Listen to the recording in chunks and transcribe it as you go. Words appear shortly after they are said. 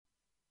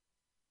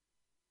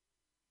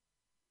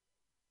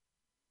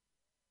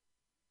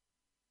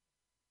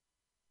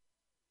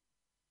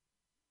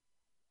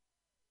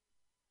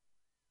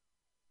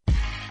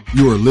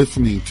You are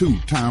listening to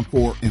Time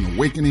for an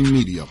Awakening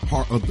Media,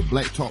 part of the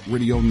Black Talk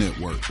Radio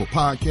Network. For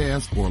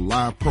podcasts or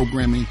live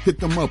programming, hit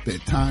them up at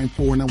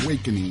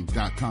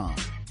timeforanawakening.com.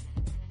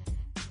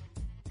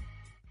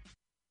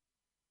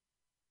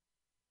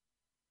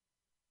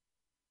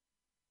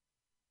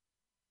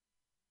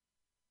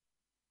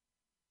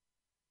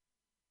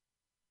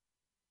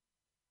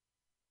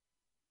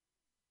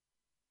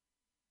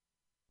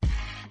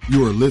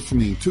 You are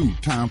listening to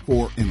Time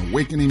for an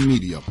Awakening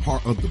Media,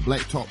 part of the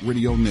Black Talk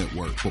Radio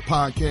Network. For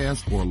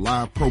podcasts or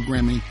live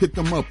programming, hit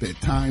them up at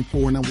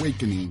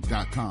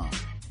timeforanawakening.com.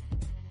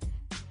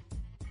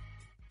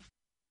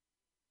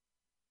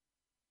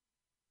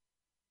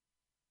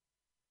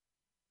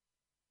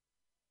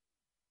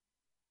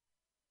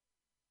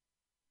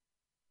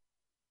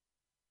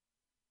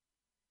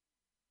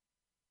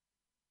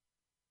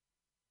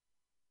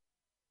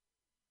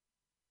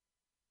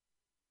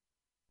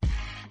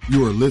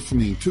 You are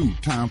listening to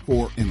Time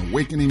for an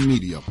Awakening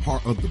Media,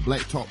 part of the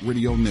Black Talk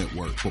Radio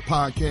Network. For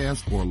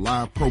podcasts or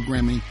live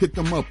programming, hit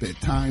them up at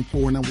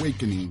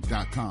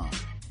timeforanawakening.com.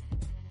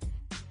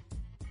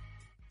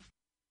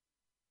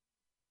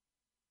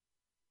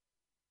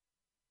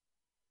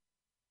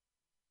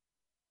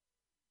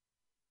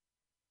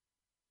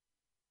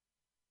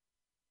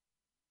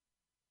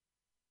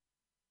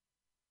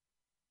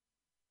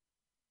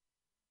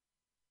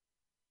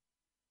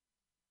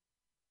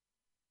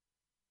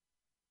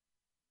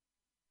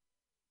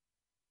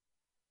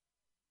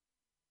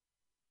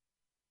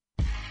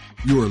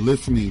 You are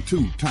listening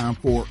to Time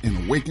for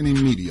an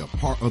Awakening Media,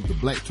 part of the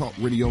Black Talk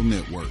Radio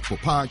Network. For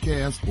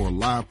podcasts or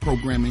live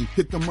programming,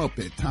 hit them up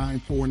at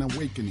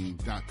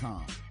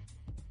timeforanawakening.com.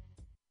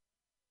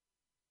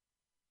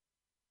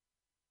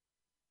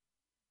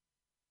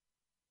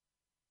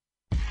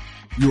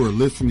 You are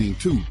listening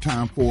to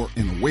Time for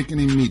an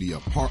Awakening Media,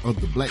 part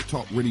of the Black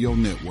Talk Radio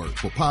Network.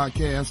 For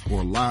podcasts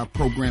or live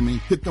programming,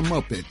 hit them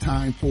up at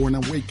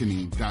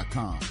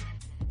timeforanawakening.com.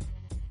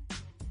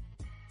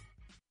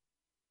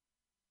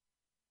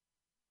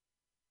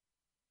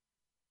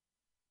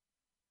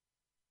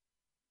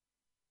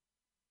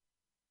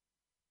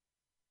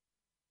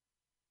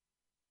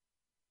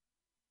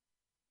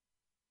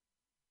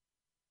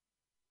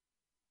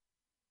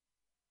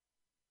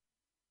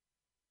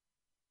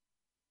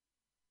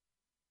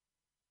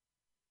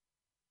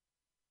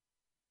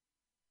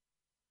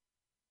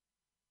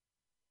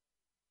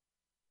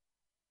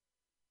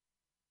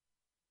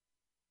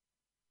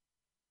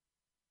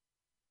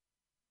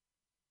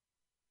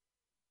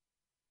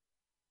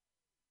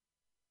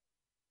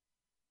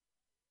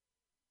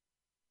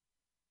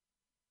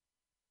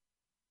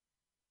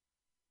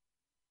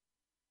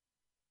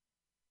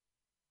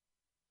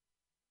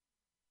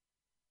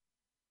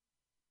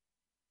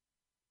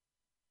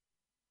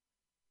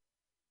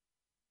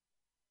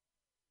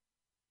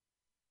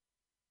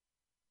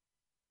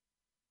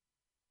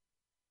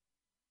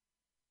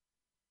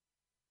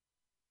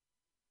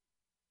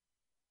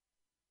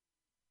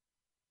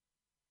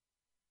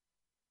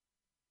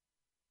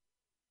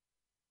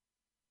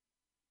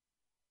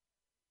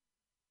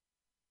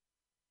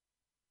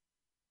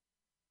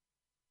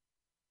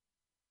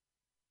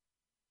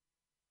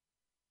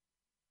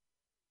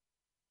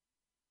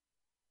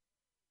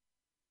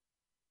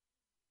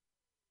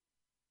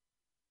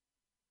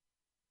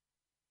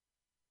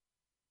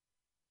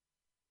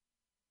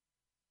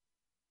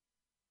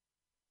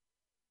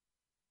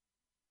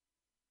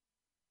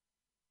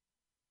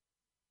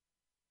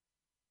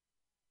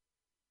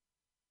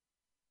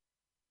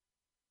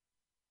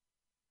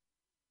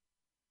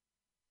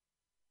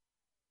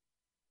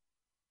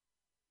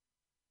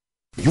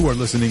 You are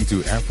listening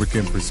to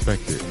African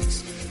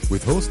Perspectives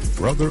with host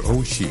Brother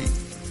Oshi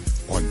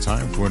on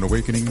Time for an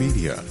Awakening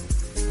Media,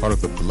 part of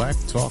the Black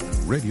Talk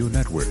Radio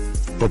Network.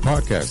 For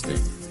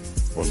podcasting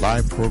or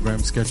live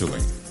program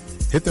scheduling,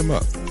 hit them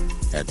up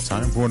at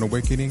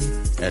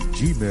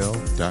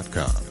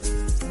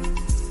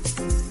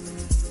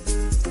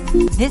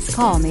timeforanawakening@gmail.com. This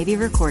call may be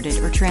recorded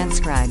or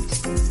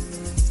transcribed.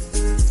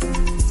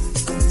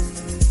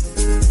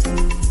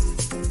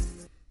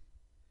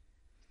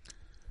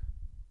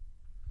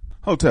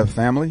 Hotep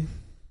family,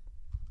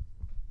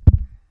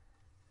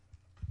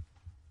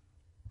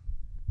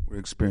 we're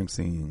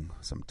experiencing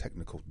some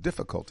technical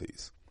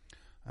difficulties.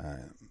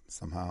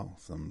 Somehow,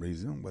 some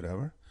reason,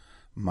 whatever,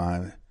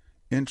 my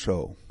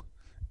intro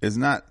is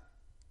not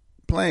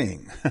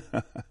playing.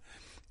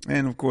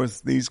 And of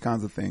course, these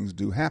kinds of things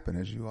do happen,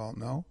 as you all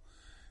know.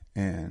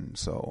 And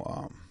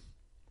so,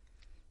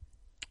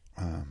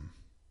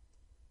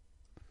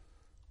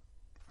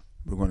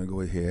 we're going to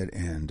go ahead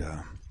and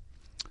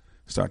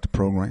start the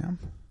program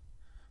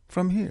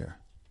from here.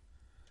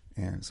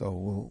 And so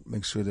we'll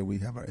make sure that we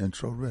have our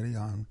intro ready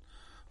on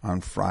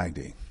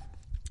Friday.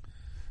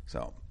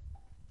 So,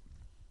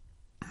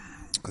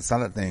 because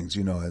some of the things,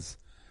 you know, as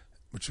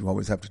what you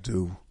always have to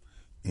do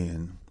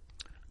in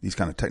these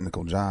kind of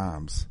technical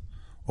jobs,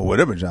 or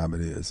whatever job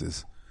it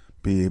is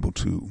be able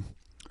to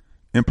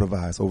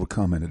improvise,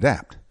 overcome, and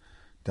adapt.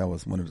 That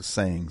was one of the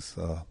sayings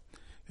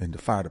in the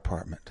fire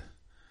department.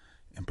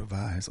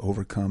 improvise,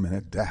 overcome, and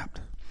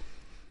adapt.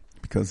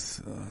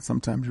 Because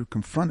sometimes you're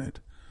confronted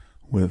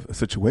with a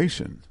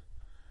situation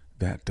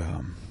that,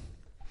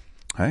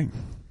 hey,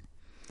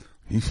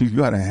 you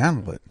got to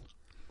handle it.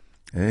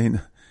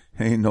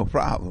 Ain't no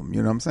problem.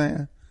 You know what I'm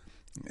saying?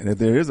 And if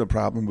there is a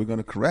problem, we're going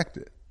to correct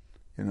it.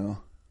 You know.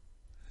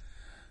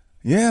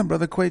 Yeah,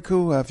 Brother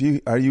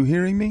Kwaku, are you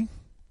hearing me?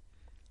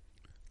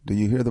 Do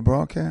you hear the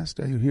broadcast?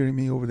 Are you hearing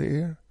me over the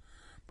air?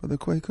 Brother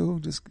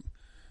Kwaku, just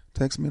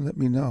text me, let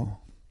me know.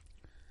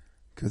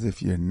 Because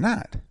if you're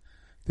not,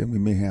 then we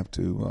may have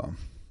to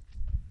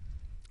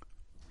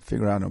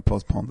figure out and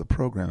postpone the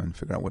program and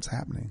figure out what's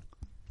happening.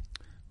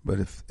 But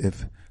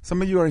if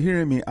some of you are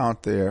hearing me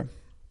out there,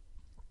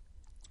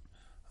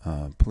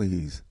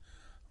 please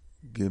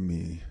give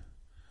me,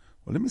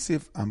 well, let me see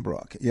if I'm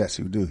broadcasting. Yes,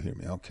 you do hear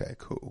me. Okay,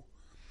 cool.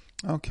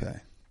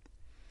 Okay.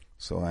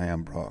 So I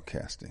am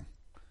broadcasting.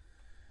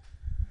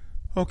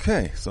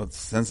 Okay, so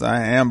since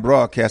I am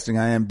broadcasting,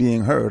 I am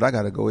being heard, I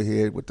got to go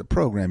ahead with the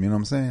program, you know what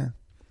I'm saying?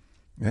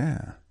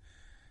 Yeah.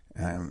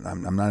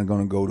 I'm not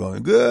going to go to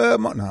good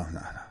morning.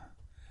 No.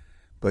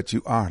 But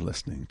you are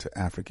listening to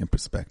African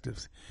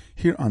Perspectives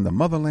here on the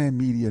Motherland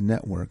Media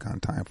Network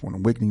on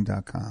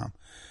TimeForAnAwakening.com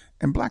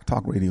and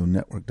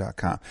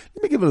BlackTalkRadioNetwork.com.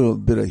 Let me give a little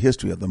bit of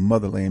history of the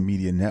Motherland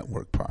Media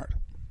Network part.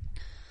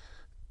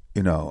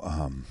 You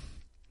know,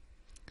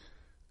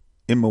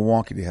 in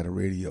Milwaukee, they had a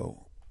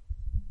radio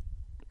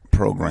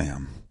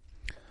program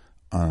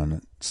on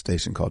a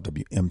station called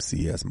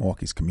WMCS,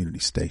 Milwaukee's community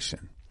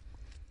station.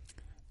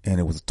 And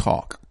it was a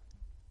talk.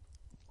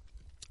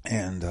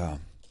 And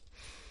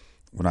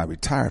when I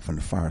retired from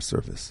the fire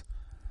service,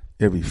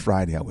 every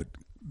Friday I would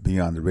be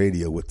on the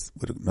radio with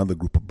another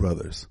group of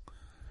brothers,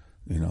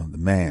 you know, the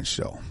Man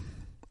Show.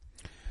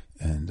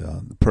 And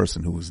the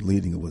person who was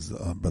leading it was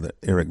Brother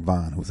Eric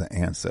Vaughn, who was an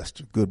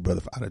ancestor, good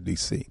brother out of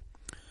D.C.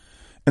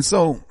 And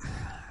so,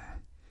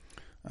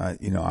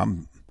 you know,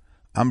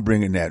 I'm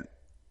bringing that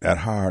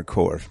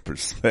hardcore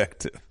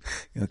perspective,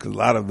 you know, because a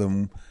lot of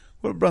them,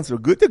 well, brothers are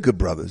good. They're good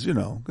brothers, you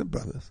know, good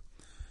brothers,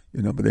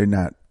 you know, but they're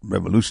not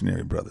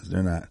revolutionary brothers.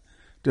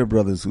 They're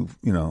brothers who,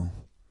 you know,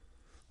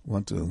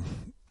 want to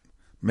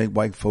make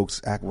white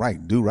folks act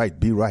right, do right,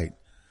 be right,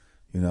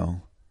 you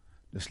know,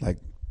 just like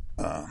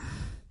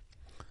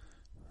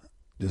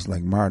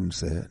Martin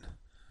said,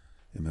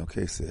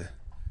 MLK said,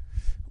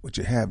 what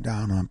you have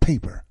down on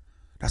paper,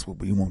 that's what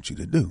we want you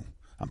to do.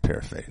 I'm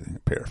paraphrasing,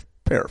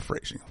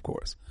 of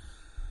course.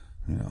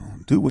 You know,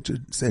 do what you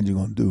said you're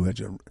going to do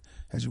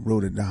as you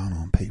wrote it down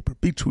on paper.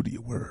 Be true to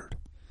your word.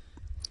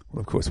 Well,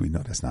 of course, we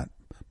know that's not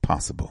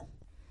possible.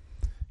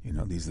 You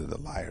know, these are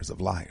the liars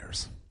of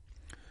liars.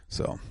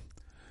 So,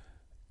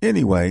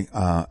 anyway,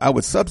 I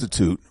would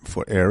substitute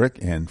for Eric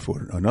and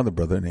for another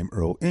brother named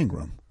Earl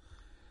Ingram.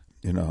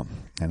 You know,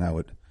 and I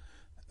would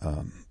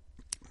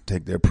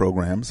take their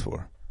programs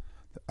for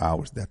the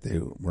hours that they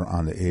were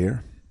on the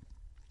air.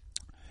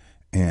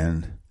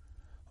 And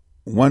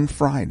one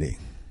Friday,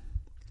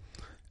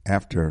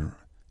 after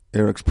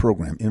Eric's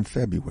program in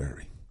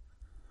February,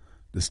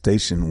 the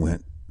station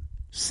went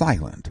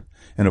silent.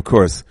 And of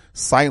course,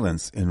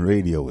 silence in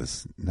radio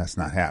that's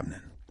not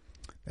happening.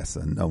 That's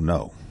a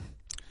no-no.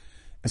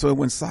 And so it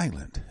went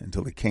silent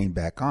until it came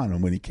back on.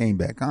 And when it came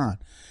back on,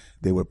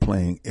 they were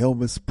playing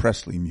Elvis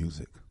Presley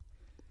music,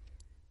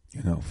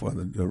 you know, for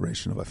the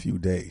duration of a few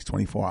days,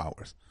 24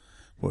 hours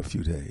for a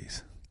few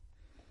days.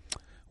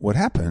 What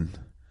happened,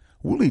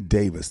 Willie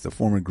Davis, the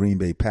former Green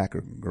Bay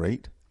Packer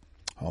great,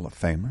 Hall of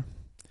Famer,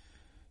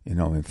 you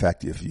know, in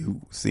fact, if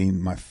you've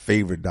seen my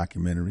favorite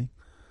documentary,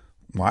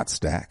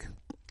 Wattstack,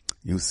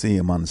 you'll see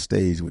him on the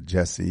stage with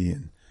Jesse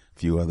and a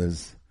few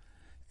others.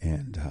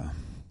 And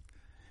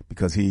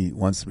because he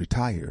once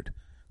retired,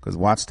 because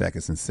Wattstack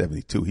is in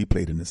 72, he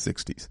played in the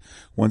 60s.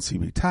 Once he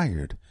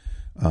retired,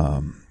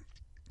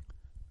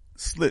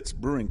 Slits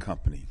Brewing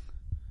Company,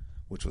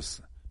 which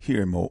was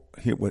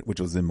which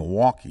was in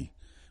Milwaukee,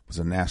 was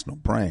a national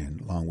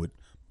brand along with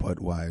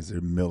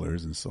Budweiser,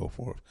 Miller's, and so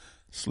forth.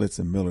 Slits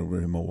and Miller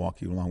were in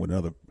Milwaukee along with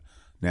other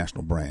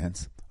national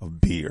brands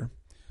of beer.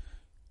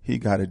 He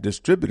got a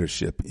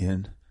distributorship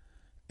in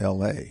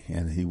L.A.,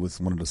 and he was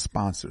one of the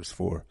sponsors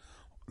for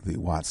the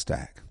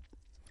Wattstack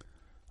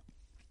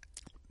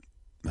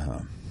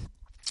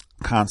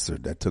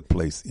concert that took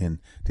place in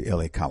the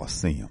L.A.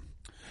 Coliseum.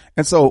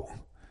 And so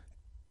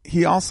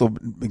he also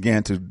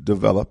began to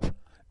develop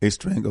a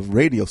string of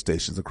radio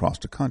stations across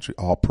the country,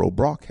 all pro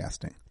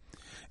broadcasting.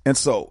 And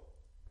so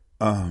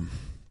I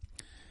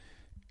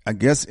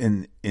guess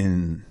in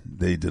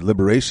the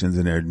deliberations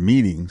in their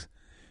meetings,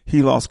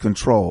 he lost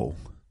control.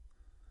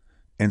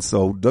 And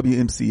so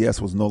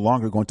WMCS was no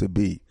longer going to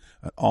be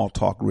an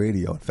all-talk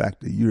radio. In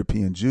fact, the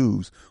European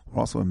Jews were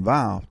also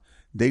involved.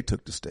 They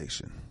took the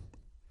station.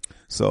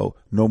 So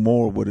no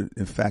more would it,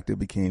 in fact, it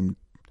became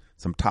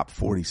some top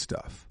 40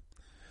 stuff.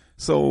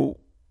 So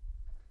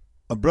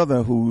a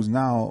brother who's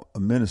now a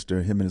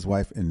minister, him and his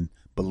wife in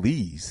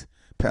Belize,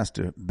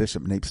 Pastor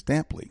Bishop Nape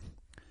Stampley,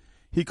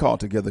 he called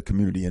together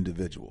community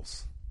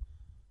individuals,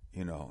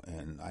 you know,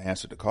 and I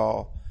answered the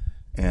call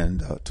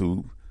and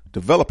to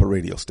develop a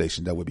radio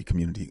station that would be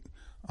community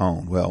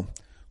owned. Well,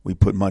 we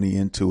put money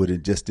into it.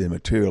 It just didn't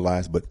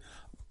materialize. But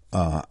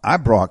I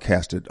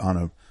broadcasted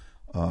on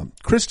a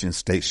Christian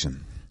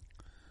station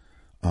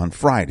on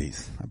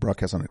Fridays. I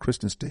broadcast on a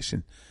Christian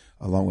station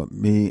along with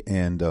me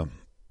and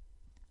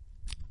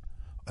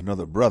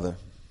another brother,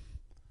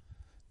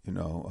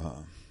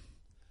 and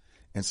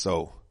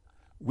so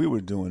we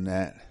were doing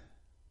that,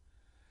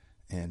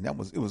 and it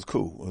was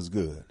cool. It was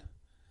good,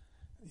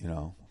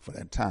 for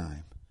that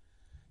time.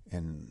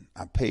 And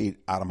I paid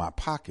out of my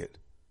pocket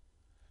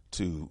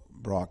to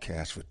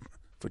broadcast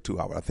for 2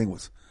 hours. I think it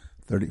was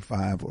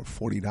 $35 or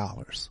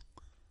 $40,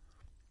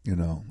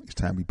 each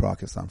time we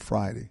broadcast on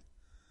Friday,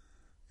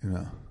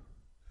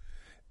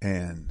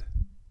 And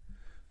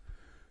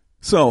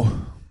so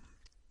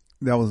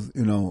that was,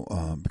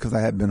 because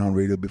I had been on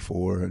radio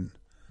before and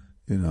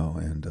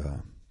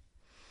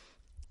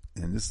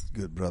this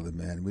good brother,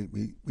 man, we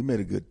made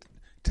a good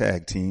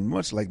tag team,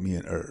 much like me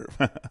and Irv.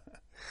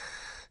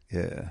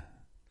 Yeah.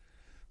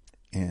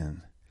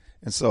 And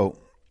so,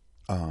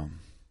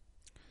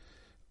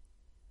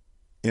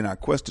 in our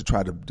quest to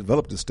try to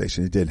develop the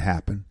station, it didn't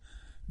happen.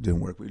 It didn't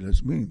work. We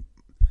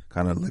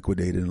kind of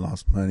liquidated and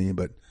lost money,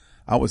 but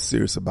I was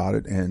serious about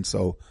it. And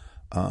so,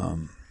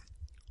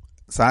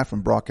 aside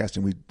from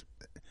broadcasting, we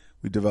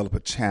developed a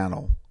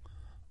channel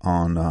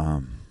on,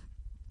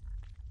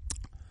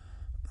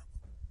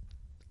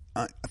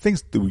 I think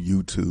it's through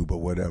YouTube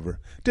or whatever.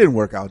 It didn't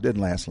work out. It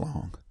didn't last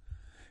long.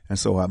 And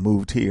so I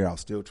moved here. I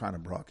was still trying to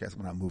broadcast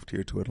when I moved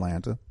here to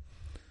Atlanta.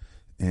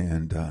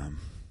 And on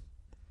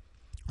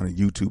a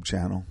YouTube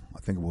channel, I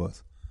think it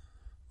was,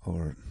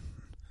 or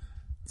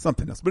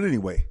something else. But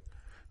anyway,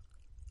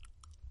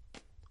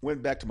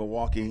 went back to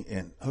Milwaukee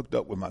and hooked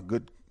up with my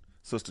good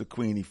sister,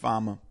 Queen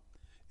Ifama.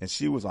 And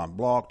she was on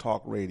Blog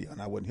Talk Radio,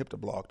 and I wasn't hip to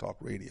Blog Talk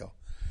Radio.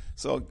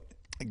 So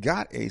I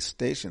got a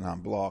station on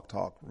Blog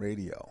Talk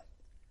Radio.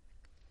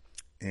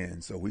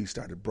 And so we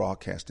started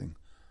broadcasting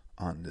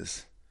on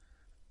this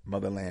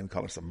Motherland, we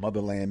call it some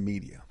Motherland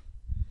Media.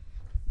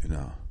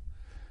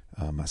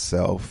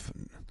 Myself,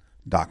 and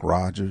Doc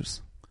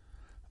Rogers,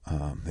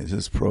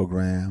 his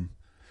program,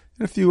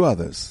 and a few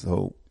others.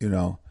 So,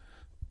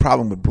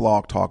 problem with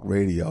Blog Talk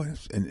Radio,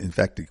 and in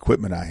fact, the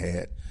equipment I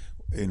had,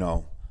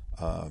 you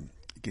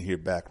can hear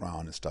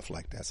background and stuff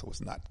like that, so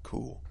it's not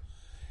cool.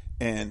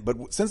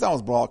 But since I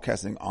was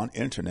broadcasting on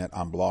internet,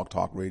 on Blog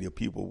Talk Radio,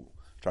 people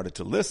started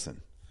to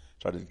listen,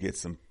 started to get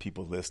some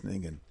people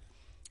listening. And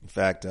in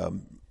fact,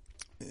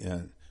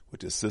 with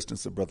the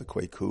assistance of Brother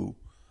Kwaku,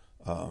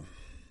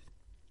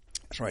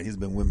 that's right, he's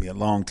been with me a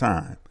long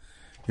time,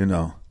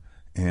 and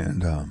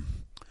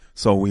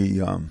so we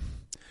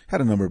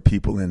had a number of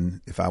people, and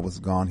if I was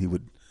gone, he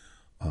would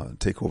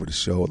take over the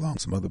show along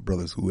with some other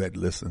brothers who had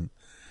listened,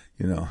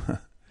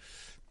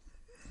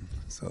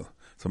 So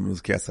some of those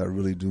cats I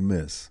really do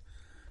miss,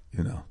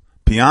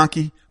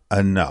 Bianchi,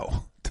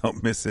 no,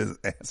 don't miss his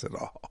ass at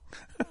all.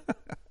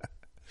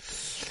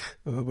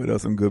 But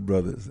those some good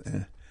brothers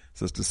and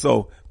sisters.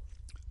 So,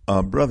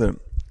 Brother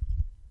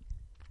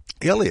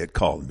Elliot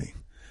called me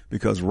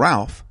because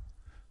Ralph,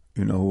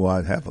 who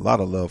I have a lot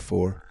of love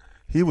for,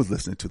 he was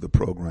listening to the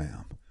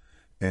program,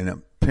 and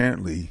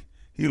apparently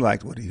he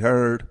liked what he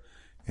heard,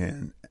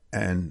 and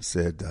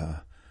said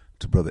to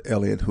Brother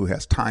Elliot, who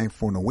has Time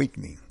for an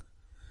Awakening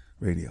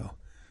radio.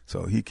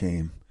 So he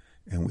came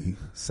and we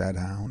sat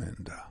down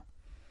and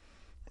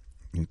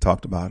he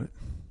talked about it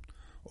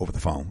over the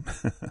phone.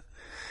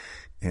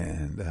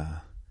 And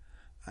I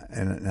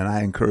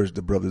encouraged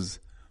the brothers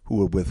who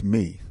were with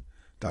me,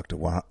 Dr.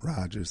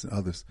 Rogers and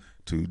others,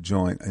 to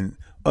join, and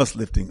us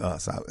lifting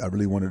us. I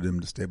really wanted them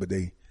to stay, but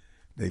they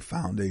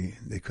found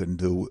they couldn't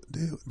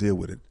deal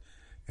with it.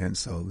 And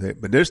so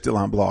but they're still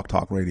on Blog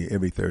Talk Radio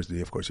every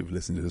Thursday. Of course, if you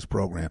listen to this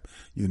program,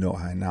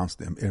 I announce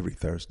them every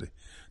Thursday.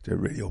 Their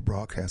radio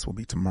broadcast will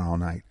be tomorrow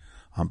night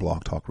on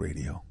Blog Talk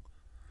Radio,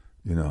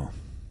 And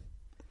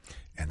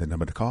the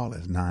number to call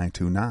is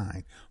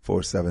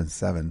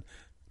 929-477-2789,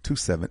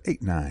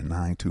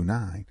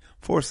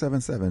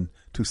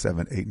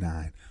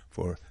 929-477-2789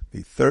 for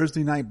the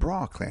Thursday night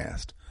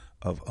broadcast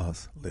of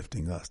us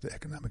lifting us, the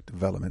economic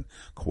development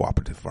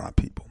cooperative for our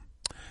people.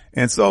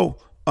 And so,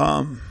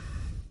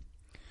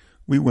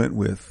 we went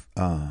with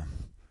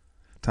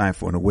Time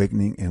for an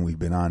Awakening, and we've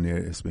been on there.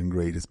 It's been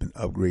great. It's been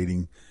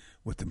upgrading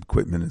with the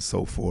equipment and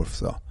so forth.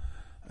 So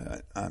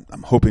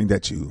I'm hoping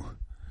that you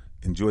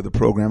enjoy the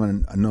program.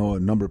 And I know a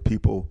number of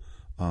people,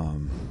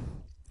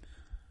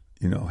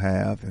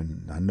 have,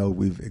 and I know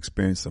we've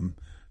experienced some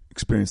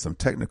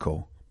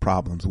technical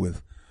problems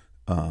with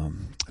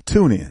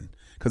TuneIn,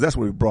 because that's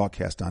what we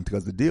broadcast on.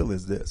 Because the deal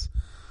is this: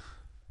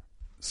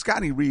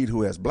 Scotty Reed,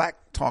 who has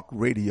Black Talk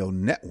Radio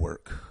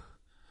Network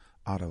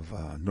out of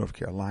North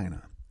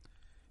Carolina,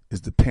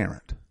 is the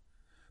parent.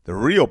 The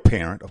real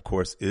parent, of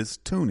course, is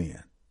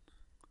TuneIn.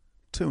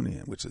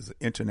 TuneIn, which is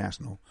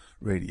international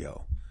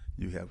radio.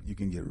 You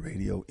can get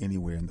radio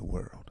anywhere in the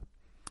world.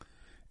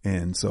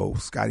 And so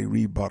Scotty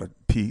Reed bought a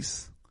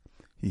piece.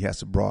 He has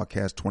to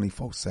broadcast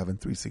 24/7,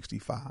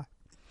 365.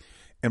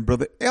 And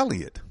Brother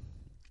Elliot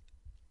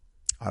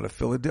out of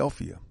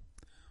Philadelphia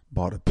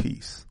bought a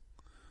piece,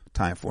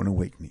 Time for an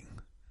Awakening.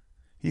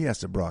 He has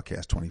to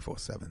broadcast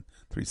 24/7,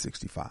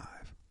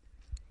 365.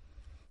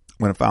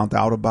 When I found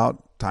out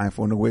about Time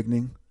for an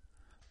Awakening,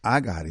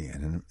 I got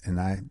in and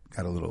I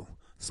got a little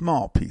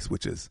small piece,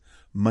 which is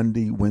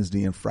Monday,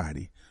 Wednesday, and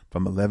Friday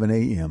from 11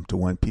 a.m. to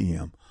 1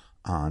 p.m.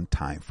 on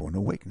Time for an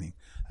Awakening.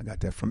 I got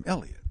that from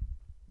Elliot,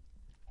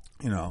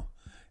 and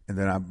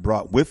then I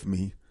brought with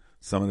me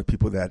some of the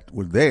people that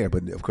were there,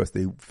 but of course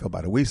they fell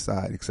by the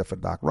wayside except for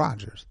Doc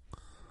Rogers.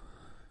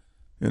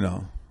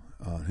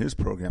 His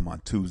program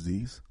on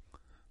Tuesdays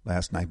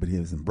last night, but he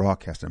wasn't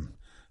broadcasting.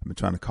 I've been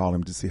trying to call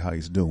him to see how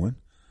he's doing.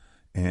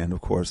 And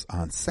of course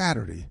on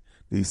Saturday,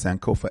 the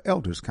Sankofa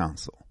Elders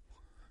Council,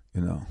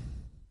 and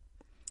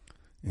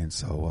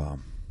so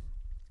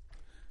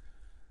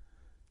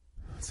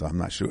I'm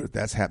not sure if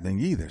that's happening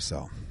either.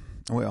 So,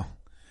 well,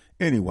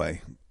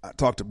 anyway, I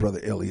talked to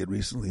Brother Elliot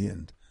recently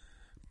and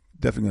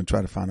definitely going to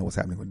try to find out what's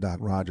happening with Doc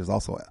Rogers.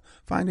 Also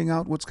finding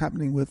out what's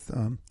happening with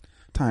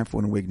Time for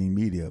an Awakening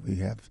Media. We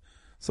have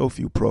so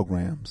few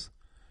programs.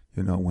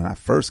 When I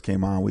first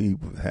came on,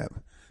 there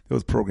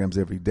was programs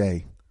every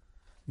day.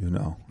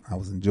 I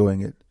was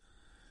enjoying it.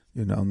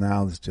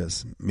 Now it's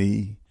just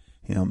me,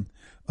 him.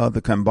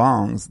 The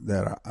Kambongs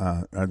that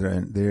are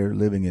there, they're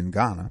living in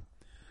Ghana.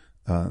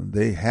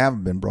 They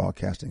have been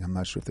broadcasting. I'm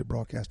not sure if they're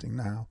broadcasting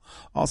now.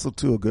 Also,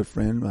 too, a good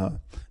friend,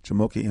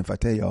 Chamoki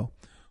Infateo,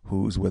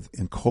 who's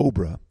in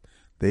Cobra.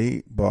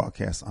 They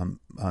broadcast on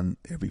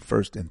every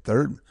first and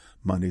third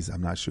Mondays.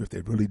 I'm not sure if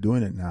they're really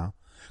doing it now,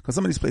 because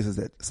some of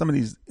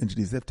these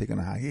entities have taken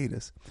a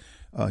hiatus.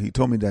 He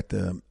told me that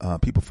the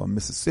people from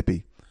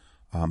Mississippi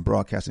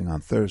broadcasting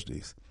on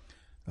Thursdays,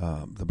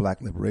 the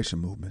Black Liberation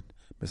Movement,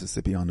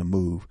 Mississippi on the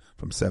Move,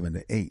 from 7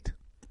 to 8.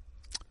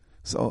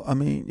 So,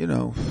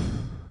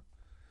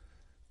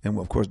 and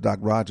of course, Doc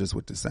Rogers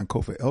with the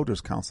Sankofa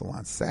Elders Council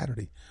on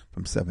Saturday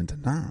from 7 to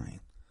 9.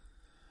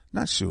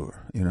 Not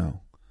sure,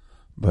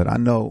 but I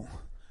know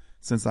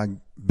since I've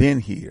been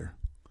here,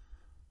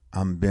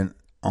 I've been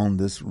on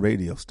this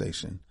radio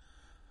station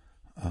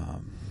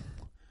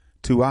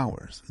 2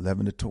 hours,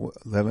 11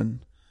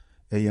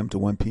 a.m. to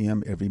 1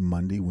 p.m. every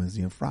Monday,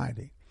 Wednesday, and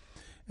Friday.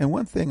 And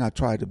one thing I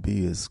try to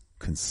be is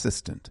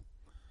consistent,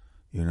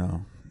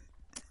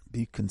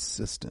 be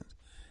consistent.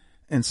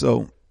 And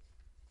so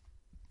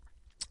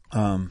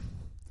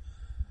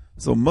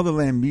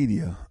Motherland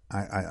Media,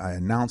 I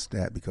announced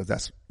that because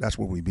that's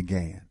where we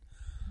began.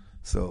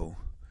 So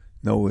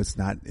no, it's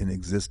not in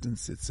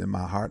existence. It's in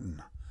my heart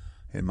and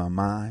in my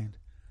mind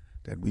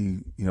that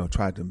we,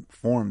 tried to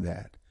form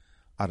that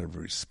out of a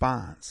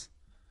response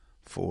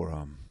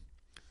for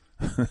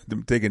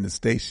them taking the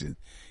station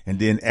and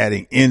then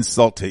adding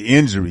insult to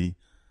injury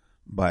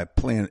by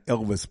playing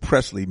Elvis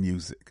Presley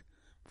music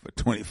for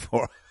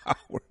 24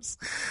 hours,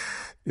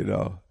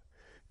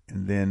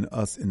 and then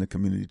us in the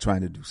community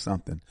trying to do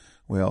something.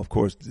 Well, of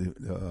course,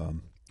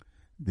 one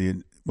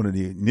of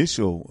the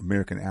initial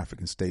American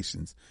African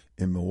stations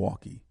in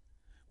Milwaukee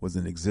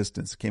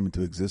came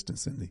into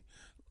existence in the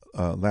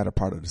latter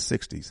part of the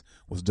 60s,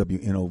 was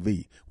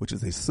WNOV, which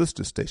is a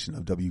sister station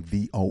of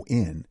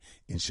WVON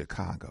in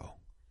Chicago.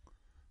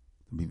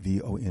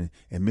 WVON,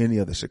 and many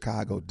of the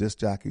Chicago disc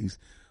jockeys.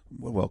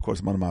 Well, of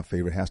course, one of my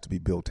favorite has to be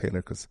Bill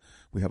Taylor, because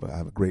I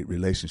have a great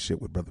relationship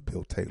with Brother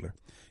Bill Taylor.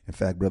 In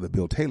fact, Brother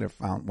Bill Taylor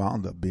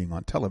wound up being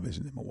on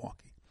television in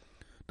Milwaukee,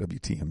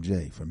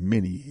 WTMJ, for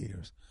many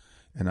years,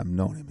 and I've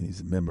known him.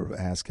 He's a member of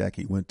ASCAC.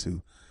 He went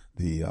to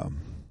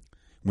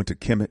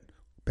Kemet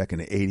back in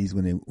the 80s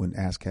when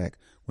ASCAC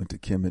went to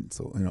Kemet.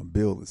 So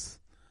Bill is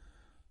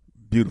a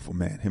beautiful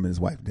man. Him and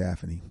his wife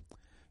Daphne,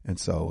 and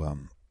so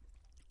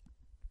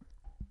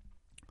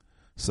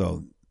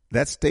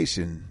that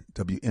station,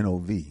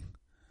 WNOV,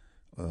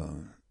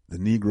 the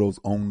Negro's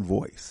Own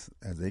Voice,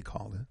 as they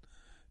call it,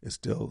 is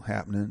still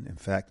happening. In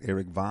fact,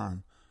 Eric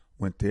Vaughn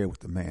went there with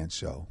the Man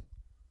Show,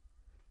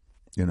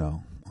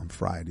 on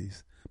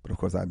Fridays. But of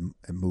course, I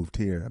moved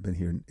here. I've been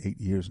here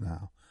 8 years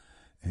now.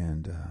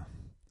 And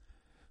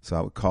so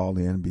I would call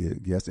in, be a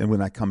guest. And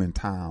when I come in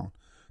town,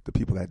 the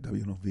people at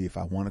WNOV, if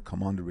I want to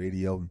come on the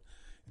radio and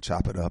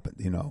chop it up,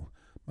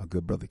 my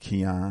good brother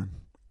Keon,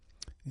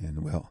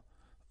 and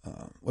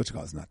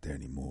is not there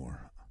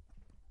anymore.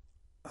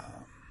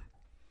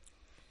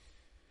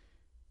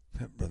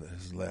 That brother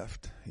has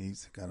left.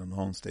 He's got an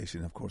own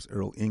station. Of course,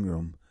 Earl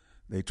Ingram,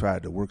 they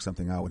tried to work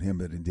something out with him,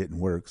 but it didn't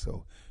work.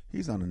 So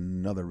he's on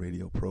another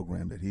radio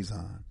program that he's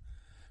on.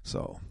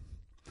 So,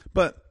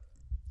 but,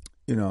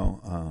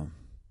 then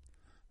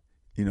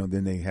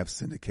they have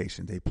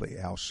syndication. They play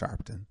Al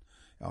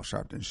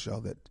Sharpton's show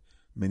that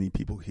many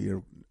people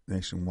hear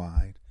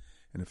nationwide,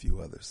 and a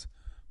few others.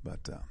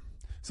 But,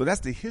 so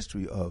that's the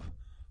history of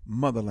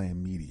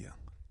Motherland Media.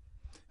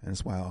 And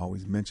that's why I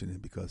always mention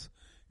it, because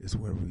it's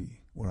where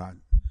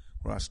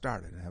I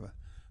started. I have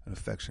an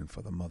affection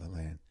for the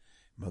Motherland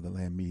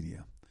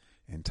Media,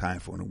 and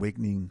Time for an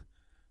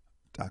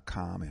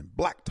Awakening.com and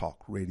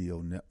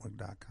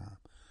BlackTalkRadioNetwork.com.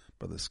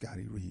 Brother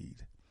Scotty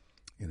Reed,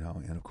 and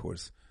of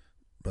course,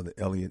 Brother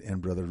Elliot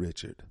and Brother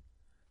Richard,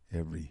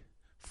 every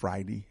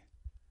Friday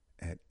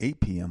at 8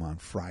 p.m. on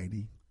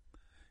Friday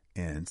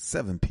and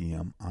 7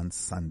 p.m. on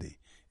Sunday.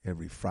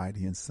 Every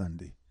Friday and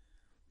Sunday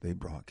they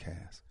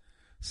broadcast.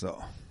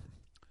 So,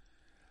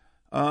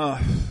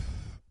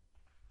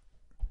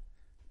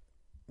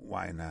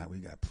 why not? We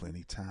got plenty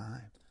of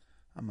time.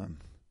 I'm going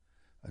to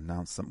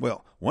announce some.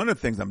 Well, one of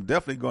the things I'm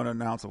definitely going to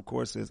announce, of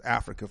course, is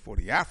Africa for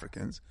the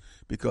Africans,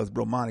 because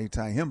Bromani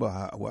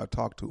Tahimba, who I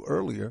talked to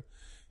earlier,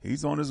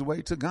 he's on his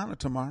way to Ghana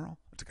tomorrow.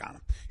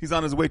 He's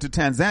on his way to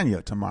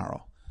Tanzania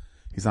tomorrow.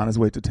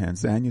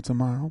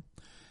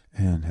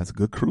 And has a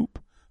good group,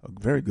 a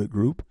very good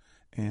group.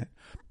 And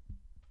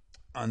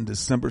on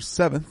December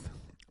 7th,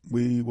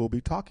 we will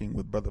be talking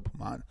with Brother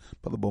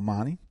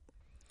Bomani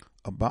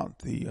about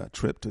the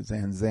trip to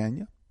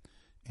Tanzania.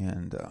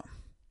 And,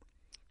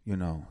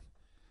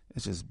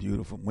 it's just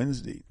beautiful.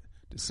 Wednesday,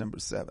 December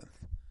 7th.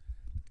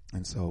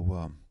 And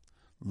so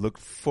look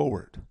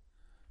forward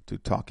to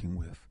talking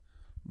with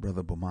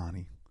Brother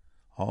Bomani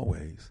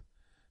always.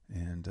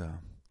 And,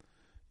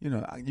 you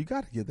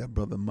got to give that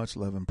brother much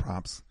love and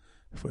props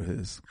for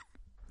his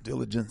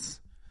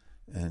diligence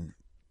and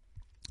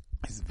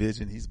his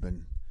vision. He's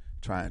been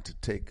trying to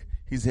take,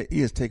 he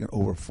has taken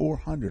over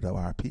 400 of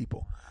our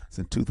people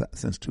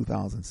since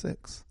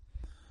 2006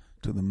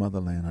 to the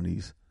motherland on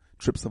these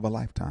trips of a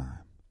lifetime,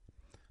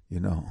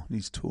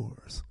 these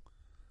tours.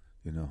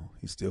 He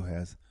still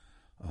has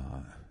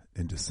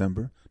in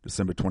December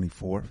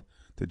 24th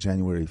to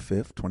January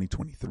 5th,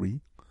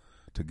 2023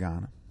 to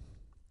Ghana.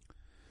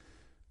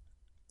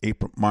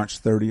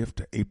 March 30th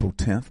to April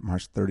 10th,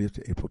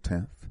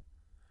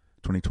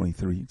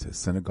 2023 to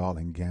Senegal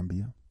and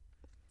Gambia.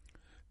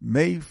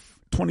 May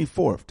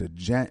 24th to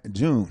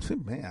June.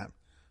 Man,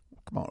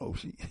 come on,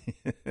 Oshi.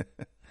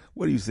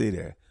 What do you say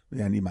there?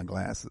 I need my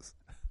glasses.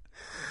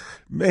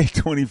 May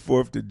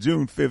 24th to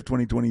June 5th,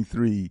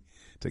 2023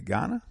 to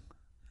Ghana.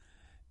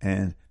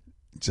 And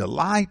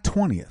July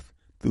 20th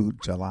through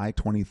July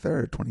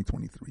 23rd,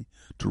 2023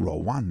 to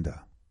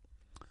Rwanda.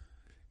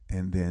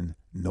 And then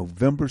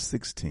November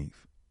 16th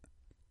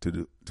to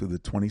the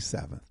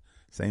 27th,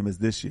 same as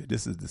this year.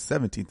 This is the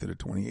 17th to the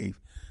 28th.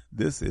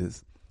 This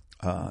is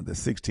the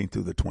 16th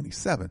to the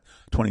 27th,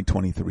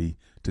 2023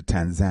 to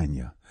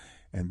Tanzania.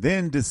 And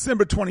then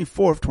December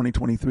 24th,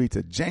 2023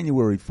 to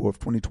January 4th,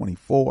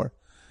 2024,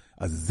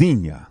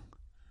 Azania,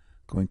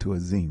 going to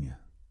Azania.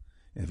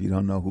 If you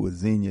don't know who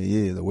Azania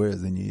is or where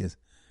Azania is,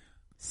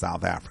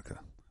 South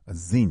Africa,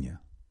 Azania.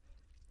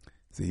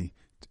 See,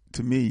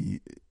 to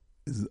me,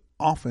 as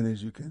often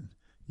as you can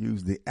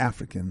use the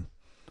African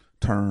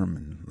term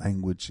and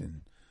language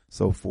and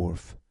so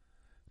forth,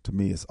 to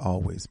me it's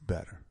always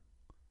better.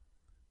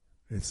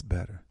 It's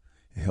better.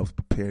 It helps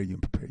prepare you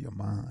and prepare your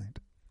mind.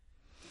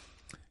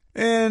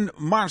 And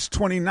March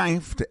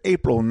 29th to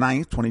April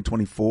 9th,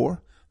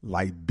 2024,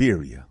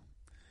 Liberia.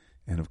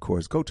 And of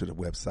course, go to the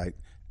website,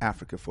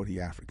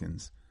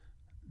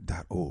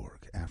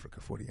 africafortheafricans.org,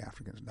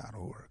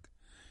 africafortheafricans.org.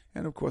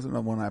 And of course,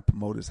 another one I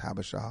promote is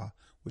Habesha,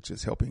 which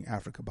is helping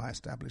Africa by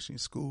establishing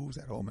schools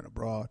at home and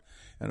abroad.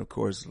 And of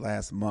course,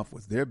 last month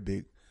was their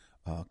big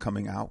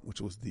coming out,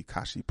 which was the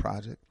Kashi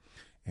Project.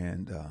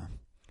 And,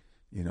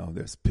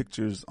 there's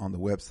pictures on the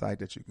website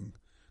that you can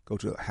go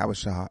to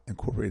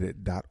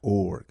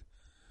habeshaincorporated.org,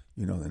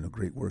 and the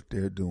great work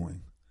they're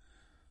doing.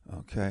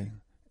 Okay.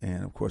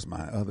 And of course, my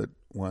other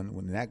one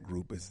in that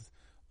group is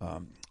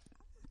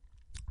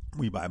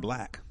We Buy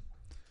Black.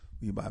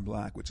 We Buy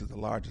Black, which is the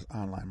largest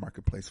online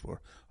marketplace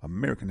for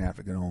American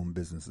African-owned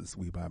businesses.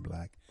 We Buy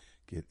Black.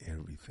 Get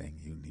everything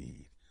you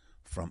need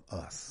from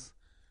us.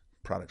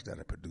 Products that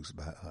are produced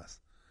by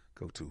us.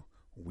 Go to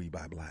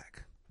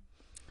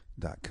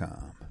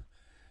WeBuyBlack.com.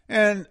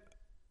 And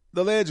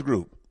the LEDGE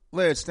Group.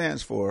 LEDGE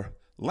stands for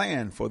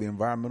Land for the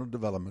Environmental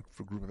Development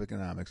for Group of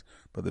Economics.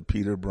 Brother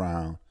Peter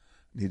Brown.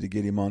 Need to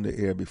get him on the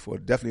air before.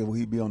 Definitely will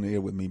he be on the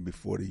air with me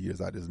before the year's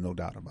out. There's no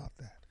doubt about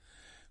that.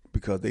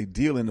 Because they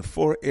deal in the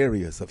 4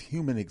 areas of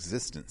human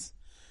existence.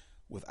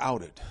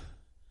 Without it,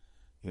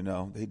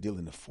 they deal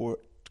in the 4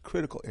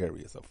 critical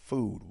areas of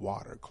food,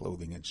 water,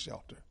 clothing, and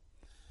shelter.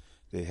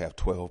 They have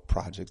 12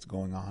 projects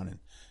going on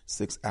in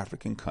 6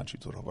 African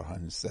countries with over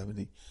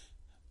 170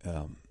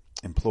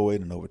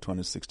 employed and over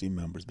 260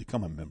 members.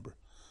 Become a member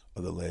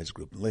of the LEDGE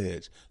Group.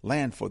 LEDGE,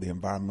 Land for the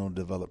Environmental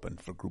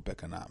Development for Group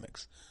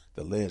Economics.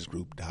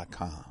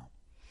 TheLedgeGroup.com.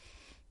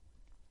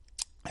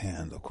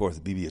 And of course,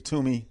 Bibi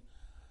Atumi.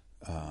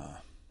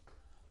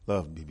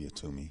 Love Bibi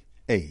Atumi.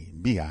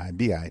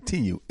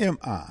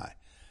 ABIBITUMI.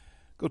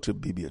 Go to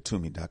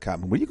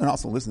BibiAtumi.com, where you can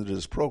also listen to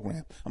this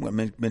program. I'm going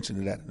to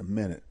mention that in a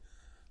minute.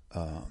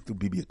 Through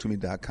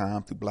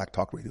BibiAtumi.com, through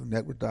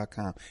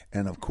BlackTalkRadioNetwork.com,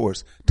 and of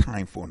course,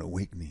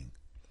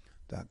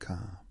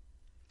 TimeForAnAwakening.com.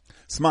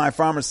 Smile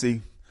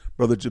Pharmacy,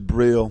 Brother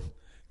Jabril,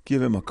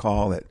 give him a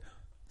call at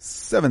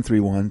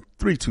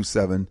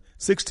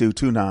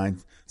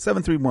 731-327-6229,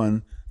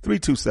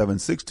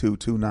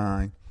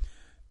 731-327-6229.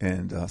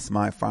 And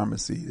Smile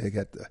Pharmacy, they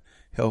got the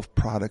health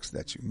products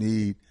that you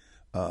need.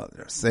 There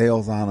are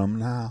sales on them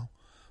now.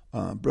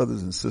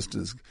 Brothers and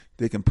sisters,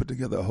 they can put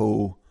together a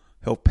whole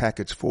health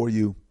package for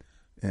you.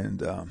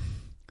 and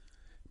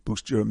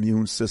boost your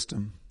immune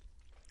system.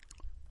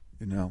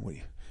 You know,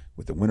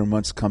 with the winter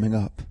months coming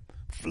up,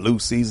 flu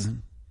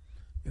season,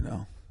 you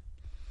know,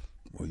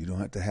 well, you don't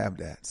have to have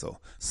that. So,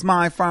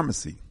 Smai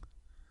Pharmacy,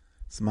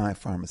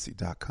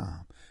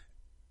 smaiPharmacy.com.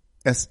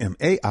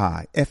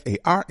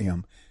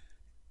 SMAIFARMACY,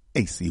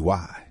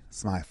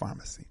 Smai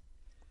Pharmacy.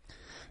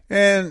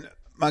 And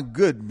my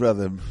good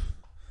brother,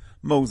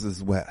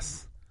 Moses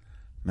West.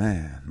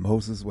 Man,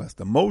 Moses West.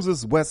 The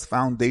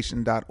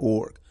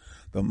MosesWestFoundation.org.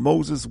 The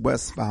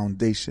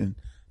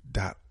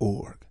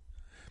MosesWestFoundation.org.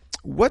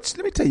 Let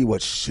me tell you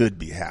what should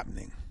be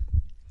happening.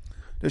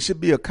 There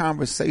should be a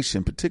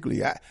conversation,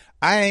 particularly,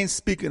 I ain't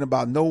speaking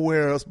about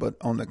nowhere else but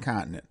on the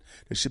continent.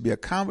 There should be a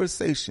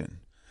conversation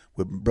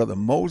with Brother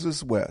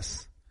Moses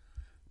West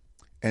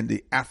and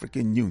the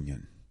African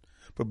Union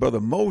for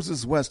Brother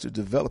Moses West to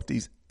develop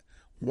these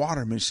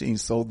water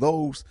machines so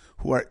those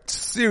who are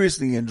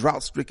seriously in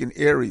drought-stricken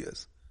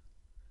areas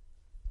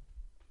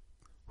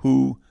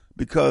who,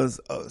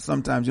 because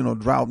sometimes, you know,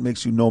 drought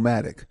makes you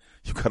nomadic.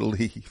 You got to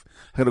leave.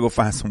 I got to go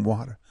find some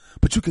water.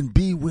 But you can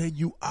be where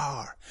you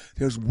are.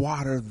 There's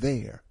water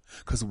there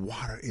because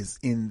water is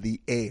in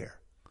the air.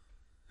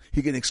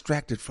 You can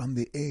extract it from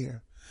the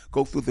air,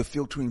 go through the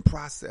filtering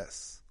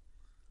process.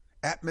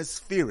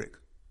 Atmospheric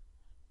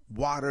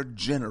water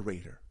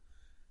generator.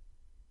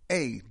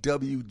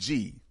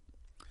 AWG.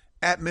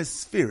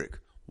 Atmospheric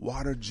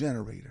water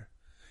generator,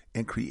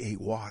 and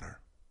create water.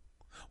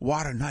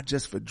 Water not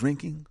just for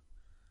drinking,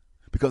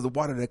 because the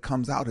water that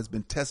comes out has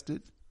been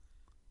tested.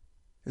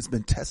 It's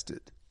been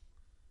tested.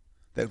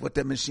 That what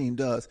that machine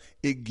does,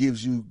 it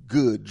gives you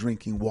good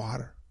drinking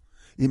water.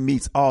 It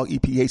meets all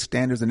EPA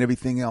standards and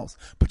everything else.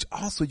 But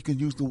also you can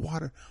use the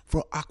water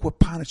for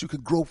aquaponics. You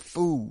can grow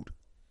food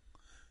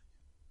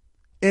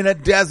in a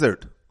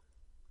desert.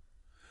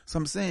 So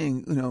I'm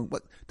saying, you know,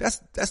 but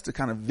that's the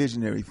kind of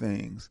visionary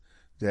things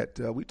that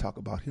we talk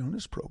about here on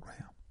this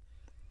program.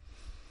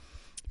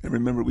 And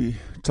remember, we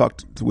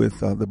talked with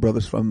the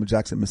brothers from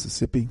Jackson,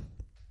 Mississippi,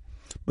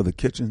 Brother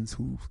Kitchens,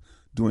 who's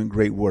doing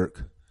great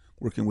work,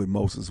 working with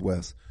Moses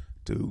West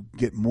to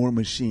get more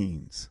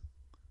machines.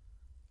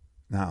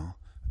 Now,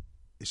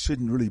 it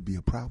shouldn't really be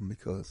a problem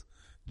because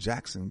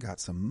Jackson got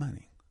some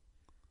money.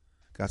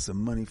 Got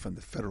some money from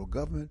the federal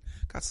government,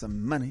 got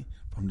some money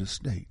from the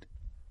state.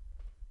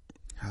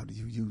 How do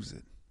you use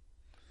it?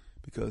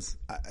 Because,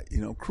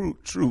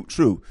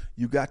 true.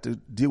 You got to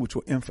deal with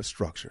your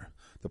infrastructure.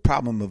 The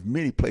problem of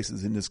many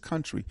places in this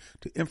country,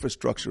 the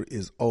infrastructure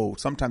is old.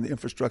 Sometimes the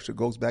infrastructure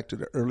goes back to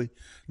the early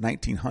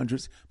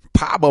 1900s,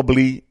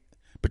 probably,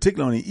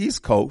 particularly on the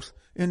East Coast,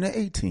 in the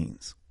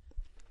 18s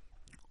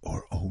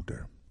or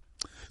older.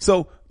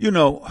 So, you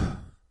know,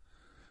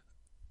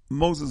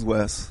 Moses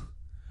West,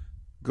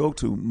 go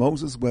to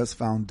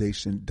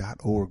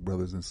MosesWestFoundation.org,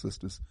 brothers and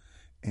sisters,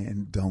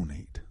 and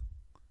donate.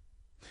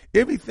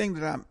 Everything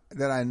that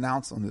I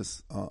announce on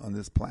this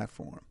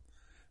platform,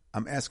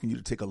 I'm asking you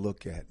to take a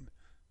look at.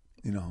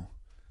 You know,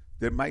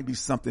 there might be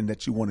something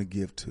that you want to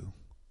give to.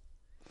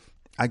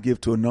 I give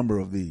to a number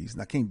of these,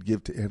 and I can't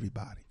give to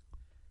everybody,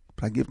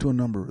 but I give to a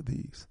number of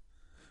these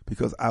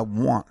because I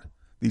want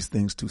these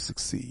things to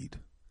succeed,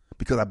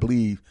 because I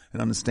believe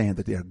and understand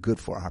that they are good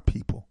for our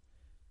people,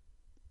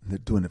 and they're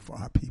doing it for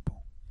our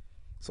people.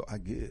 So I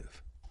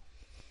give.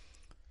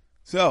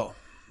 So,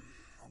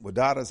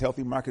 Wadada's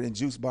Healthy Market and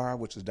Juice Bar,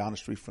 which is down the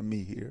street from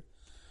me here,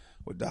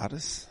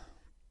 Wadada's,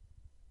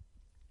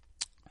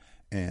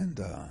 and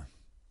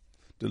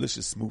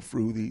delicious smooth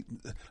fruity,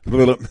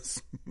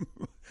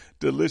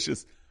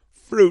 delicious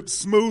fruit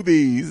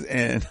smoothies,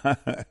 and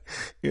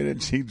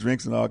cheap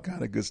drinks and all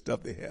kind of good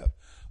stuff. They have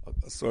an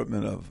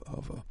assortment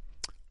of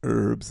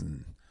herbs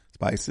and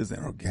spices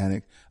and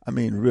organic. I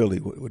mean, really,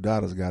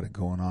 Wadada's got it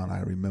going on.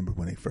 I remember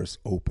when they first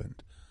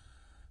opened.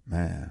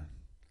 Man,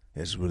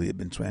 it's really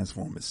been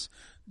transformed. It's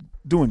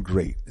doing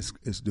great.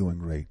 It's doing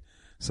great.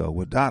 So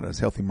Wadada's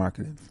Healthy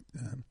Market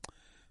and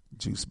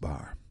Juice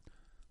Bar,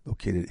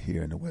 located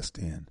here in the West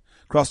End.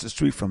 Across the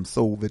street from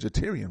Soul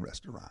Vegetarian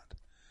Restaurant.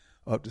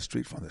 Up the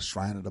street from the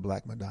Shrine of the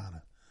Black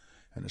Madonna.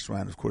 And the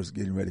Shrine, of course, is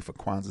getting ready for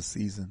Kwanzaa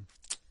season.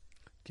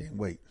 Can't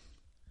wait.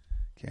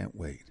 Can't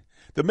wait.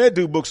 The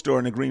Medu Bookstore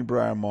in the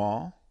Greenbrier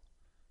Mall.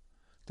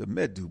 The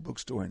Medu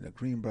Bookstore in the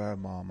Greenbrier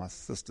Mall. My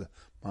sister,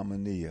 Mama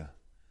Nia.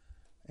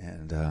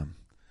 And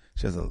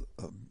she has a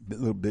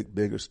little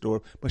bigger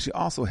store. But she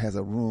also has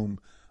a room.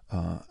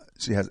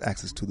 She has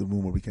access to the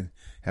room where we can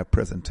have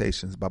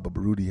presentations. Baba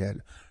Baruti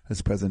had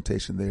his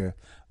presentation there.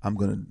 I'm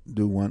going to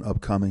do one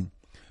upcoming.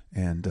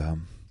 And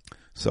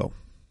so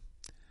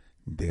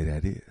there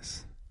that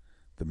is.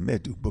 The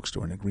Medu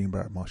Bookstore in the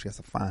Greenbrier Mall. She has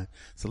a fine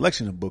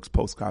selection of books,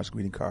 postcards,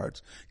 greeting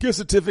cards, gift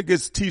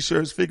certificates,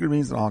 T-shirts,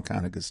 figurines, and all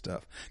kind of good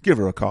stuff. Give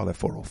her a call at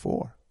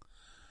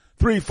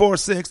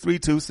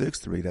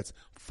 404-346-3263. That's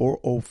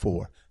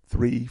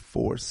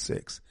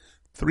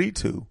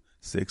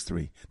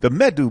 404-346-3263. The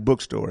Medu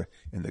Bookstore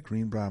in the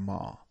Greenbrier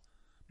Mall.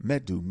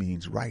 Medu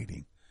means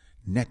writing.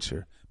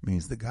 Netcher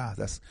means the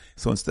gods.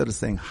 So instead of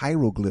saying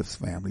hieroglyphs,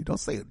 family, don't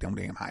say them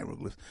damn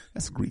hieroglyphs.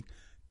 That's Greek.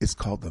 It's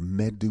called the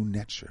Medu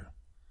Neter.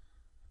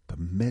 The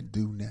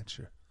Medu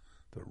Neter,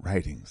 the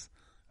writings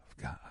of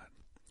God.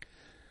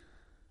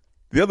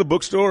 The other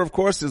bookstore, of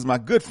course, is my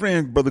good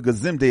friend, Brother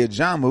Gazimde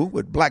Ajamu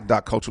with Black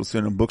Dot Cultural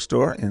Center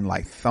Bookstore in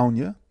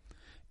Lithonia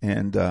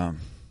and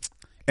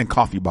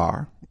Coffee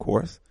Bar, of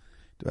course.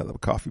 Develop a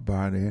coffee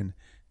bar there. And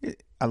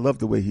I love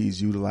the way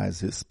he's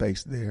utilized his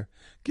space there.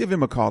 Give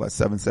him a call at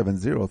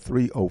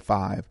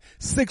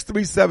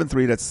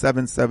 770-305-6373. That's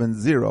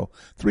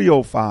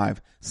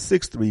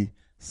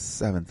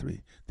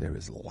 770-305-6373. There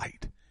is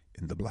light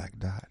in the Black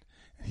Dot.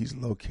 He's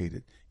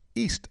located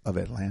east of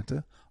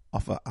Atlanta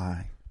off of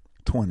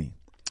I-20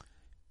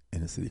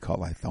 in a city called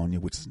Lithonia,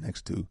 which is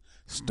next to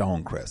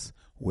Stonecrest,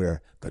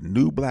 where the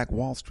new Black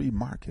Wall Street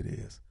Market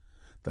is.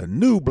 The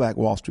new Black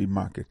Wall Street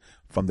Market,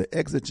 from the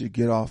exit you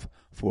get off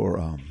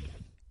for,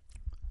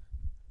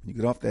 you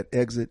get off that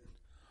exit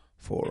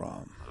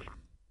for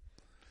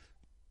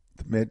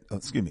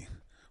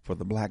for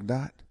the Black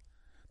Dot.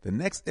 The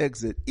next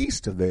exit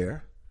east of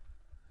there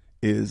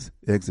is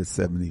exit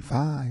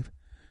 75,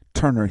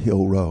 Turner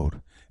Hill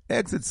Road.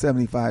 Exit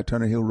 75,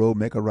 Turner Hill Road,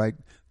 make a right,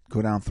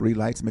 go down 3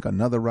 lights, make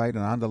another right,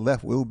 and on the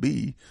left will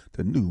be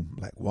the new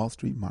Black Wall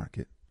Street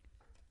Market.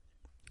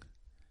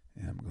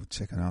 And I'm going to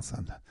check it out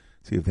sometime.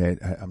 See if I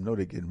know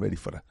they're getting ready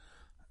for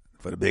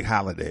the big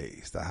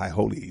holidays, the high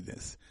holy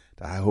days.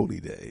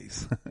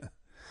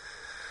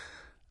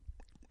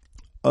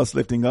 Us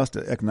Lifting Us,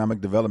 the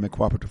economic development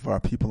cooperative for our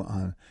people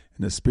in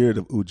the spirit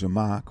of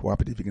Ujamaa,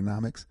 cooperative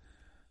economics,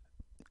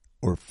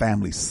 or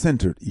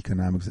family-centered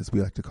economics, as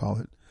we like to call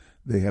it.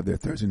 They have their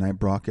Thursday night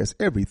broadcast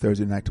every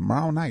Thursday night,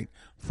 tomorrow night,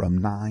 from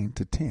 9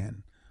 to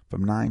 10,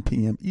 from 9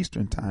 p.m.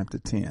 Eastern time to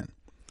 10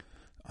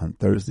 on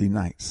Thursday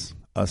nights.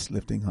 Us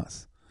Lifting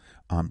Us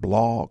on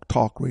Blog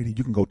Talk Radio.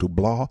 You can go to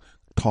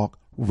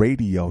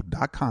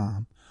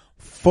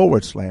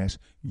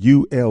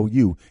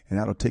blogtalkradio.com/ULU, and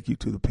that'll take you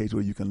to the page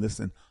where you can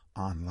listen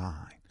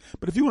online.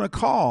 But if you want to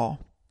call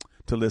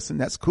to listen,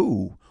 that's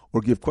cool, or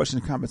give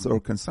questions, comments,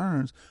 or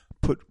concerns,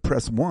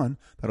 press 1.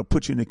 That'll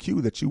put you in the queue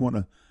that you want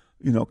to,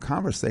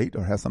 conversate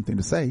or have something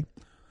to say.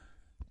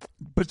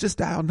 But just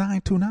dial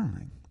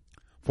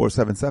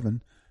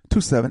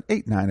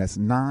 929-477-2789. That's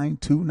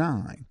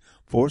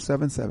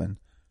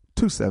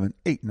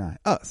 929-477-2789.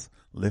 Us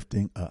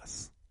Lifting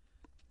Us.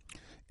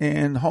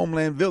 And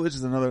Homeland Village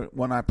is another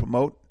one I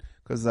promote,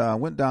 because I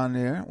went down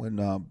there when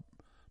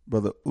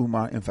Brother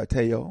Umar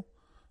Infateo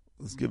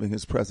was giving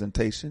his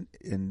presentation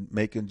in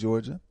Macon,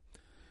 Georgia,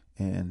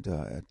 and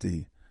at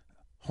the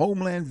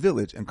Homeland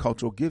Village and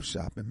Cultural Gift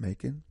Shop in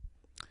Macon.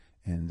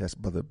 And that's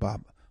Brother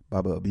Baba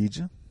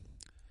Abijah.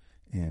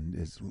 And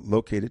it's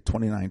located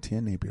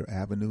 2910 Napier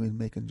Avenue in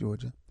Macon,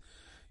 Georgia.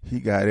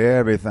 He got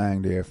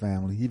everything there,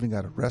 family. He even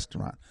got a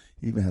restaurant.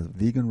 He even has a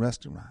vegan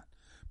restaurant.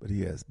 But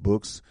he has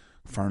books,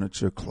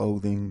 furniture,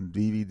 clothing,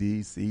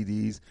 DVDs,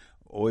 CDs,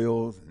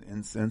 oils, and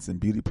incense, and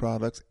beauty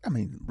products. I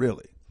mean,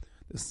 really.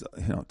 This,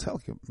 tell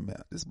him,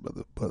 man, this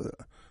brother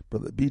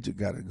Abijah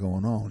got it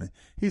going on. And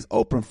he's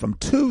open from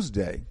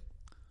Tuesday.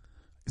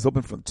 He's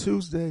open from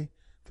Tuesday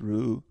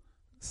through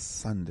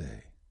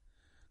Sunday.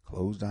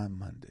 Closed on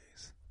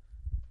Mondays.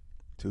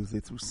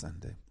 Tuesday through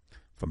Sunday.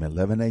 From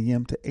 11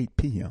 a.m. to 8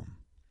 p.m.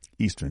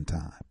 Eastern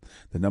Time.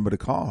 The number to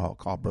call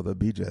Brother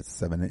Abijah at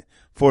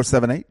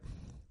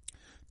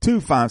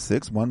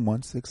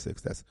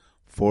 478-256-1166. That's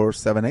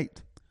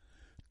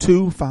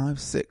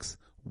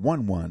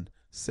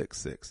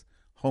 478-256-1166.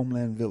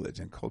 Homeland Village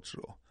and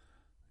Cultural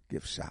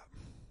Gift Shop.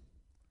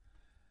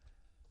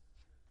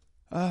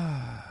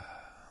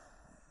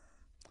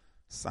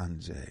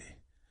 Sanjay.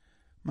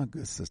 My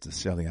good sister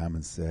Shelly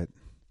Iman said,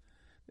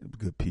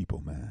 good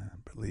people, man,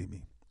 believe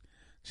me.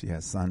 She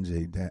has she has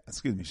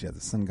the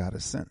Sun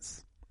Goddess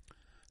Sense.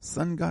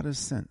 Sun Goddess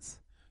Sense,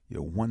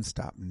 your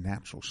one-stop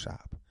natural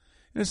shop.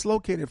 And it's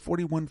located at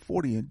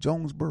 4140 in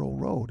Jonesboro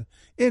Road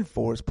in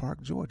Forest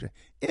Park, Georgia,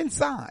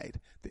 inside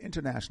the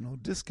International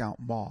Discount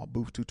Mall,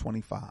 booth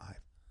 225.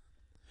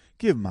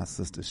 Give my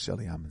sister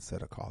Shelly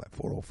Iman-Sett a call at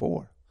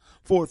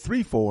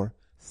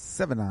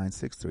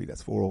 404-434-7963.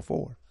 That's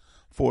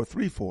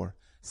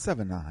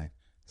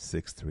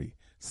 404-434-7963.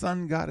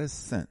 Sun Goddess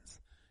Sense,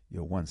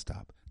 your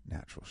one-stop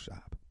natural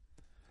shop.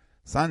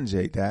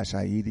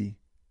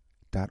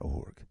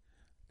 Sanjay-Aidi.org.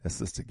 That's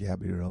Sister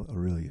Gabrielle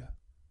Aurelia.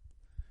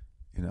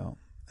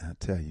 I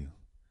tell you,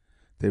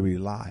 they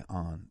rely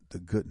on the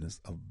goodness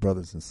of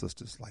brothers and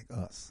sisters like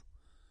us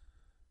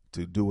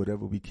to do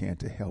whatever we can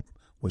to help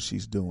what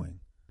she's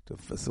doing, to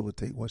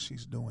facilitate what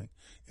she's doing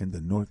in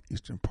the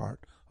northeastern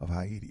part of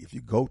Haiti. If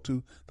you go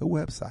to the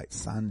website,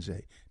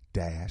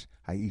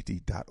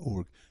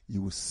 sanjay-haiti.org,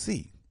 you will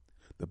see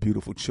the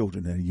beautiful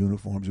children in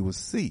uniforms. You will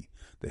see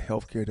the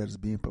health care that is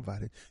being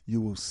provided.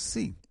 You will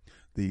see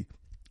the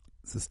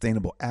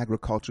sustainable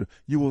agriculture.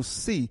 You will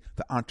see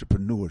the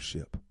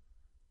entrepreneurship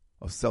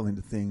of selling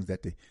the things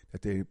that they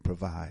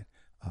provide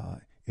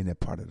in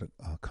that part of the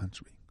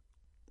country.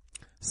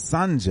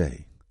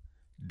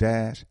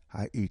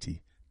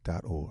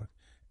 Sanjay-Haiti.org.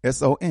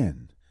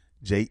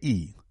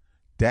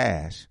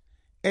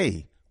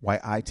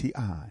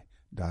 SONJE-AYITI.org.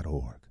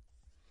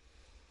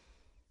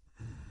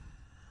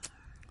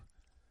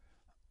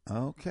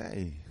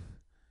 Okay.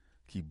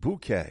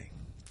 Kibuke.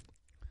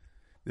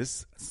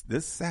 This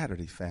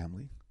Saturday,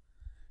 family.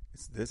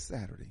 It's this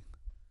Saturday.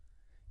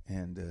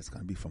 And it's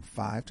going to be from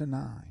 5 to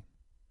 9.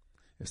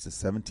 It's the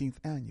 17th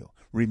annual.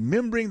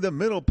 Remembering the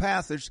Middle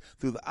Passage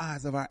through the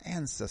eyes of our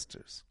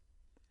ancestors.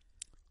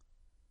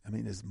 I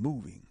mean, it's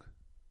moving.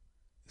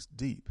 It's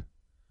deep.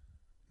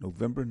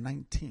 November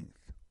 19th.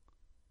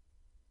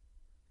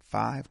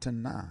 5 to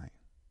 9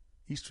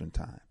 Eastern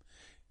Time.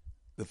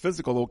 The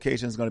physical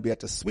location is going to be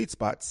at the Sweet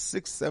Spot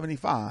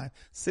 675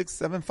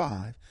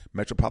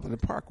 Metropolitan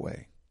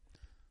Parkway,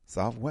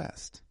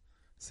 Southwest.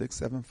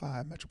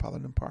 675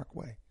 Metropolitan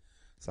Parkway,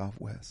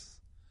 Southwest.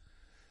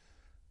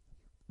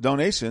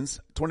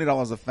 Donations,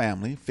 $20 a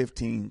family,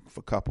 $15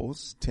 for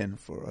couples, $10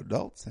 for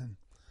adults, and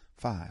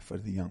 $5 for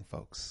the young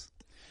folks.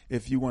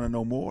 If you want to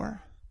know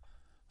more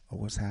of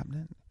what's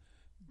happening,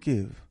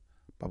 give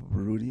Baba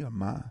Baruti or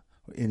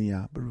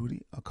Enia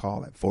Baruti a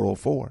call at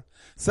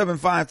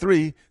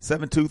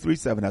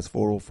 404-753-7237. That's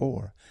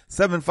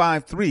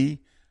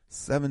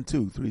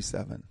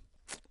 404-753-7237.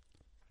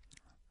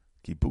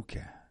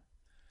 Kibuka.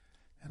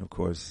 And of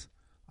course,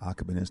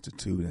 Akaban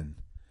Institute. And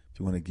if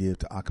you want to give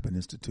to Akaban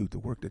Institute, the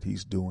work that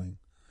he's doing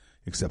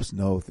accepts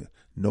no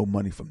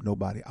money from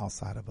nobody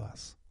outside of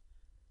us.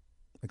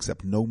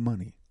 Accept no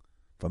money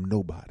from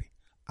nobody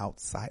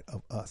outside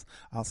of us,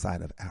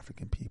 outside of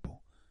African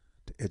people,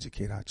 to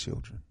educate our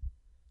children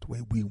the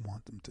way we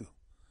want them to,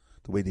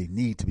 the way they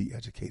need to be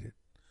educated,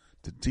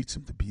 to teach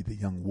them to be the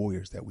young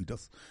warriors that we're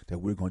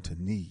going to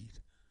need,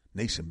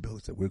 nation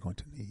builders that we're going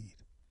to need.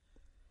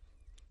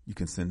 You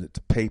can send it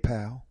to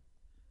PayPal,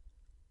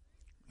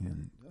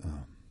 and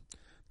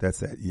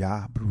that's at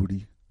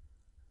Yahbrudi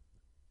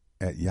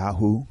at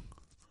Yahoo. You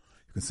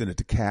can send it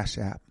to Cash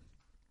App,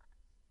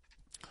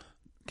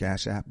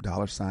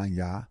 $,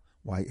 Yah,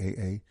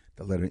 Y-A-A,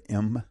 the letter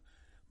M,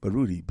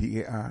 Baruti,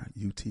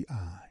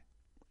 B-A-R-U-T-I.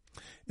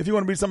 If you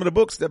want to read some of the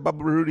books that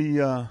Baba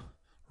Baruti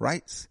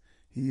writes,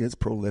 he is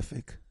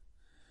prolific.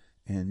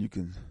 And you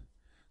can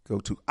go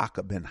to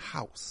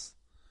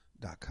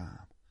akabenhouse.com.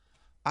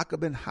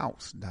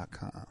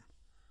 akabenhouse.com.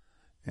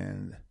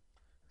 And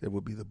there will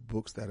be the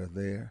books that are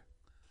there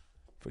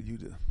for you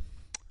to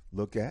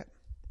look at.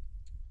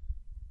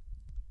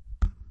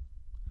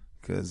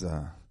 Because,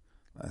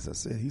 as I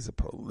said, he's a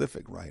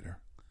prolific writer.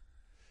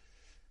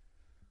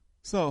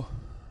 So,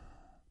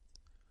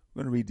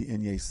 we're going to read the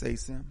Inye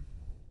Sesim.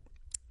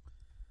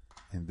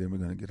 And then we're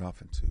going to get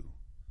off into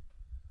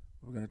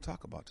what we're going to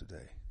talk about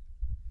today.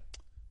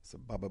 It's a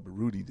Baba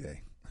Baruti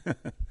Day.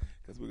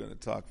 Because we're going to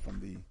talk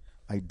from the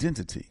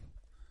Identity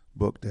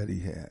book that he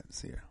has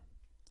here.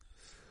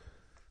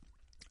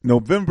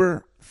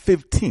 November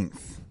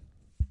 15th.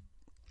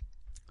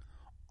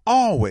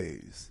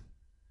 Always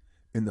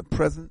in the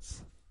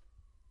presence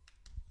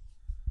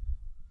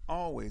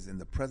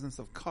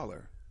of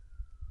color.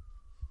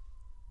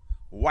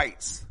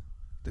 Whites,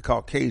 the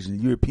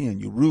Caucasian,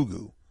 European,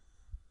 Urugu,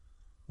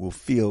 will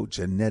feel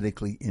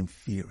genetically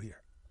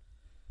inferior.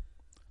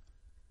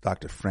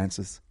 Dr.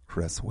 Francis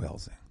Cress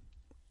Welsing.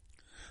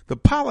 The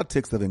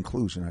politics of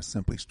inclusion are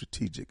simply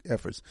strategic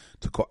efforts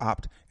to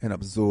co-opt and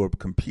absorb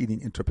competing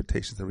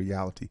interpretations of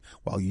reality,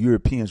 while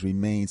Europeans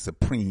remain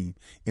supreme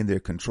in their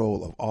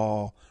control of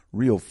all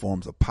real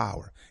forms of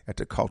power at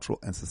the cultural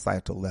and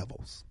societal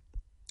levels.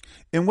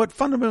 In what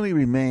fundamentally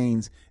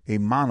remains a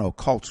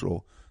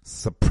monocultural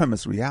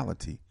supremacist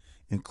reality,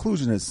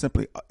 inclusion is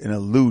simply an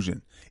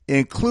illusion.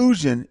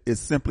 Inclusion is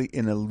simply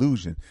an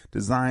illusion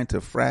designed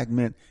to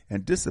fragment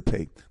and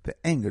dissipate the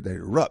anger that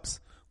erupts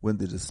when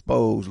the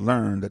disposed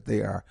learn that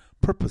they are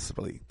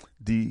purposefully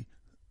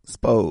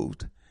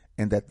disposed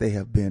and that they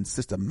have been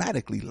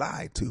systematically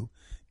lied to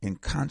in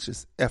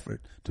conscious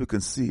effort to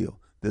conceal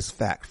this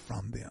fact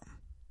from them.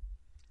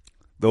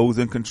 Those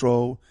in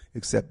control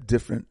accept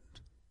different.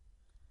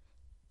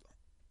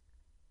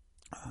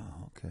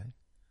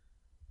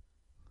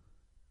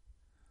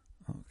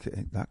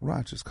 Okay, Doc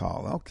Rogers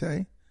called.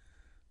 Okay.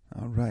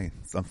 All right.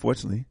 So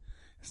unfortunately,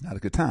 it's not a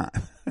good time.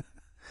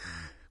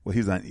 Well,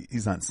 he's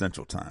on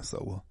Central Time,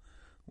 so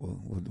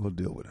we'll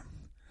deal with him.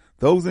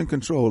 Those in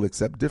control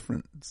accept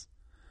difference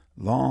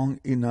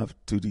long enough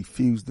to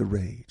diffuse the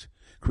rage,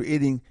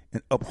 creating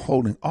and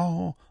upholding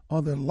all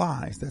other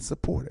lies that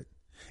support it.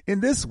 In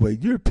this way,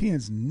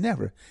 Europeans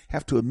never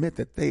have to admit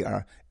that they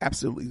are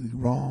absolutely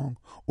wrong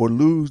or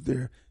lose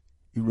their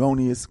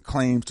erroneous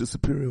claims to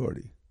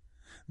superiority.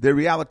 Their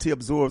reality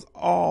absorbs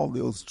all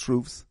those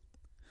truths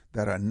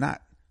that are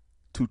not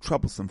too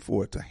troublesome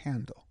for it to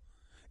handle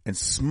and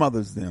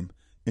smothers them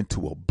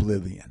into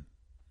oblivion.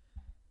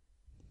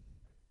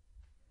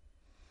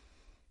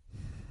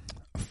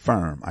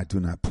 Affirm, I do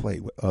not play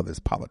with others'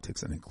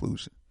 politics and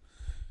inclusion.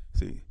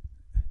 See,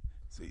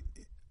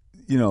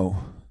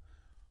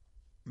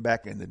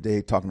 back in the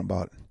day talking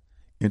about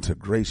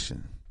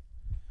integration,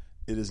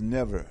 it was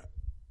never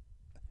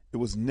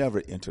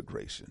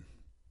integration.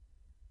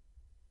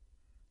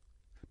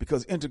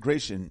 Because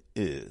integration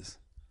is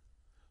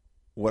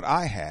what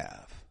I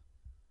have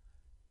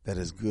that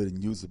is good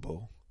and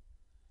usable,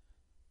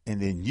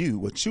 and then you,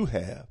 what you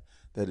have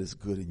that is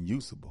good and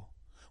usable.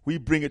 We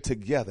bring it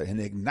together and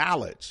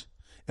acknowledge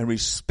and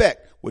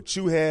respect what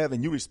you have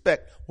and you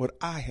respect what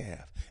I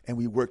have. And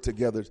we work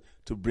together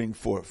to bring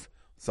forth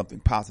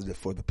something positive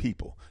for the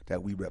people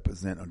that we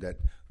represent or that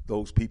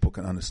those people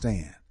can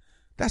understand.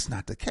 That's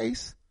not the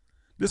case.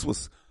 This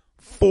was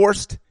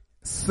forced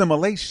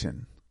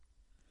assimilation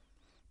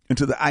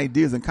into the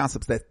ideas and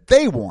concepts that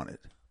they wanted.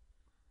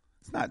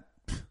 It's not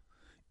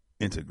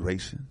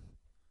integration.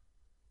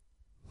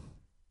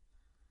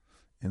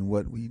 And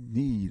what we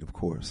need, of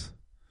course,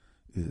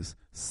 is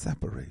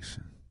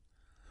separation.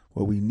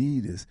 What we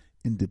need is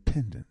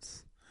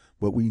independence.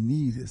 What we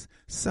need is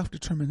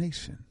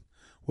self-determination.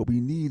 What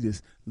we need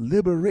is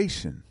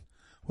liberation.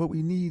 What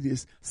we need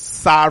is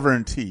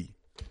sovereignty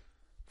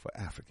for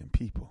African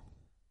people.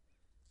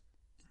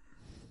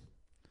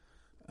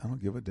 I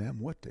don't give a damn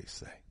what they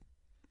say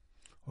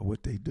or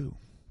what they do.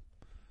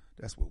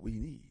 That's what we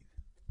need.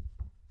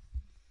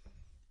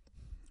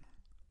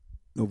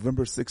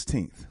 November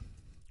 16th.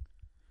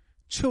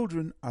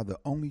 Children are the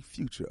only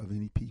future of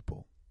any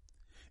people.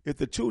 If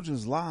the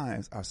children's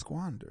lives are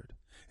squandered,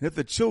 and if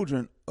the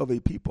children of a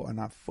people are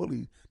not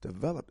fully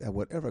developed at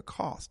whatever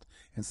cost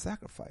and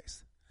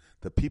sacrifice,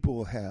 the people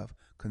will have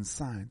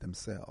consigned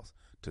themselves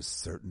to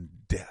certain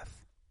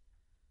death.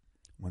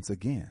 Once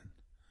again,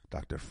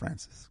 Dr.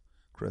 Francis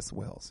Chris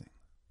Welsing.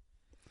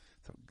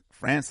 So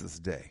Francis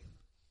Day.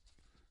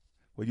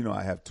 Well, you know,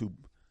 I have two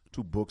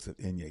books of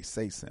Inye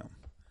Sesim.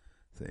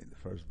 Say the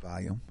first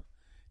volume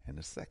and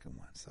the second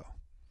one. So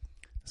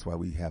that's why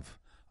we have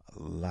a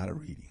lot of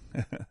reading.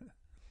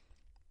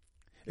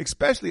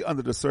 Especially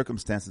under the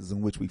circumstances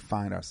in which we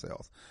find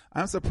ourselves.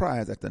 I'm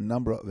surprised at the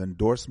number of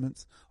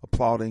endorsements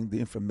applauding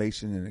the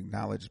information and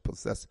knowledge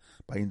possessed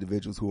by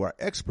individuals who are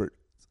experts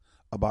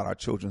about our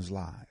children's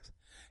lives.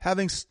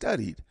 Having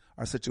studied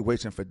our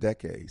situation for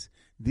decades,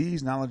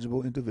 these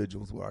knowledgeable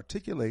individuals will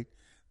articulate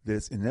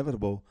this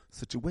inevitable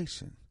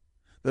situation.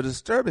 The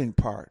disturbing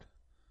part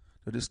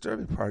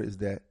is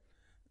that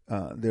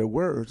their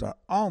words are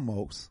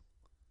almost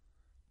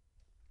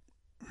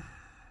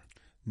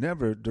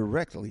never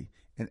directly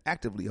and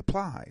actively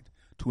applied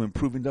to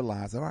improving the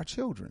lives of our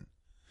children.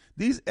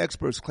 These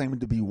experts claiming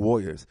to be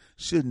warriors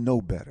should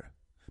know better,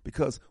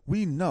 because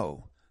we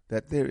know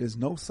that there is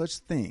no such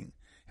thing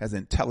as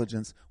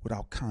intelligence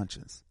without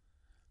conscience,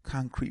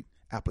 concrete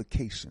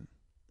application.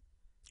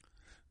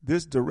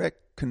 This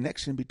direct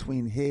connection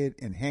between head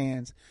and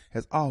hands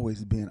has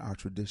always been our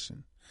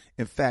tradition.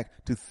 In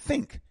fact, to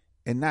think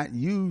and not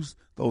use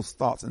those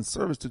thoughts in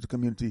service to the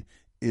community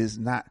is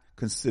not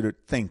considered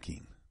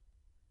thinking.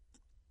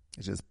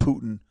 It's just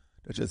Putin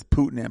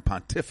and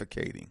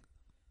pontificating.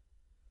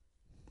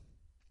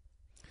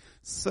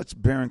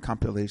 Such barren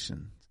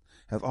compilations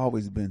have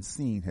always been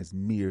seen as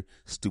mere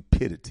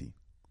stupidity.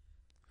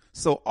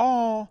 So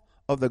all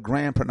of the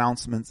grand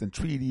pronouncements and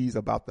treaties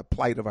about the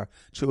plight of our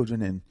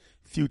children and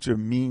future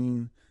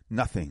mean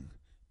nothing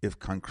if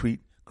concrete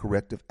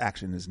corrective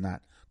action is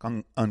not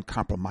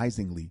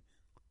uncompromisingly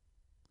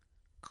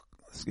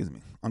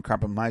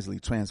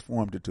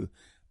transformed into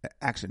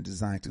action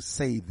designed to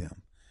save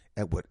them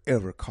at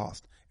whatever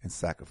cost and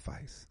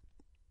sacrifice.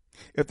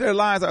 If their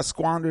lives are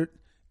squandered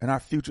and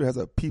our future as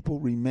a people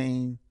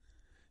remain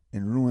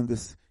in ruin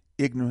this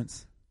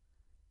ignorance,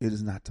 it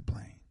is not to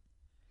blame.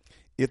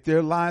 If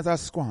their lives are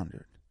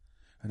squandered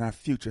and our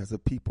future as a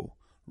people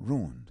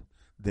ruined,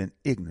 then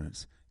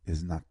ignorance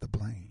is not the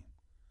blame.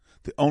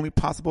 The only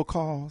possible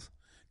cause,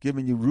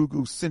 given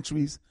Urugu's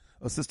centuries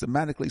of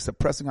systematically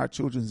suppressing our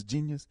children's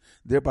genius,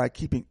 thereby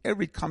keeping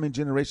every coming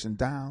generation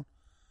down,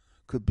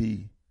 could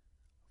be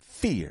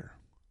fear.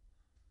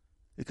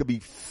 It could be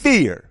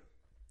fear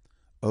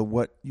of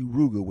what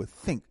Urugu would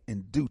think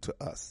and do to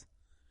us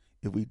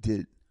if we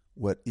did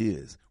what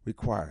is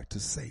required to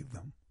save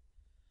them.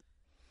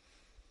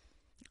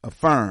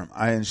 Affirm,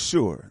 I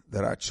ensure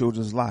that our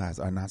children's lives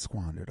are not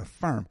squandered.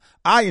 Affirm,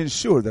 I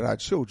ensure that our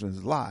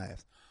children's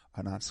lives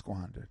are not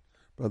squandered.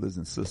 Brothers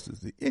and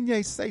sisters, the Inye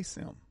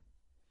Sesim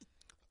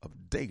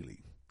of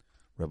daily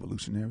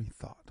revolutionary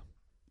thought.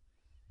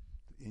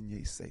 The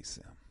Inye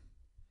Sesim.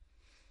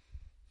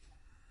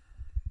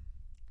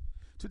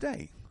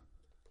 Today,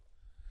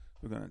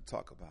 we're going to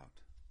talk about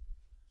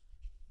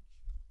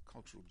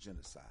cultural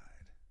genocide.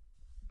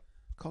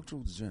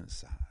 Cultural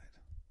genocide.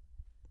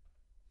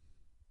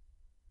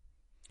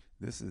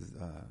 This is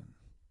the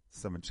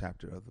 7th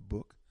chapter of the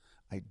book,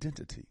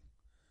 Identity,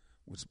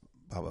 which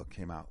Baba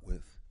came out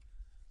with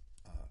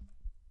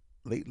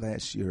late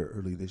last year,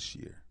 early this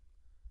year.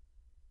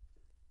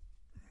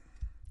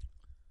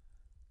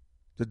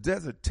 The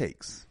desert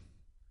takes.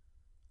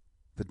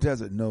 The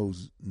desert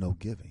knows no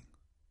giving.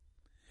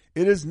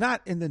 It is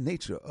not in the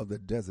nature of the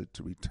desert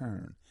to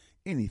return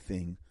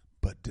anything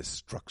but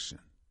destruction.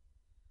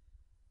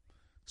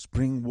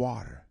 Spring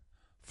water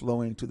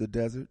flowing to the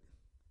desert,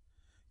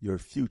 your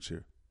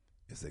future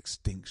is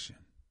extinction.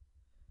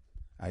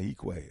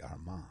 Aikwe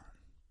Arman.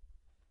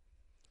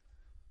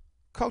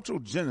 Cultural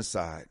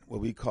genocide, what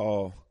we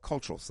call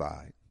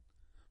culturacide,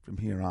 from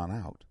here on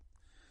out,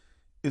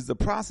 is the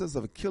process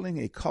of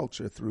killing a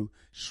culture through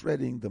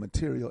shredding the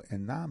material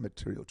and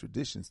non-material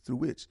traditions through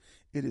which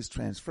it is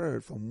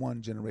transferred from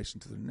one generation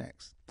to the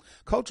next.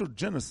 Cultural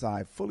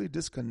genocide fully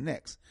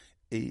disconnects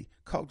a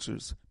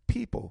culture's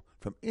people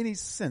from any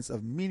sense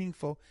of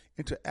meaningful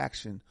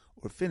interaction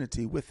or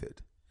affinity with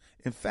it.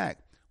 In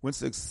fact, when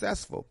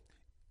successful,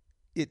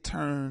 it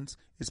turns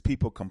its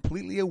people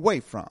completely away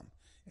from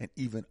and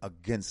even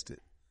against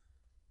it.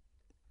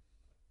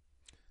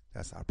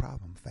 That's our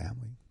problem,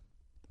 family.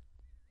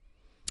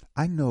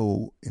 I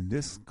know in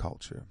this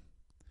culture,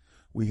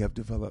 we have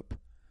developed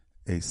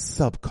a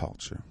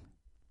subculture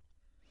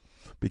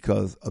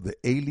because of the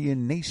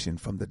alienation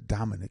from the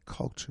dominant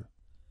culture.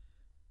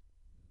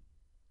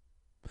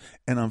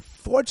 And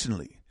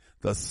unfortunately,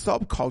 the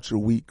subculture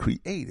we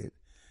created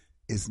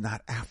is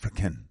not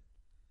African.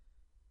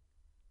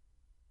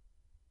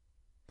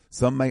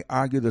 Some may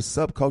argue the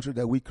subculture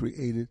that we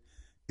created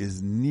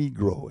is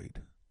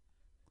Negroid,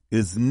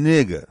 is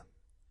nigger.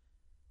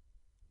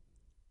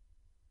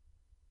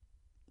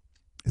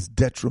 It's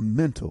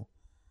detrimental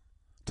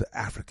to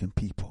African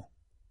people.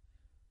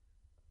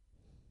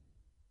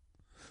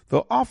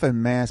 Though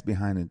often masked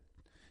behind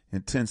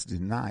intense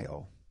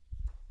denial,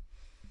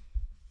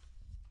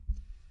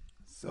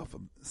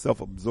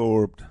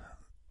 self-absorbed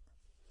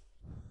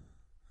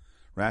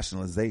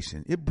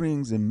rationalization, it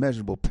brings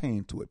immeasurable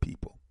pain to a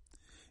people.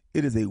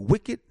 It is a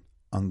wicked,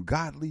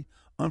 ungodly,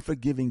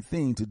 unforgiving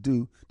thing to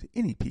do to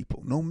any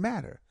people, no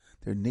matter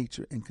their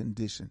nature and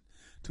condition,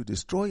 to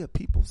destroy a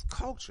people's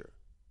culture,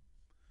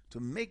 to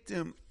make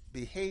them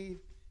behave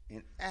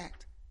and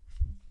act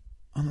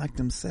unlike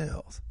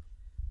themselves.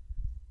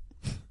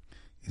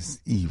 It's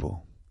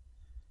evil.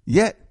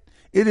 Yet,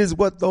 it is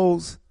what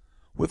those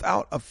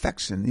without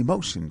affection,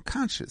 emotion,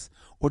 conscious,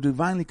 or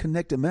divinely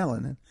connected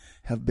melanin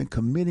have been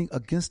committing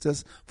against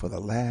us for the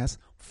last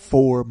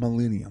 4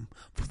 millennium,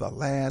 for the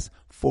last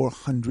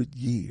 400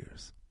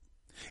 years.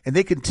 And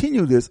they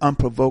continue this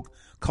unprovoked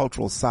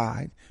cultural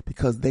side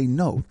because they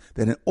know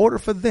that in order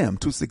for them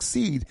to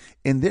succeed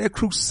in their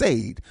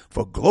crusade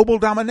for global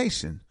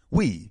domination,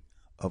 we,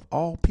 of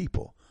all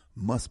people,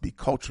 must be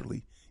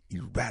culturally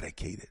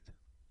eradicated.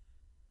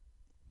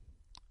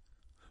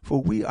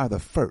 For we are the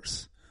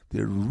first,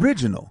 the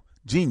original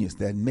genius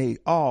that made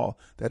all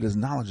that is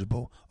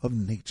knowledgeable of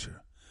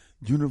nature,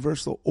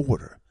 universal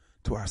order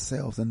to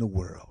ourselves and the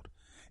world.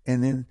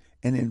 And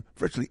in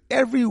virtually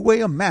every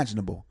way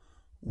imaginable,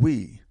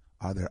 we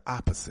are their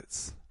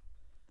opposites.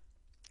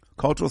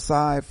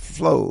 Culturacide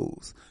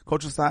follows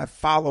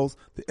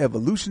the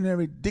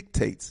evolutionary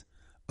dictates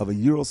of a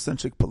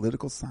Eurocentric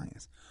political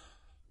science.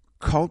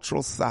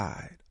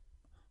 Culturacide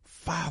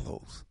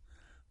follows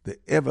the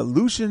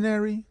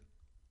evolutionary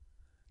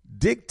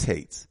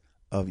dictates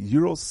of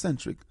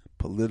Eurocentric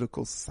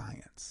political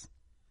science.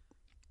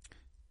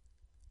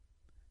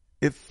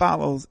 It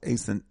follows a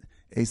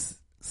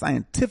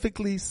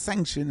scientifically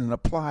sanctioned and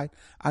applied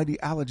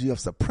ideology of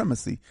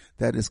supremacy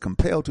that is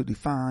compelled to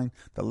define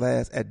the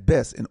last at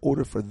best in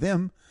order for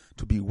them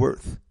to be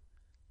worth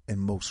and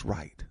most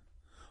right.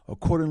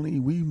 Accordingly,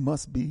 we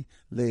must be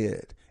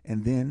led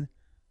and then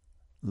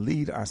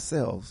lead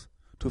ourselves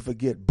to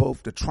forget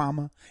both the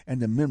trauma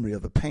and the memory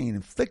of the pain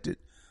inflicted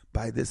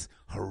by this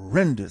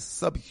horrendous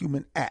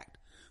subhuman act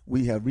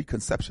we have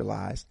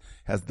reconceptualized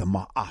as the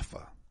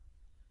Ma'afa.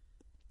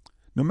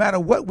 No matter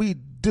what we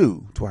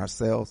do to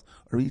ourselves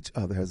or each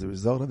other as a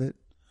result of it,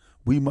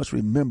 we must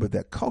remember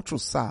that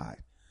culturacide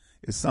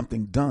is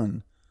something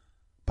done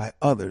by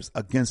others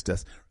against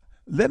us.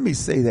 Let me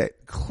say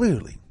that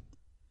clearly.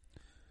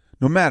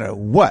 No matter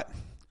what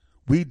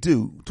we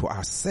do to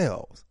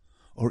ourselves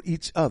or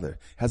each other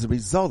as a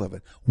result of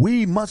it,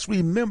 we must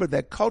remember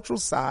that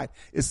culturacide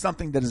is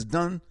something that is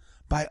done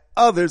by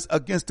others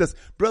against us.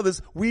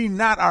 Brothers, we're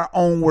not our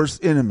own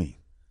worst enemy.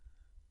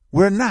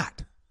 We're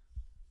not.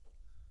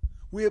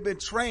 We have been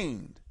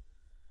trained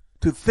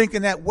to think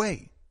in that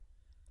way.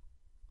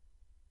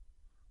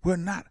 We're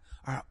not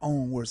our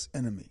own worst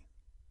enemy.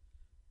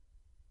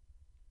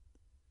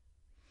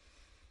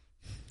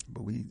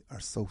 But we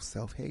are so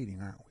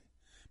self-hating, aren't we?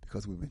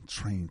 Because we've been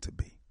trained to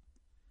be.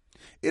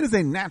 It is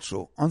a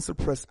natural,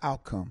 unsuppressed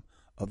outcome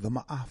of the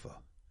Ma'afa.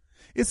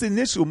 Its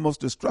initial, most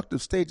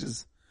destructive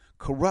stages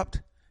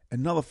corrupt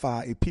and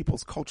nullify a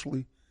people's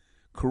culturally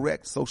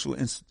correct social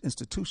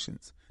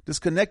institutions,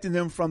 disconnecting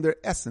them from their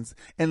essence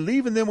and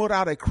leaving them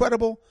without a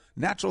credible,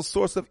 natural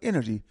source of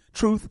energy,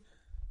 truth,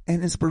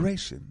 and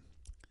inspiration.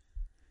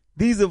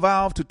 These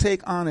evolve to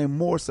take on a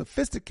more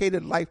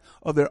sophisticated life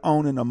of their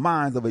own in the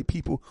minds of a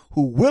people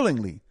who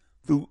willingly,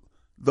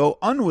 though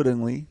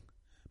unwittingly,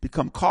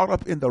 become caught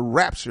up in the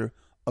rapture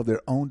of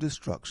their own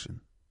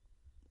destruction.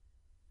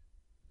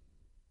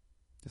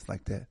 Just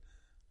like that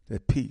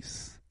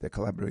peace, that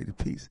collaborated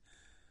peace,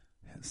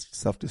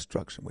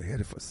 self-destruction. We're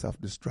headed for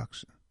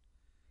self-destruction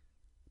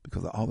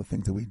because of all the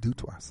things that we do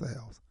to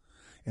ourselves.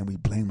 And we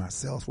blame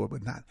ourselves for it,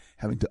 but not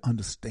having to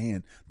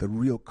understand the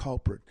real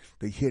culprit,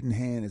 the hidden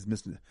hand, as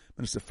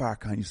Minister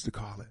Farrakhan used to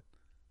call it.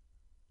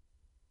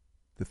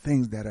 the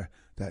things that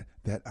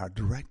are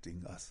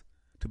directing us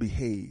to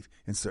behave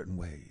in certain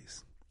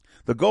ways.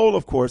 The goal,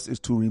 of course, is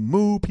to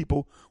remove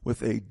people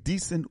with a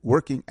decent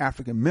working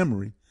African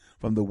memory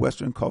from the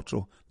Western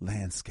cultural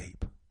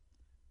landscape.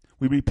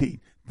 We repeat,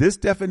 this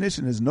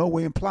definition in no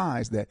way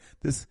implies that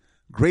this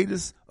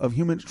greatest of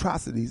human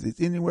atrocities is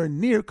anywhere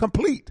near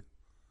complete.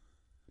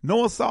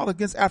 No assault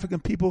against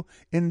African people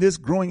in this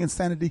growing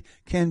insanity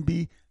can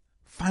be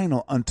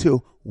final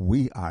until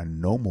we are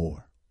no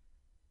more.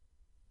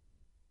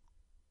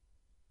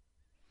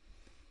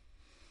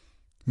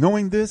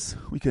 Knowing this,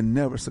 we can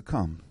never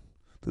succumb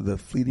to the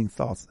fleeting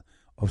thoughts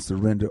of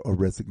surrender or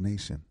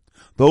resignation.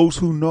 Those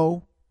who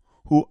know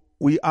who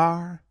we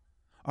are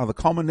the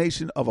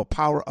culmination of a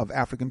power of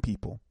African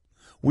people.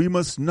 We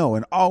must know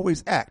and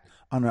always act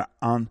on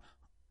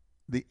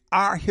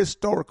our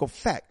historical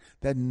fact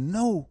that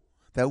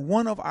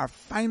one of our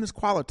finest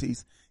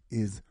qualities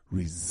is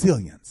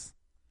resilience.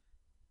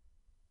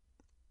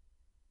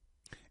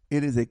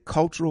 It is a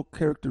cultural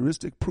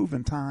characteristic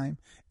proven time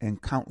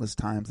and countless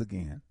times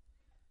again.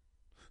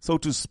 So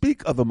to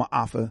speak of the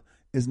Ma'afa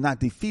is not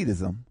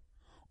defeatism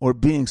or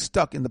being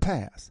stuck in the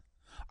past.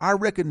 Our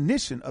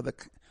recognition of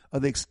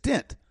the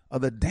extent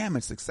of the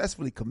damage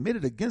successfully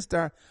committed against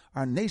our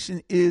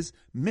nation is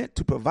meant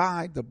to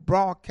provide the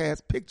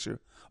broadcast picture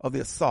of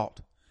the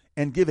assault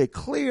and give a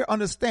clear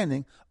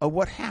understanding of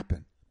what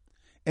happened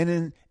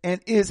and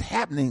is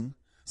happening,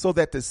 so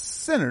that the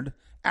centered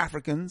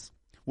Africans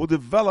will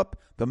develop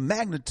the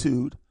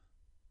magnitude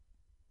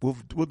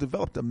of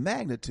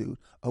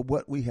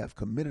what we have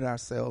committed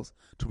ourselves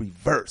to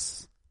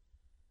reverse.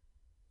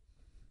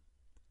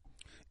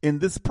 In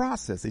this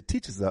process, it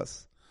teaches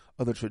us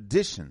of the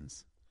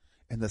traditions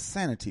and the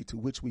sanity to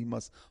which we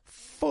must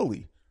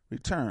fully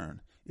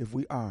return if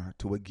we are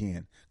to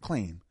again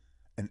claim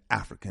an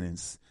African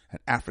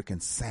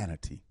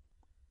sanity.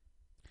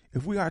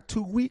 If we are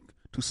too weak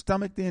to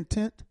stomach the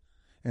intent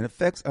and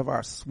effects of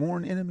our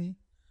sworn enemy,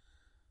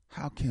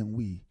 how can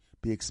we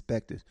be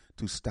expected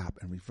to stop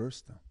and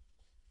reverse them?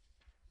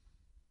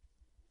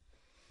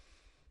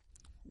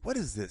 What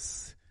is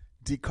this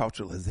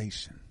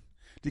deculturalization?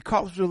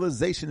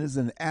 Deculturalization is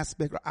an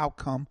aspect or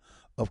outcome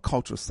of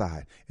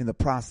culturacide in the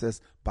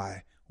process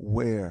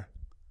whereby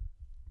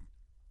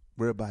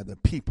the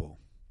people,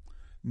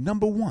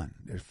 number one,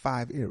 there's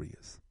 5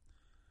 areas.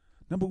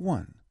 Number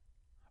one,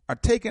 are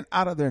taken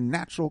out of their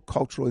natural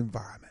cultural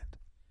environment.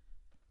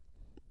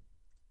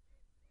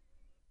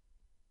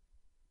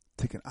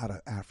 Taken out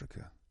of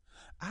Africa.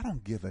 I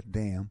don't give a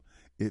damn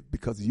if,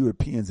 because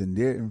Europeans in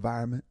their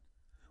environment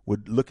were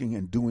looking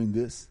and doing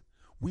this,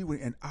 we were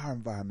in our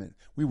environment,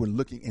 we were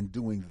looking and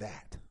doing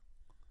that.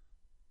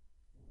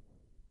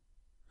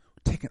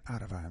 Taken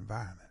out of our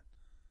environment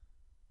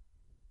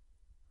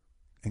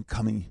and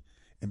coming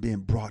and being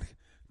brought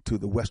to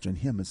the Western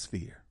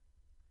Hemisphere.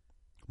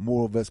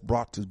 More of us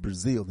brought to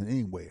Brazil than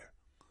anywhere.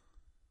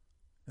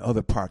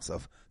 Other parts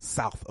of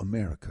South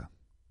America,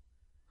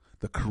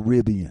 the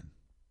Caribbean,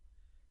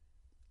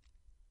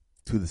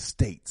 to the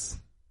States.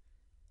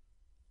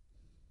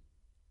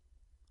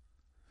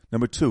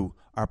 Number 2,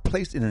 are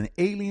placed in an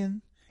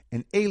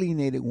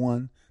alienated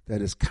one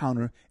that is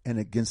counter and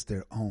against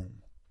their own.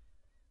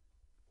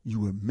 You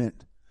were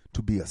meant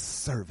to be a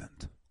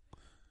servant.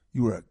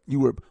 You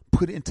were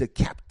put into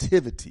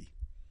captivity.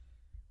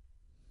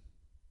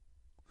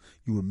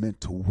 You were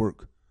meant to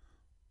work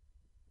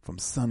from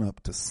sun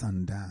up to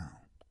sundown.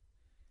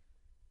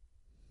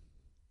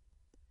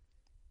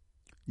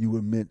 You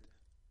were meant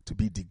to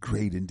be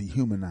degraded and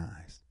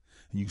dehumanized.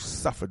 And you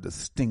suffered the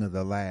sting of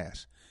the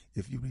lash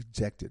if you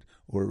rejected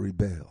or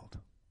rebelled.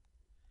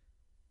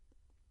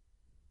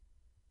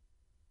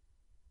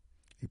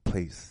 A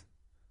place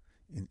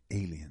an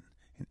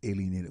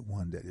alienated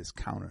one that is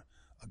counter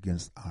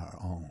against our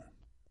own.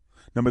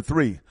 Number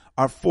 3,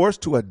 are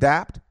forced to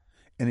adapt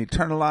and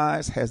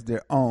internalize as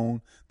their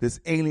own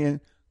this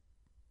alien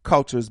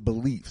culture's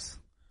beliefs.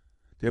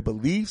 Their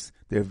beliefs,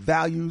 their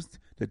values,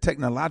 their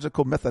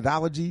technological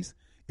methodologies,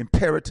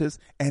 imperatives,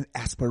 and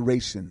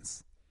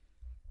aspirations.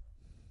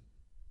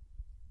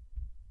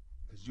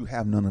 Because you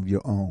have none of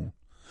your own.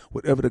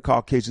 Whatever the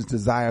Caucasians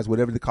desires,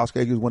 whatever the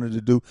Caucasians wanted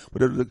to do,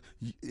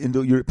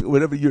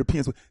 whatever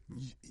Europeans,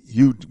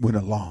 you went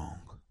along.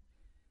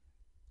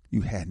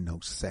 You had no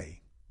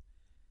say.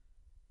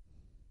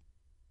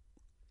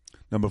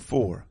 Number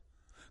 4,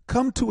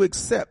 come to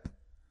accept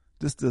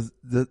this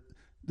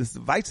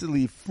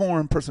divisively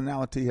foreign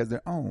personality as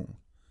their own.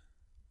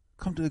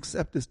 Come to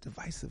accept this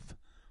divisive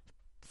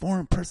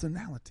foreign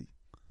personality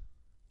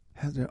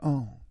as their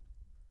own.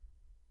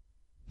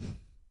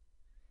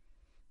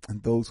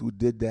 And those who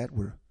did that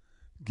were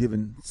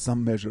given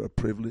some measure of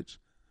privilege,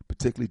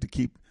 particularly to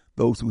keep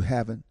those who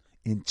haven't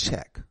in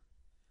check.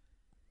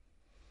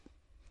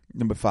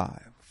 Number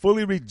 5,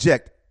 fully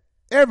reject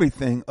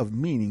everything of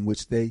meaning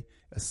which they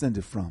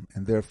ascended from,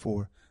 and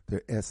therefore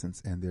their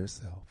essence and their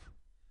self.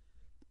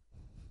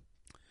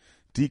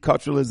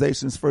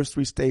 Deculturalization's first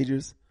 3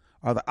 stages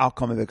are the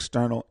outcome of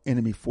external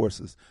enemy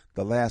forces.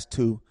 The last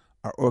 2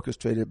 are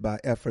orchestrated by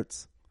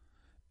efforts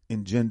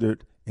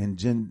engendered and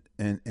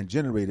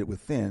generated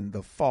within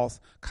the false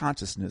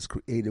consciousness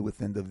created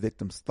within the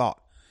victim's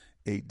thought,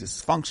 a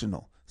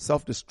dysfunctional,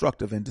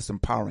 self-destructive, and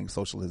disempowering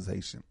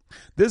socialization.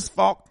 This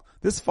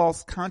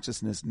false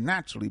consciousness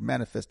naturally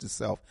manifests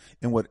itself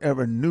in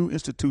whatever new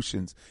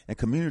institutions and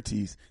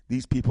communities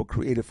these people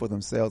created for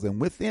themselves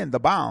and within the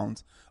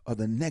bounds of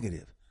the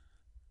negative,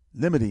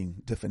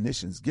 limiting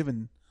definitions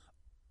given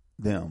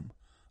them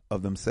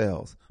of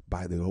themselves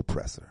by the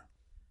oppressor.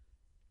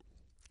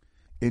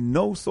 In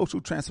no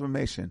social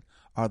transformation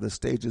are the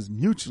stages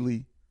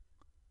mutually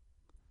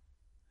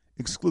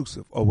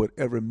exclusive or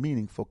whatever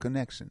meaningful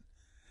connection.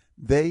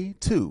 They,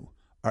 too,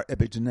 are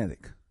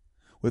epigenetic.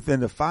 Within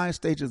the 5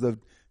 stages of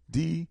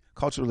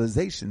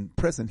deculturalization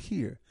present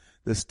here,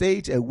 the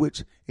stage at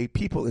which a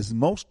people is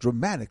most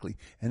dramatically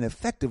and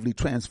effectively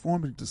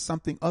transformed into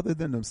something other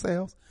than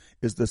themselves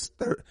is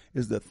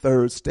the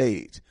third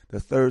stage. The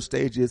third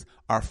stage is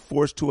are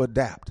forced to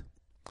adapt.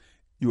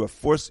 You are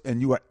forced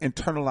and you are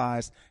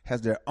internalized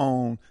as their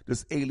own,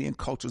 this alien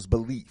culture's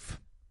belief,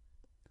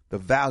 the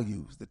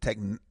values, the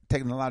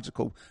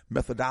technological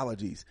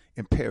methodologies,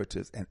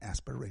 imperatives, and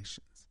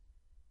aspirations.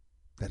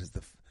 That is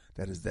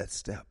that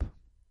step.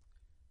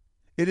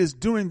 It is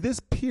during this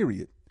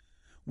period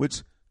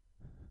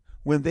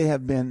when they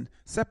have been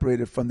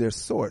separated from their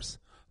source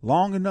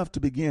long enough to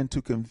begin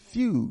to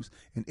confuse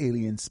an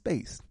alien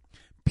space,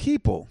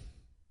 people,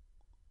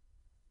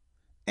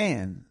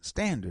 and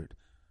standard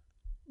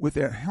with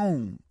their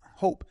home,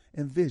 hope,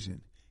 and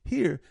vision.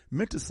 Here,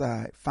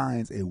 menticide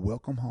finds a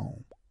welcome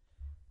home.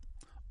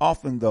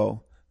 Often,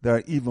 though, there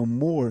are even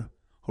more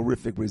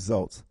horrific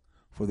results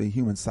for the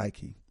human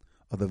psyche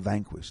of the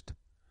vanquished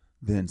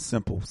than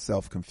simple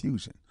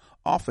self-confusion.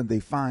 Often they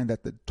find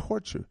that the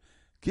torture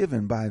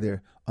given by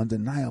their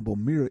undeniable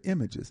mirror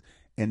images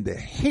and the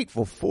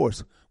hateful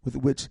force with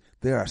which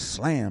they are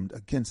slammed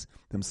against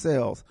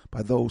themselves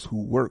by those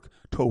who work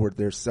toward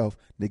their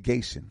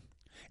self-negation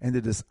and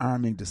the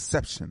disarming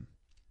deception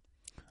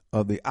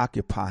of the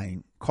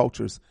occupying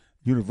culture's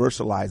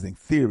universalizing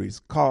theories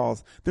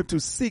cause them to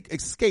seek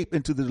escape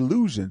into the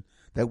delusion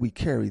that we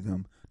carry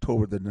them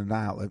toward the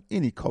denial of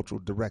any cultural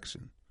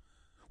direction.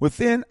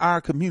 Within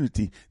our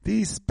community,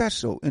 these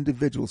special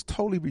individuals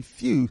totally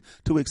refuse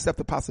to accept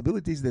the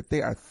possibilities that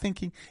they are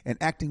thinking and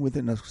acting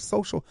within a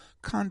social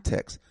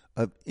context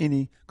of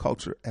any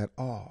culture at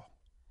all.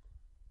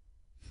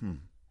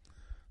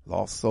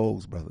 Lost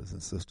souls, brothers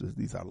and sisters.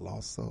 These are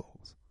lost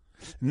souls.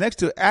 Next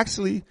to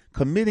actually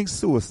committing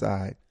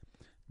suicide,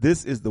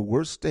 this is the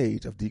worst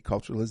stage of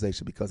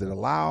deculturalization because it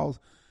allows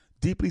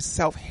deeply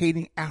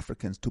self-hating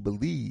Africans to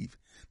believe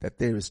that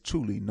there is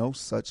truly no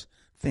such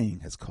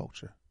thing as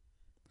culture.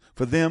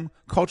 For them,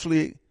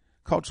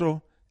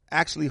 culture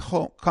actually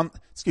comes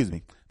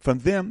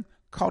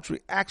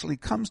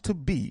to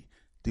be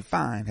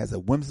defined as a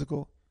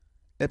whimsical,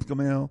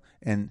 epical,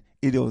 and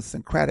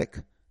idiosyncratic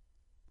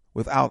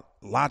without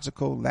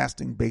logical,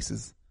 lasting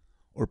basis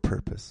or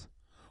purpose.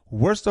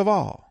 Worst of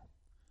all,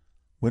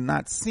 when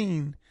not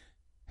seen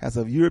as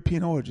of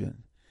European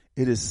origin,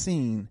 it is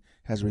seen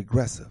as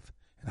regressive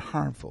and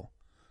harmful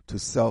to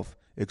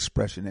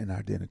self-expression and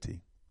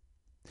identity.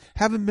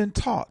 Having been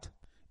taught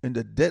in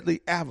the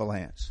deadly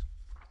avalanche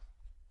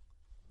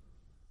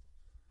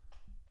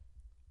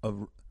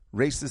of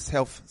racist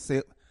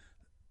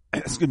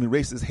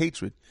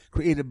hatred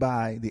created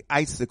by the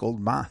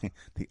icicled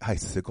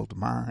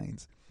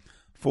minds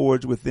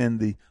forged within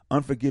the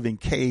unforgiving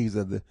caves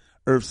of the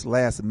Earth's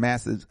last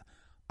massive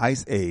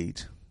ice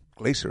age,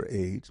 glacier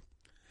age,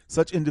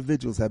 such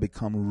individuals have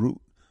become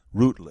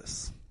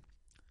rootless.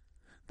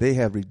 They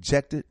have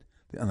rejected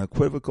the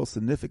unequivocal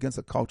significance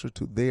of culture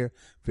to their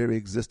very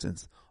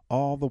existence,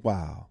 all the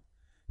while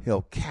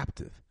held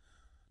captive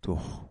to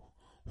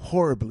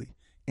horribly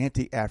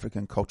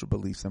anti-African cultural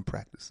beliefs and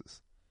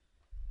practices.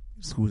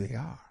 It's who they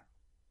are.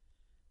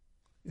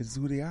 It's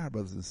who they are,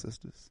 brothers and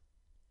sisters.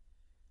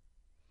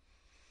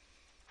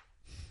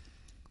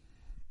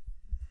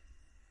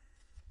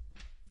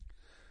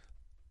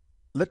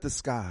 Let the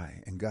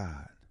sky and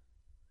God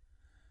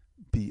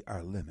be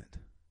our limit,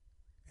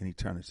 and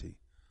eternity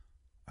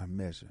our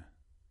measure.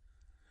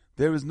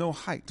 There is no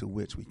height to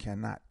which we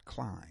cannot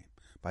climb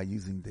by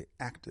using the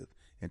active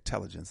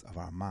intelligence of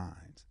our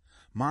minds.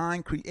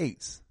 Mind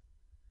creates,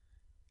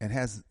 and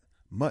as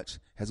much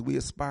as we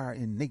aspire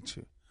in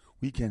nature,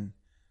 we can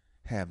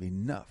have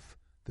enough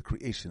the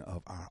creation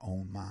of our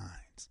own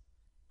minds.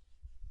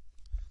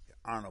 The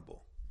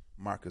Honorable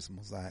Marcus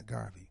Mosiah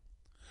Garvey.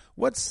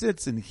 What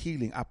sits in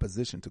healing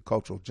opposition to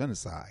cultural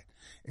genocide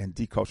and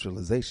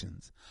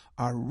deculturalizations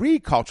are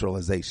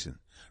reculturalization,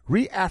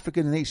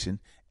 re-Africanization,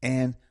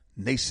 and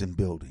nation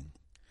building.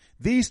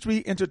 These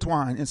three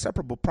intertwined,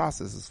 inseparable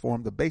processes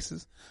form the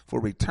basis for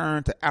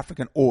return to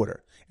African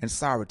order and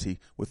sovereignty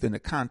within the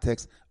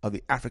context of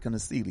the African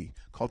Asili,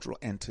 cultural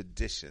and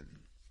tradition.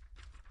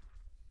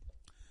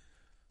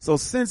 So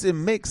since it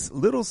makes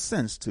little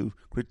sense to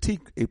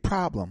critique a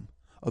problem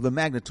of the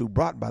magnitude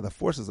brought by the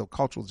forces of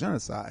cultural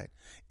genocide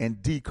and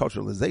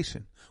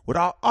deculturalization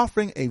without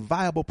offering a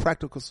viable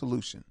practical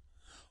solution,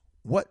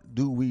 what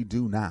do we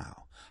do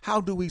now?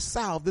 How do we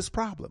solve this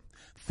problem?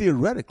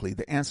 Theoretically,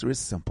 the answer is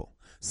simple.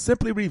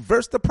 Simply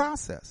reverse the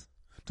process.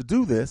 To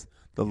do this,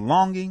 the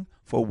longing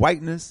for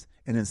whiteness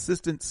and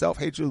insistent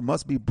self-hatred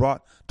must be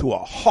brought to a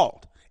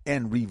halt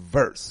and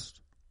reversed.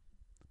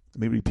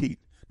 Let me repeat.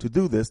 To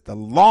do this, the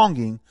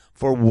longing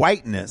for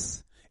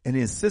whiteness and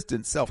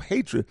insistent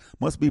self-hatred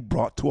must be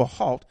brought to a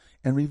halt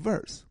and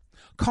reversed.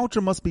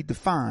 Culture must be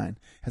defined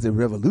as a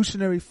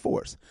revolutionary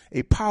force,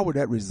 a power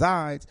that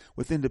resides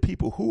within the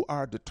people who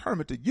are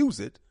determined to use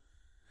it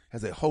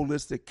as a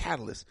holistic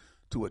catalyst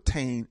to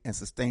attain and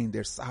sustain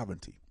their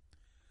sovereignty.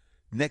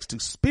 Next to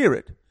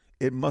spirit,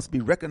 it must be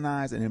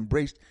recognized and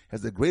embraced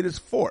as the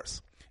greatest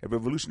force a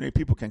revolutionary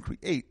people can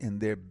create in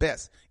their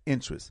best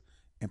interest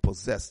and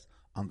possess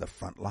on the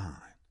front line.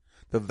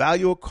 The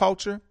value of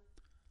culture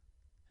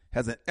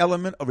has an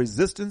element of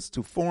resistance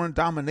to foreign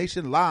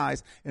domination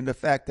lies in the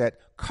fact that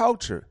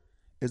culture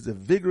is the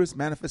vigorous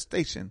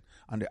manifestation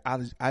on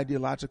the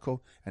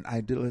ideological and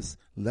idealist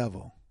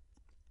level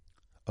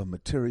of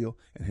material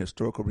and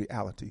historical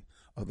reality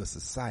of the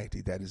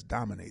society that is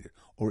dominated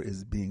or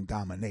is being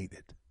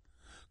dominated.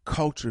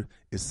 Culture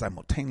is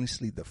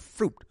simultaneously the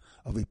fruit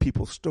of a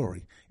people's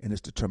story and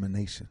its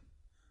determination.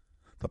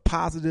 The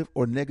positive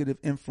or negative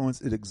influence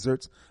it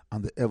exerts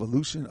on the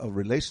evolution of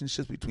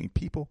relationships between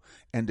people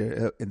and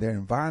their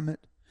environment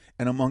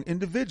and among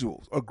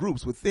individuals or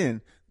groups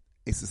within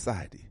a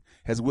society,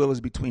 as well as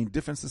between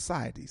different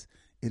societies,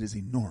 it is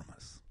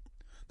enormous.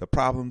 The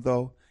problem,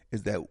 though,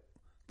 is that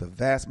the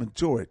vast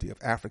majority of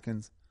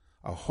Africans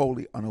are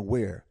wholly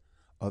unaware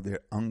of their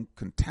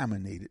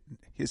uncontaminated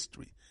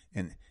history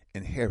and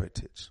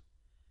heritage.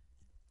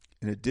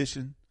 In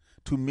addition,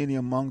 too many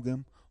among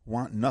them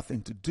want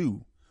nothing to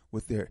do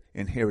with their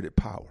inherited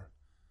power.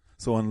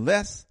 So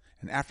unless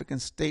an African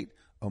state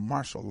of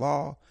martial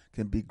law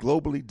can be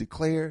globally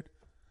declared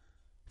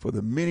for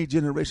the many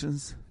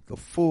generations the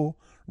full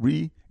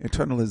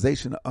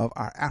re-internalization of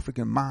our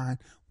African mind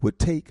would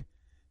take,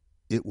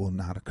 it will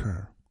not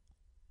occur.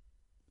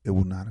 It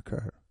will not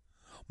occur.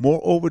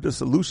 Moreover, the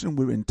solution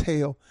will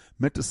entail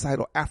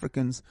menticidal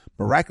Africans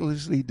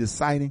miraculously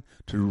deciding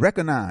to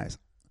recognize,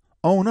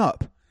 own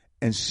up,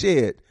 and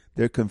shed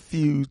their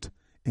confused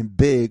and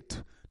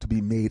begged to be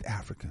made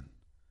African.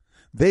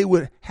 They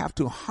would have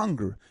to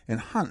hunger and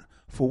hunt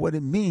for what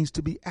it means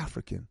to be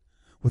African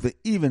with an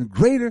even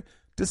greater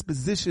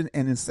disposition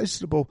and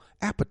insatiable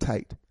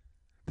appetite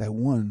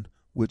than one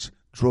which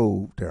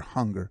drove their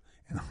hunger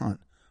and hunt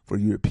for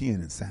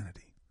European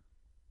insanity.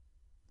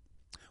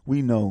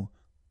 We know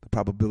the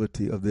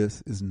probability of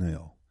this is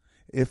nil.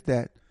 If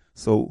that,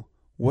 so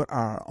what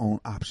are our own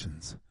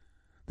options?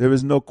 There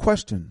is no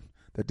question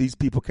that these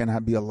people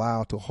cannot be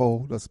allowed to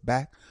hold us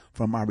back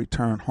from our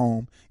return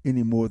home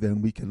any more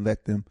than we can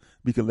let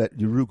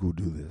Urugu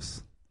do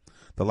this.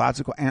 The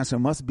logical answer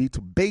must be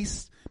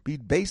be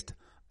based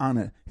on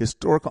a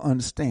historical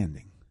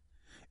understanding.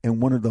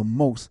 And one of the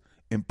most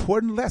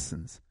important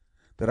lessons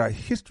that our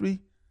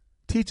history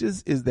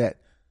teaches is that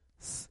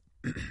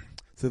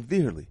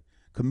severely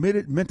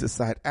committed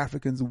menticide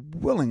Africans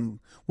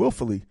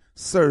willfully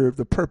serve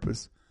the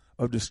purpose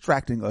of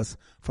distracting us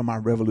from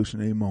our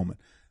revolutionary moment.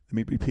 Let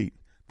me repeat.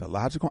 The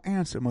logical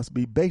answer must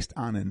be based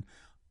on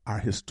our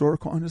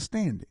historical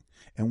understanding,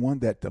 and one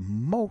that the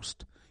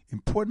most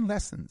important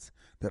lessons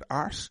that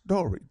our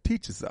story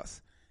teaches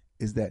us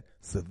is that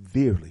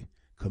severely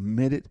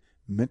committed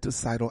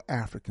menticidal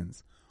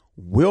Africans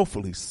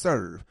willfully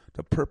serve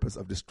the purpose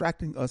of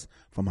distracting us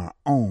from our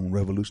own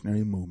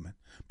revolutionary movement.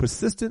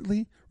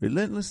 Persistently,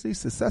 relentlessly,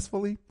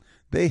 successfully,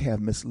 they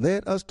have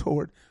misled us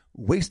toward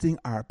wasting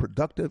our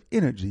productive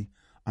energy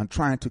on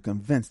trying to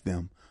convince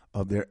them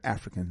of their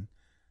African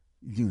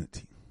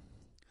unity.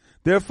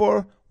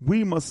 Therefore,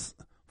 we must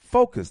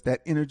focus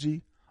that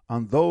energy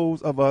on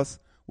those of us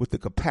with the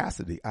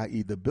capacity,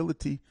 i.e. the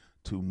ability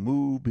to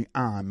move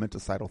beyond mental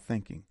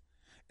thinking,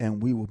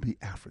 and we will be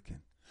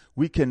African.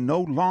 We can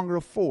no longer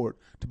afford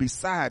to be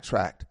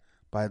sidetracked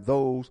by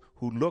those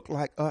who look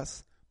like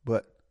us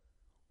but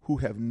who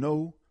have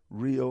no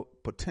real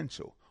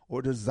potential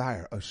or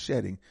desire of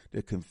shedding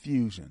their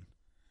confusion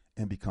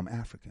and become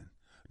African.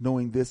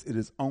 Knowing this, it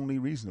is only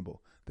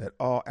reasonable that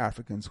all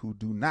Africans who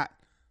do not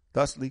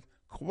thusly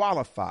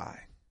qualify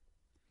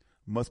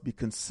must be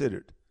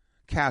considered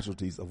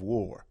casualties of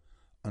war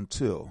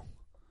until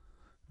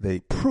they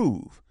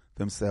prove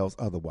themselves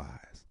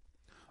otherwise.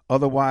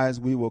 Otherwise,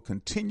 we will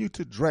continue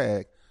to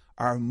drag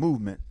our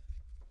movement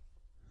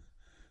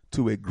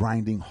to a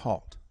grinding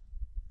halt.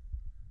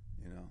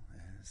 You know,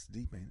 it's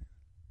deep, ain't it?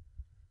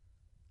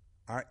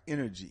 Our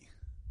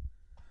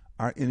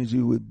energy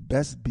would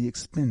best be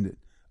expended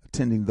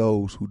attending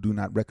those who do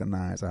not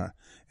recognize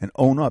and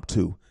own up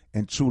to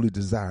and truly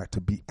desire to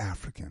be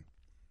African.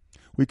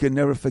 We can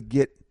never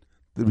forget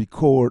the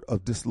record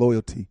of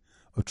disloyalty,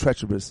 of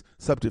treacherous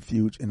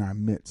subterfuge in our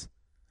midst.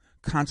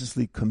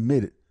 Consciously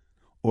committed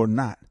or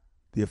not,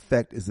 the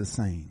effect is the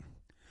same.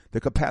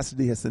 The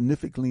capacity has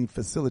significantly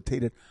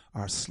facilitated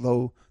our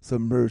slow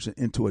submersion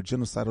into a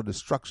genocidal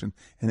destruction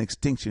and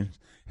extinction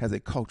as a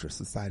culture,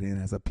 society,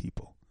 and as a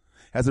people.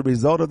 As a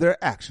result of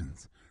their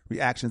actions,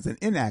 reactions, and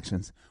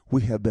inactions,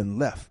 we have been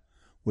left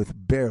with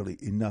barely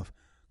enough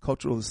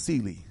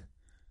culturacide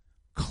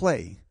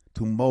clay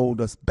to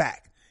mold us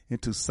back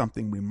into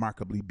something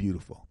remarkably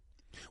beautiful.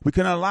 We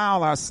cannot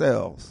allow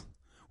ourselves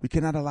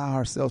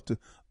to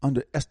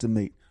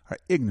underestimate our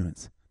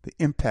ignorance, the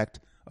impact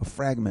of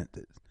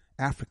fragmented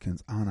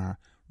Africans on our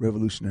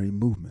revolutionary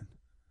movement,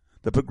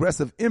 the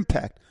progressive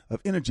impact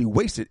of energy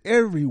wasted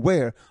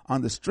everywhere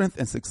on the strength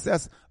and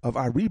success of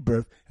our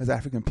rebirth as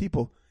African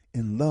people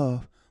in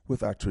love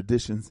with our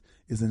traditions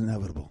is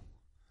inevitable,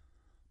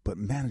 but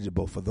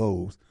manageable for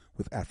those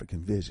with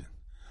African vision.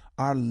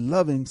 Our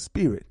loving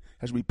spirit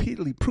has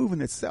repeatedly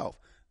proven itself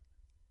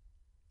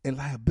a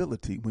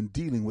liability when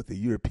dealing with the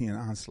European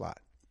onslaught.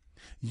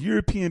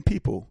 European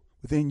people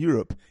within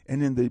Europe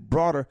and in the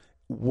broader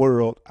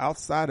world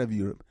outside of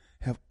Europe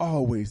have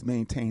always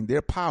maintained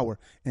their power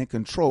and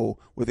control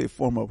with a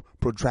form of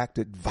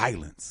protracted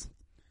violence.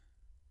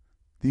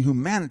 The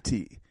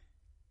humanity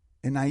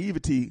and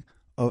naivety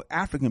of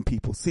African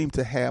people seem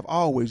to have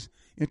always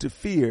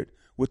interfered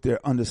with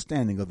their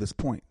understanding of this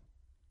point.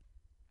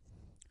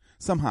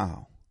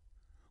 Somehow,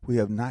 we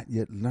have not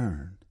yet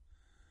learned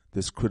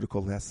this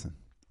critical lesson,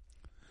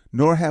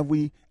 nor have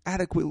we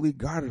adequately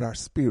guarded our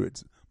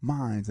spirits,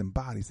 minds, and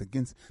bodies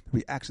against the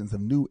reactions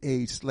of new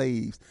age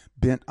slaves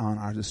bent on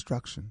our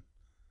destruction.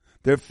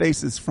 Their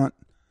faces front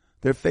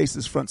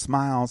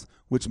smiles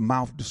which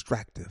mouth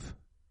distractive,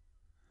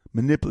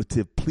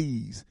 manipulative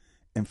pleas,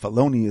 and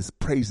felonious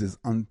praises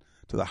unto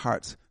the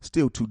hearts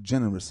still too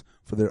generous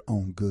for their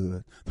own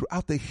good.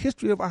 Throughout the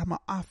history of our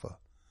Ma'afa,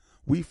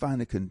 we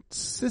find a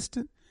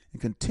consistent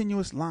and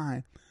continuous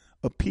line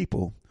of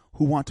people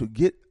who want to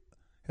get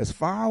as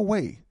far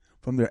away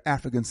from their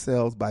African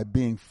selves by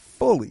being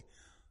fully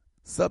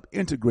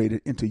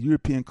sub-integrated into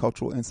European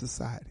culture and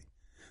society.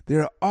 They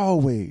are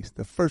always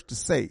the first to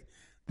say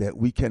that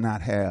we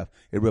cannot have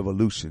a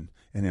revolution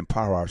and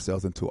empower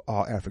ourselves until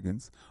all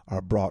Africans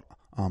are brought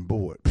on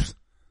board.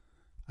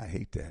 I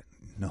hate that.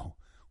 No.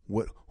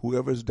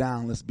 Whoever's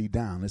down, let's be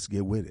down. Let's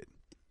get with it.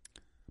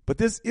 But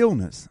this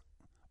illness,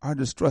 our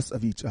distrust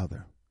of each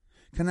other,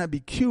 cannot be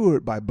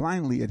cured by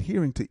blindly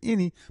adhering to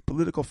any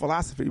political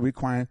philosophy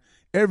requiring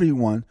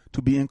everyone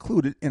to be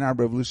included in our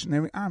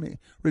revolutionary army,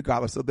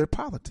 regardless of their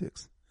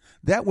politics.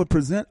 That would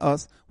present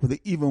us with an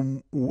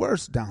even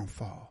worse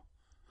downfall.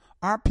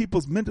 Our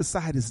people's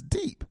menticide is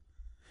deep.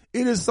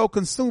 It is so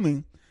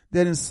consuming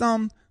that in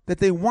some that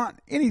they want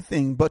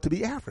anything but to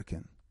be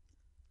African.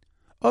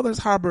 Others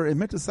harbor a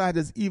menticide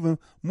that's even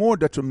more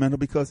detrimental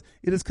because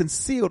it is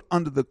concealed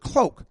under the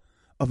cloak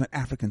of an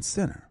African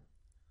sinner.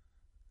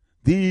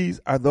 These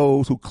are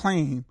those who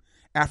claim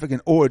African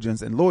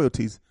origins and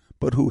loyalties,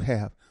 but who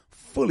have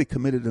fully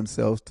committed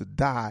themselves to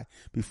die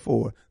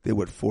before they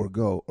would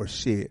forego or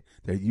shed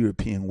their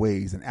European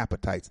ways and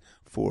appetites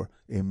for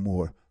a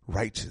more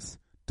righteous,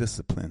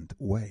 disciplined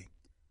way.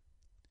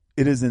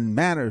 It is in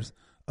matters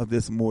of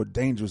this more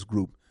dangerous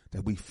group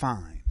that we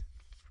find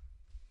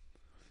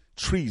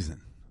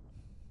treason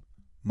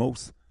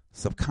most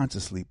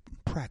subconsciously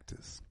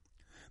practiced.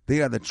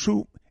 They are the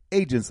true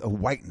agents of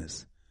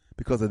whiteness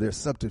because of their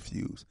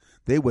subterfuge.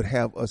 They would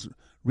have us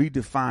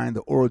redefine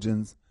the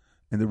origins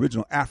and the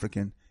original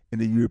African in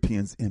the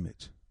European's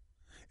image.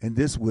 And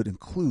this would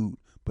include,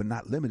 but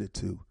not limited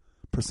to,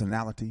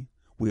 personality,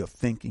 way of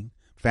thinking,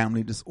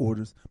 family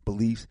disorders,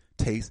 beliefs,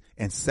 tastes,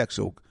 and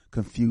sexual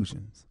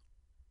confusions.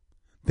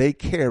 They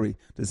carry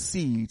the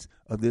seeds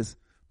of this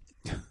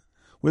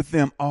with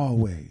them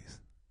always.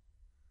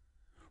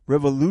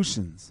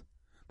 Revolutions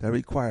that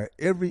require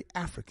every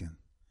African,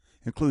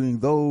 including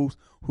those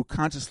who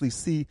consciously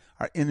see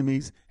our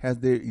enemies as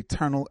their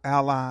eternal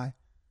ally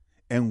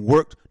and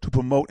work to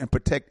promote and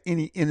protect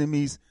any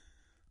enemy's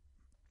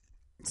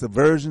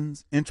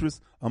subversions,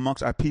 interests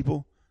amongst our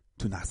people,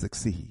 do not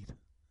succeed.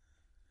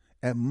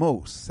 At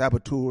most,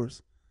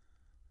 saboteurs,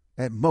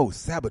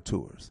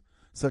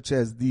 such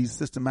as these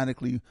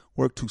systematically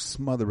work to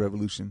smother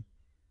revolution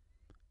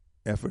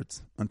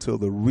efforts until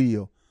the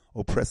real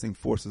oppressing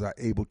forces are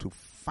able to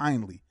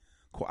finally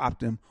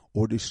co-opt them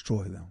or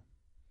destroy them.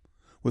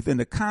 Within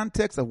the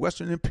context of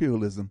Western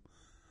imperialism,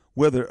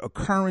 whether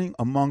occurring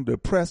among the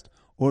oppressed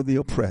or the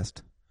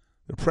oppressed,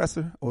 the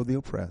oppressor or the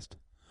oppressed,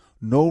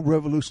 no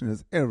revolution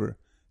has ever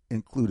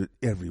included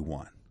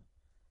everyone.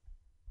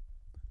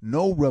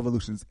 No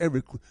revolution has ever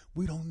included.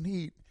 We don't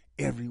need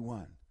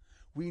everyone.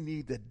 We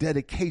need the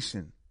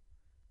dedication.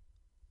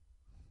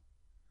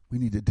 We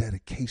need the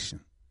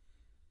dedication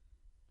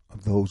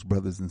of those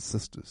brothers and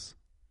sisters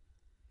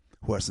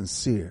who are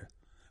sincere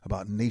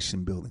about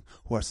nation building,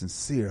 who are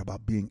sincere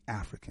about being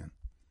African.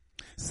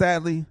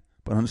 Sadly,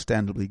 but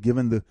understandably,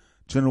 given the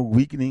general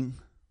weakening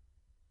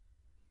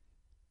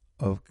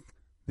of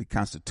the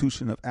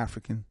constitution of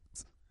Africans,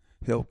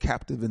 held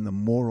captive in the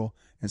moral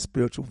and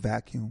spiritual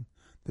vacuum,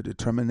 the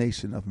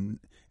determination of and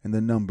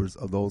the numbers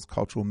of those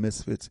cultural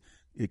misfits,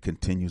 it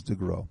continues to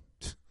grow.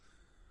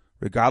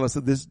 Regardless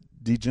of this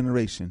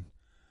degeneration,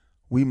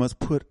 we must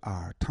put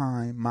our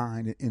time,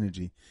 mind, and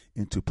energy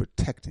into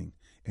protecting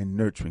and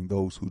nurturing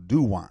those who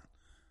do want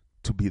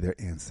to be their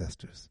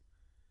ancestors.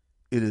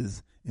 It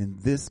is in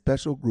this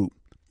special group,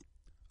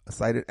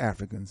 sighted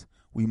Africans,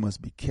 we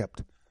must be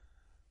kept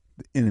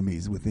the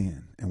enemies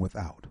within and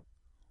without,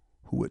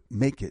 who would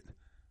make it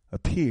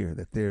appear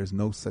that there is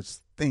no such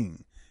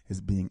thing as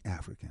being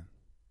African.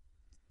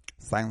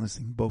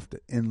 Silencing both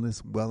the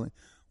endless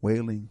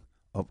wailing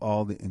of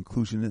all the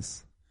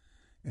inclusionists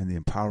and the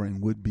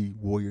empowering would-be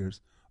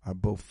warriors are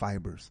both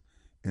fibers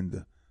in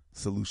the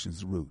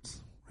solution's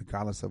roots.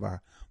 Regardless of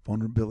our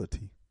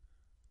vulnerability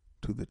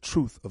to the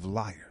truth of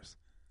liars,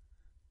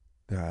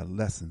 there are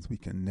lessons we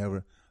can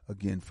never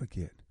again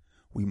forget.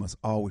 We must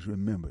always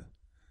remember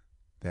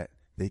that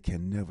they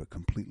can never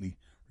completely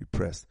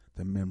repress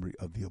the memory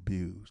of the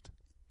abused.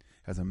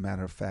 As a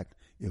matter of fact,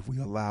 if we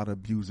allow the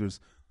abusers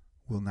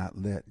will not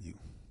let you.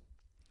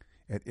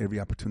 At every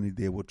opportunity,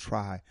 they will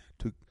try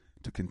to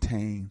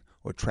contain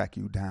or track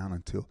you down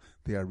until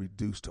they are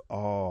reduced to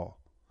all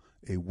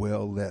a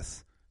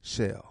well-less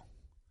shell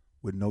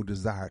with no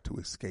desire to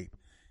escape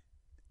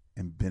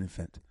and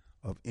benefit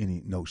of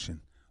any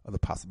notion of the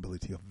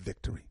possibility of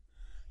victory.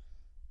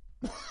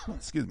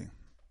 Excuse me.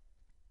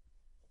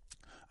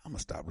 I'm going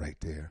to stop right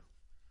there.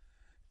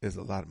 There's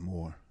a lot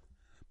more,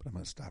 but I'm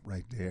going to stop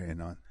right there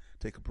and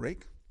take a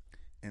break.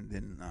 And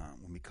then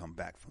when we come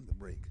back from the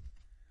break,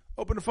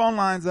 open the phone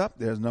lines up.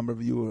 There's a number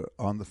of you who are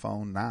on the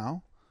phone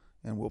now,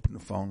 and we'll open the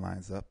phone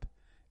lines up,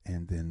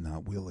 and then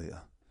we'll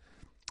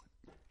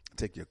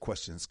take your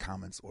questions,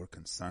 comments, or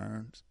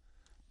concerns,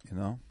 you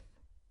know.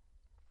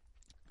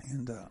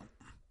 And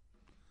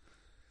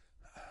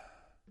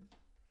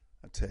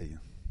I tell you,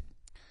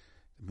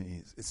 I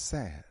mean, it's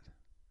sad.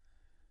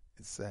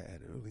 It's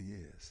sad. It really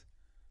is.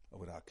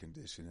 With our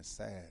condition, it's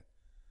sad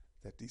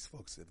that these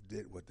folks have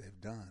did what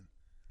they've done.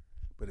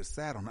 But it's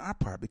sad on our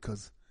part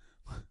because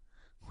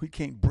we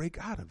can't break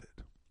out of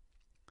it.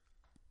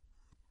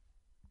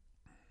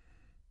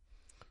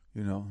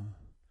 You know,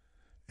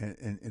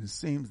 and it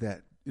seems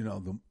that, you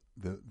know,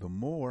 the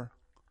more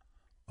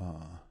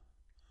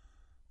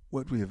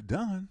what we have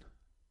done,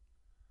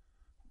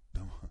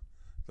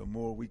 the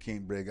more we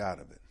can't break out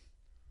of it.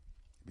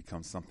 It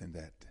becomes something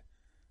that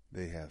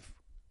they have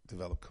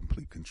developed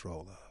complete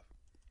control of.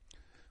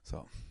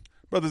 So,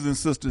 brothers and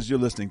sisters, you're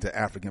listening to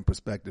African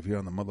Perspective here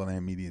on the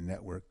Motherland Media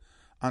Network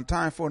on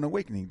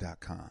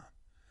TimeForAnAwakening.com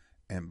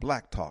and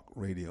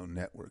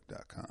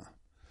BlackTalkRadioNetwork.com.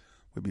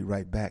 We'll be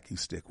right back. You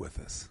stick with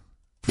us.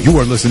 You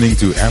are listening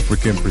to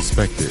African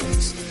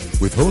Perspectives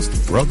with host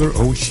Brother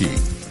Oshi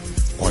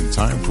on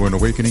Time for an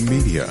Awakening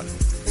Media,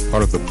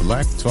 part of the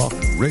Black Talk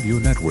Radio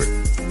Network.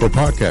 For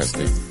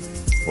podcasting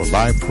or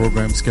live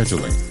program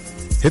scheduling,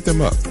 hit them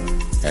up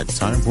at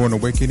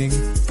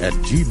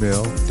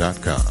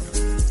timeforanawakening@gmail.com.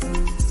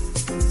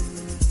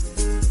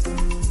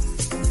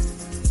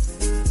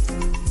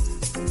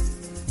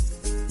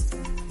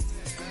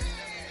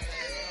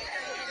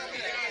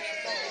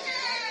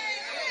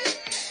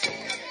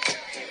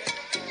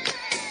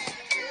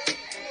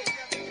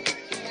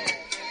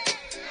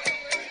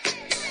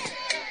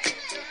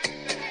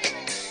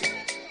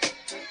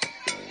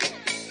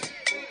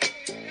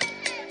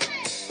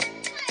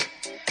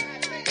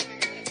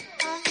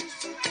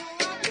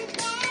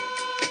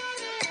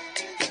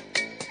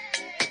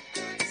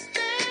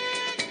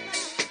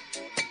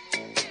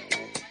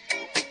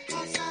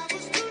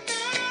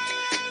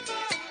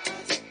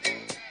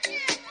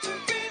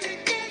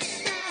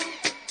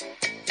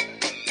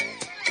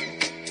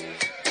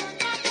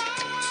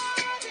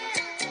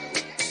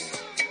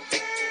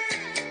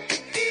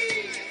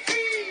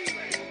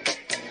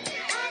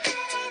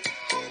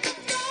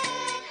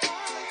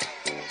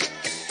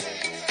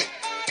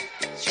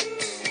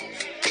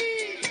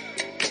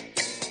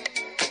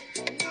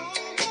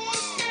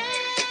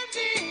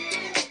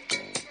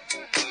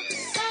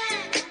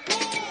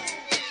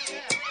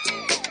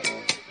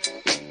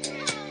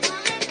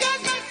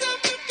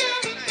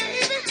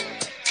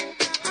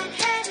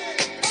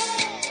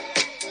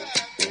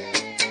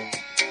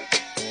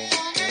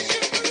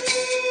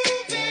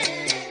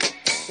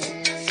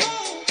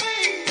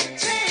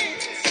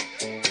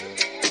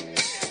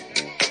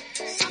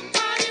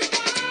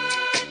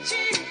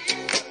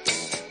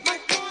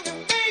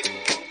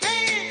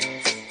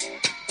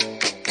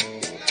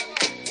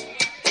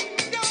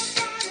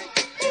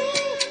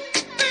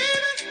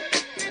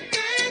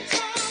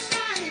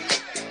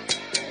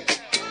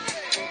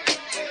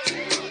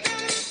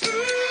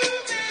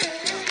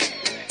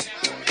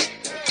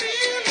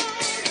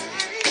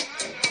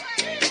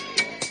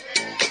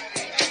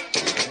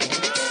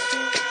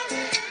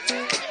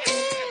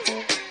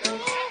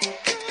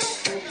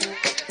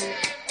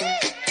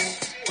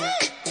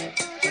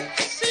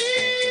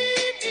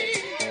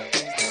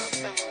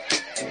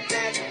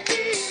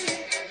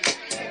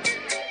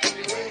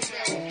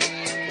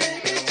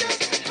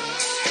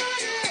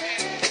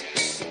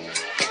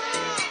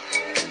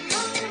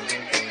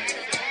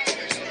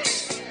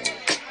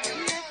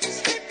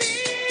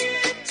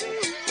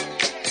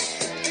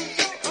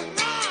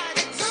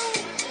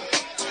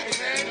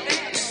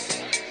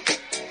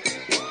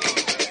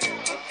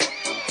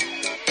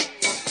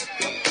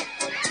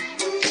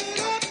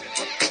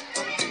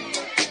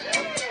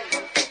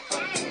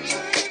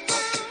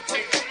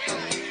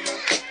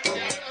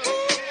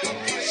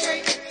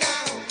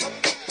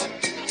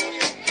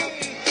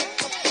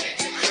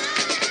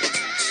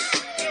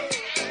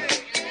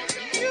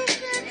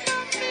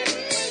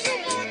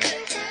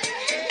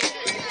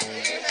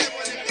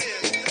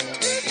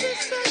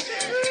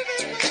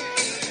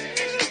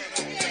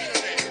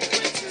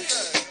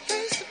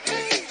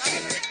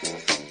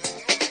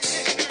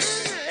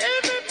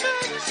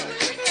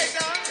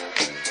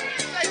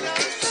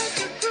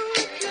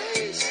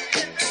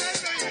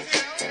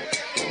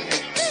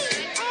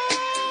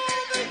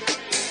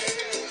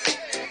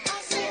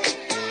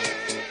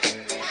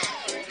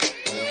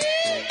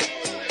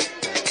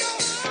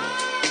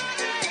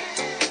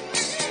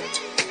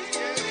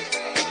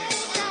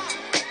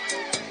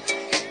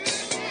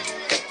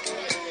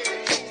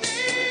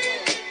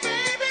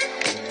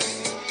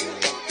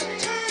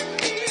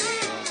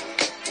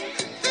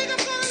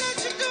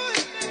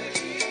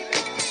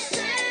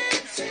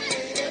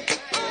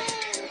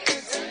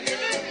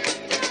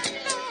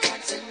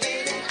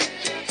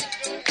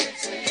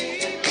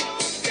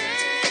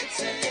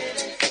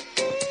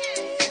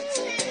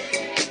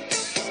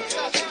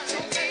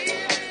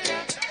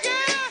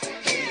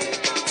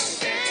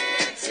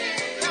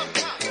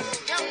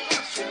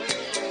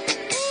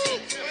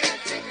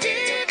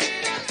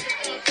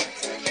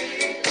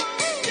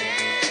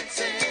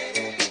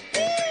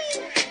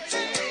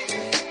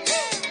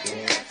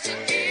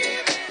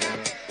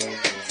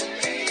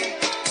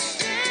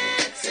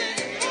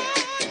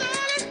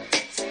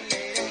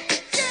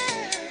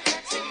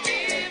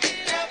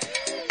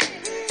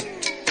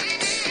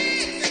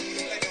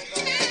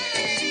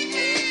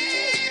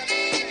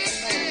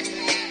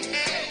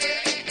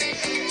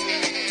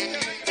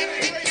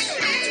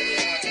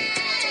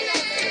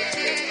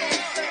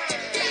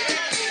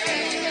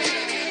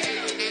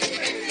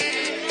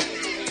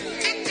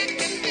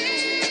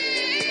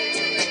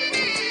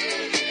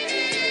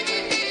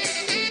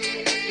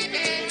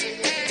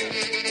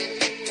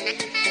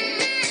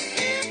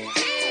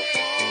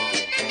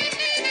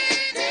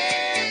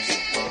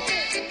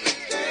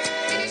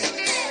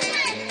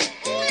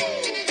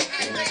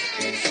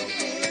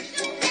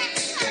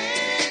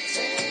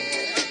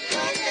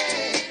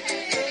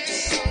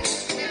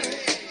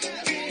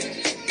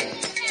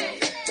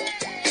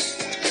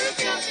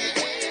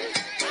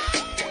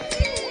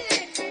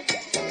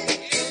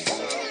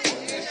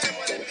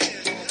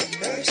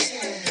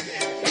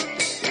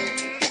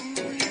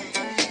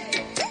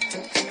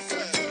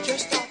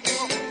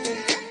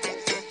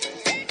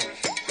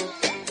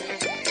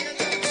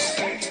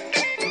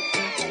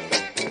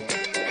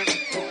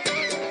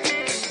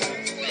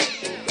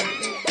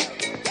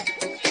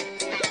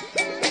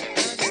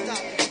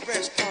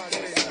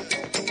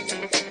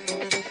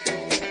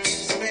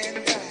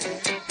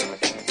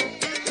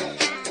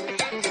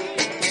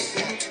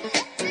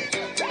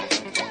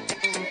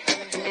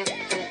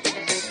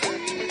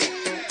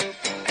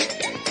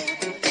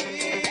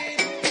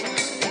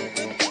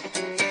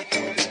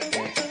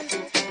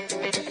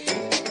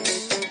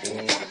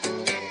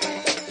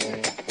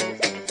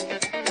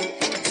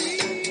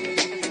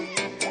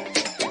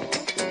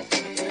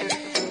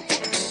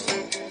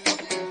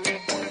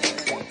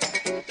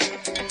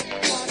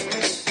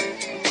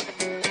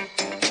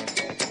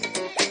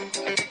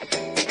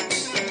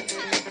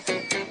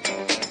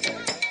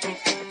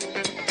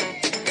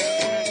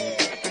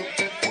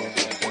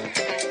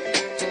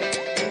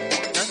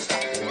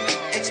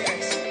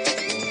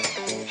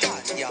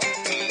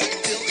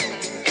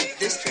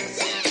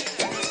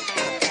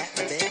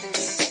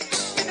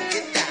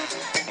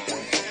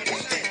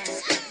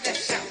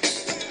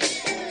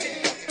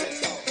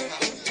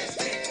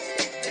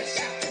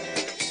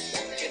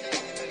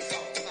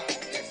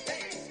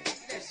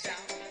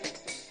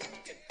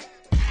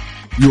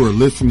 You are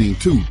listening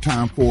to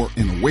Time for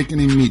an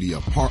Awakening Media,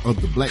 part of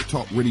the Black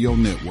Talk Radio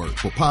Network.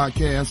 For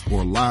podcasts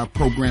or live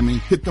programming,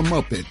 hit them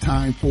up at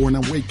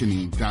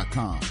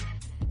timeforanawakening.com.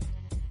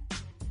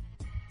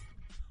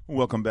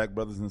 Welcome back,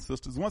 brothers and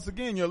sisters. Once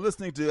again, you're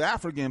listening to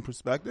African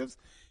Perspectives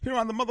here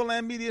on the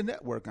Motherland Media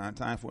Network on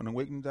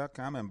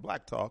timeforanawakening.com and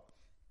Black Talk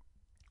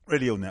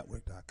Radio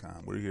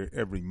Network.com. We're here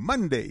every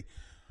Monday,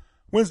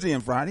 Wednesday,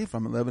 and Friday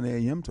from 11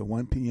 a.m. to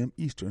 1 p.m.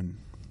 Eastern.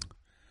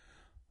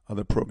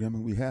 Other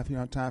programming we have here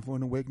on Time for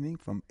an Awakening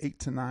from 8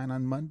 to 9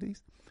 on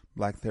Mondays.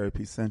 Black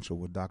Therapy Central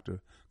with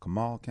Dr.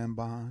 Kamal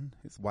Kamban,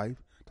 his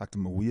wife, Dr.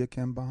 Mawia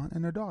Kamban,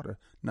 and their daughter,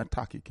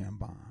 Nataki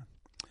Kamban.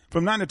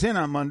 From 9 to 10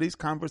 on Mondays,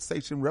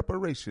 Conversation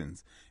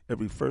Reparations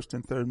every first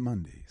and third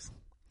Mondays.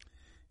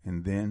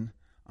 And then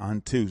on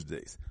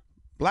Tuesdays,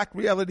 Black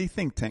Reality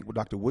Think Tank with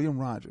Dr. William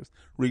Rogers.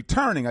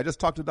 Returning, I just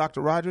talked to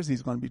Dr. Rogers.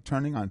 He's going to be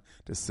returning on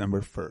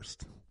December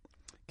 1st.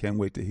 Can't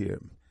wait to hear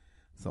him.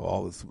 So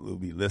all this will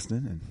be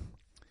listening, and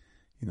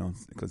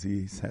because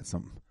he's had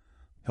some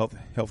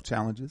health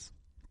challenges,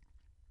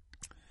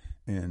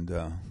 and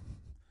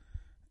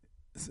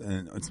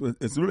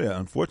it's really an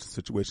unfortunate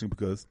situation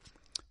because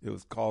it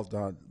was caused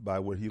by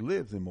where he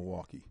lives in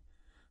Milwaukee.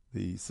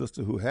 The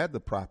sister who had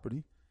the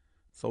property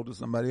sold to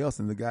somebody else,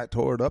 and the guy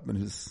tore it up,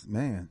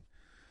 and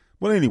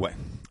well, anyway,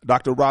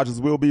 Dr.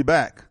 Rogers will be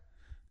back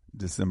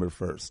December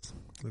 1st.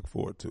 Look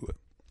forward to it.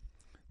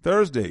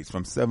 Thursdays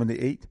from 7 to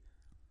 8,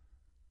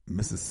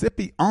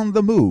 Mississippi on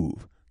the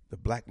Move, the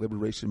Black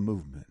Liberation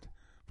Movement,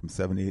 from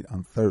 7 to 8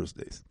 on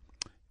Thursdays.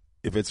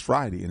 If it's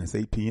Friday and it's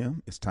 8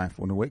 p.m., it's Time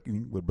for an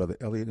Awakening with Brother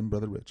Elliot and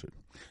Brother Richard.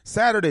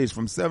 Saturdays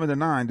from 7 to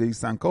 9, the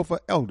Sankofa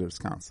Elders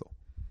Council.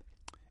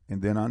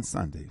 And then on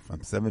Sunday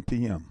from 7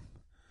 p.m.,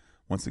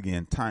 once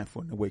again, Time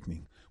for an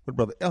Awakening with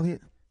Brother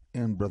Elliot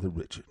and Brother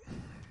Richard.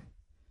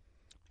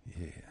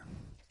 Yeah.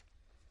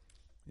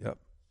 Yep.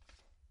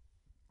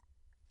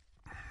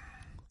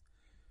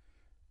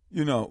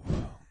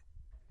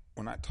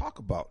 When I talk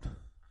about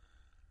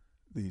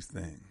these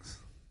things,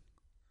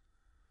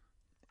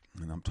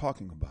 and I'm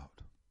talking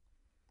about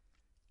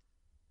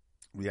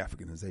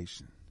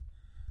re-Africanization,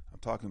 I'm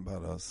talking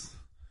about us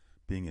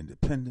being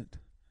independent,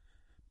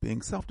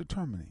 being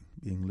self-determining,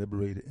 being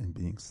liberated, and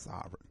being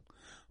sovereign.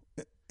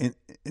 And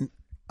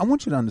I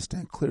want you to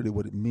understand clearly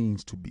what it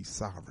means to be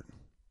sovereign.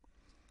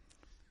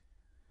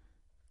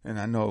 And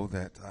I know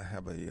that I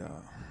have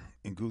a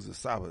Nguza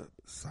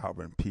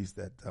sovereign piece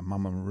that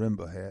Mama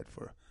Marimba had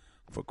for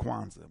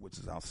Kwanzaa, which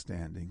is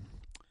outstanding.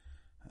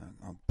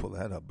 I'll pull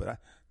that up. But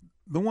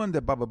the one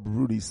that Baba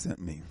Baruti sent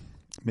me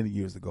many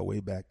years ago, way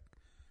back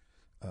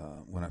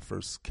when I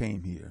first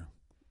came here,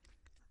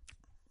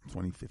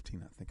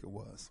 2015, I think it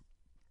was.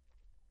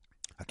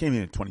 I came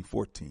here in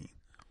 2014,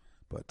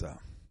 but I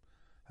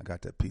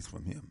got that piece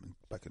from him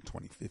back in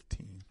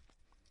 2015.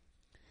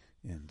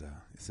 And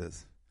it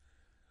says,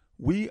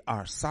 "We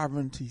are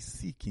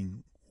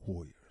sovereignty-seeking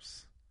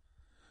warriors."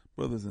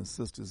 Brothers and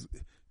sisters,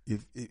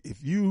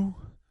 if you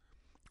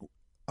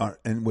are,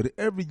 and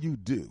whatever you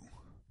do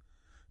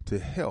to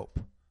help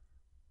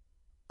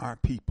our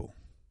people,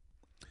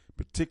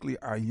 particularly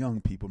our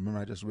young people. Remember,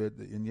 I just read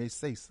the Inye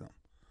say something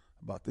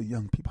about the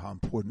young people, how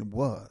important it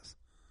was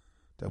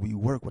that we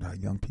work with our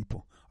young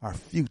people, our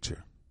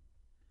future.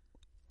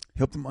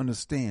 Help them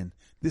understand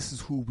this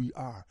is who we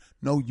are.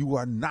 No, you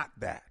are not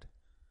that.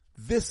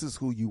 This is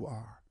who you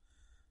are.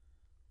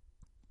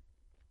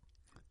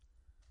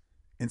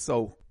 And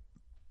so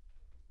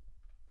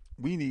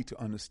we need to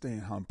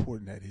understand how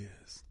important that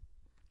is.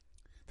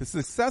 The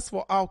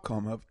successful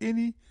outcome of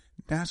any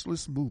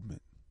nationalist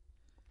movement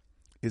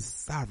is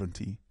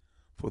sovereignty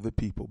for the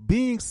people.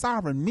 Being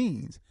sovereign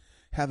means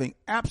having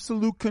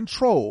absolute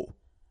control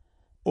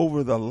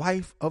over the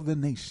life of the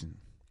nation.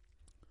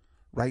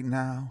 Right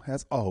now,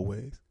 as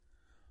always,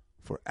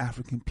 for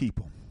African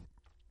people,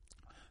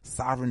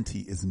 sovereignty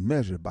is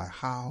measured by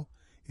how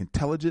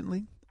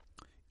intelligently,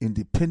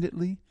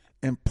 independently,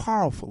 and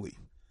powerfully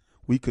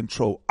we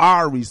control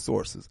our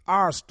resources,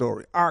 our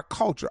story, our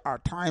culture, our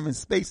time and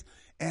space,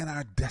 and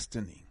our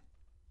destiny.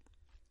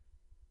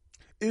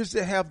 It is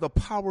to have the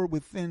power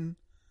within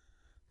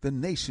the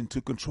nation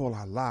to control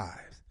our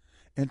lives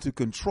and to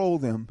control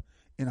them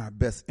in our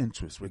best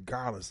interest,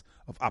 regardless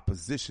of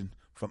opposition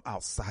from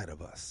outside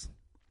of us.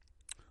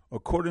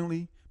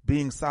 Accordingly,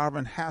 being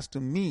sovereign has to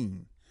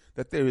mean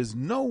that there is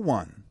no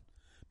one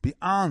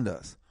beyond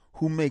us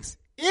who makes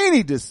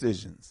any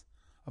decisions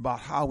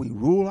about how we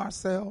rule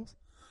ourselves,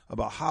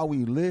 about how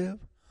we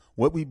live,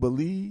 what we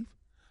believe,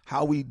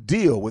 how we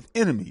deal with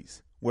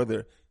enemies,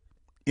 whether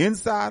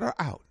inside or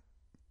out,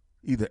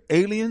 either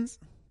aliens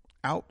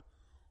out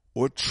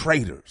or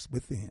traitors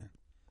within,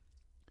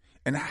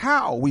 and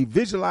how we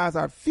visualize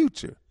our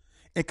future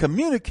and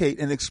communicate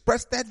and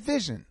express that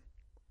vision.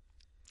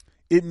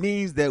 It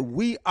means that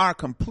we are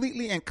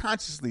completely and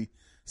consciously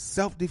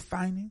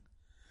self-defining,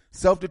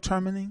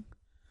 self-determining,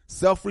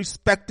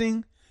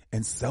 self-respecting,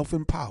 and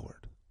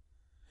self-empowered.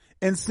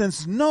 And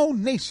since no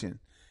nation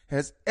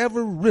has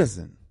ever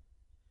risen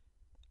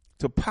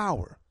to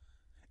power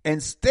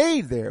and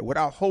stayed there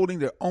without holding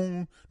their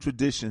own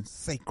traditions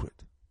sacred.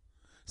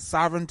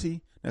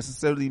 Sovereignty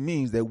necessarily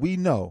means that we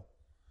know,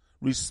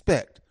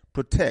 respect,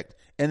 protect,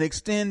 and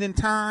extend in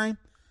time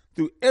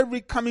through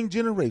every coming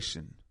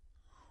generation.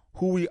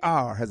 Who we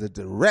are has a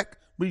direct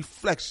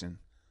reflection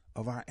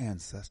of our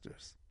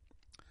ancestors.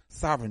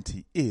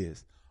 Sovereignty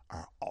is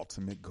our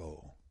ultimate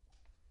goal.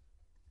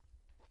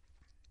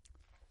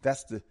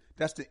 That's the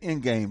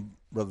end game,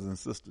 brothers and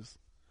sisters.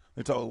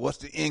 We talk, what's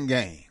the end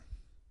game?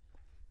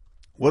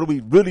 What do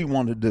we really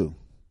want to do?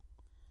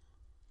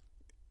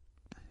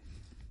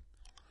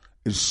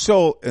 Is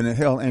show, and the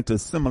hell ain't to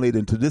assimilate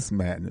into this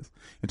madness,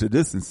 into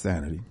this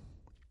insanity.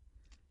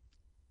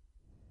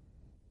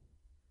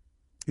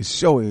 It's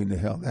showing the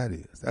hell that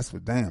is. That's for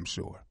damn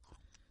sure.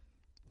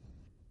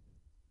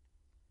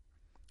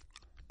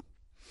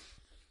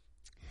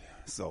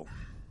 So,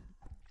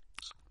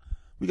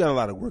 we got a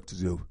lot of work to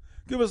do.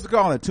 Give us a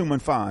call at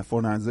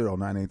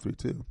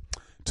 215-490-9832.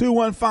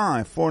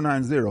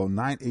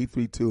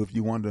 215-490-9832 if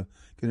you want to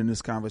get in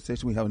this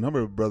conversation. We have a number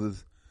of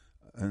brothers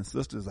and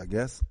sisters, I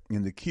guess,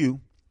 in the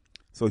queue.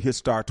 So hit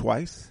star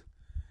twice.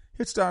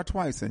 Hit star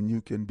twice and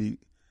you can be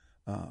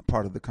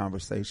part of the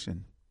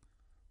conversation.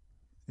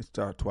 Hit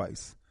star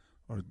twice.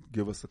 Or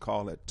give us a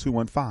call at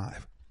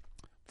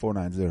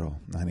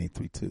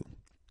 215-490-9832.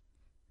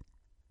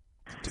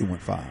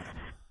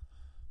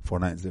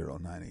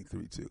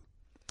 215-490-9832.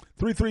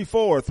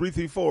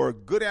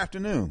 334-334. Good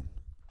afternoon.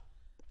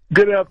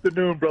 Good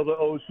afternoon, Brother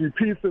Oshi.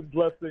 Peace and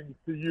blessings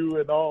to you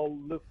and all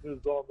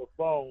listeners on the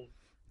phone.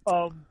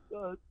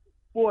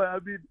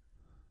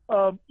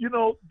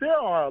 There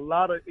are a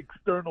lot of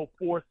external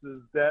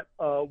forces that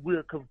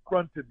we're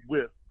confronted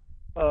with.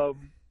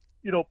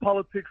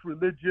 Politics,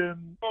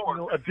 religion,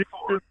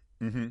 addiction.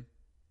 Mm-hmm.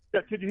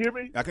 Yeah, can you hear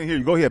me? I can hear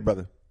you. Go ahead,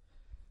 brother.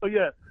 Oh,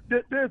 yeah.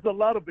 There's a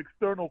lot of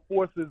external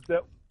forces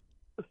that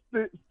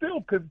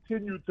still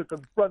continue to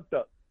confront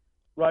us,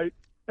 right?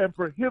 And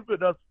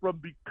prohibit us from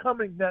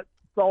becoming that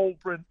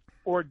sovereign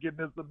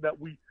organism that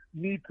we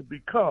need to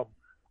become.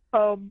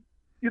 I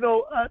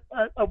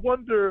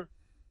wonder,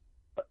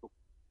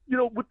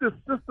 with this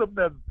system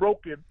that's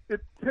broken,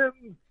 it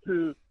tends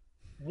to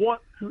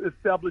want to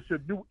establish a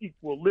new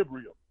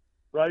equilibrium,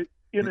 right,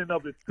 in and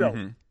of itself.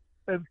 Mm-hmm.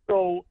 And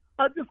so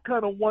I just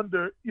kind of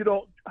wonder,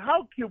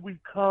 how can we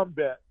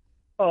combat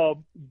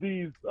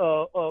these,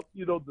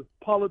 the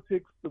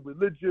politics, the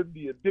religion,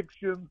 the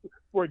addictions,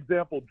 for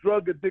example,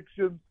 drug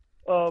addictions,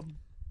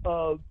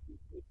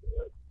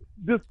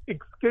 this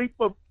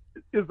escapism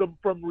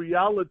from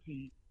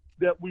reality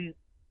that's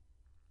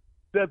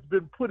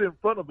been put in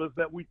front of us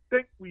that we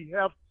think we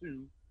have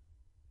to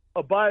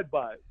abide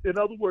by. In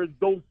other words,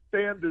 those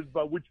standards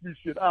by which we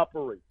should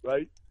operate,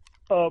 right?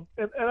 And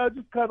I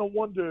just kind of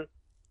wonder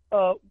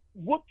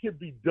what can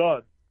be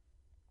done.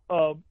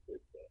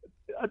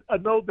 I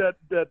know that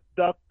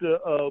Dr.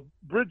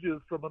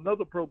 Bridges from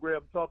another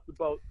program talks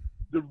about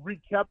the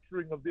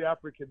recapturing of the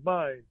African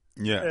mind.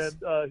 Yes.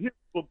 And his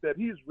book that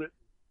he's written.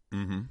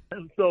 Mm-hmm.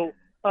 And so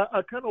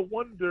I kind of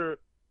wonder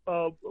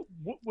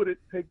what would it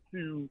take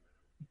to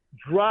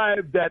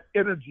drive that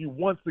energy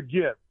once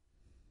again,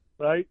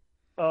 right?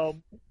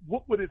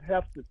 What would it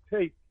have to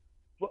take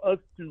for us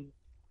to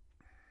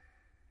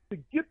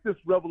get this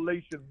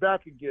revelation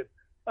back again?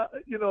 I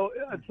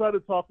try to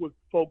talk with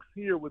folks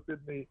here within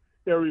the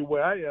area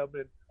where I am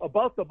and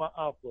about the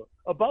Ma'afa,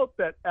 about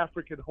that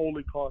African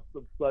Holocaust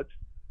and such.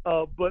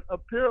 But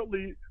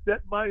apparently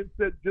that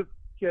mindset just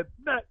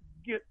cannot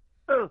get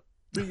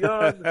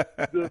beyond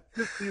the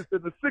 50s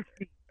and the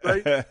 60s,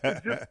 right?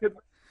 It just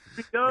cannot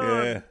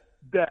beyond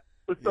that.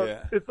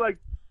 It's like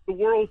the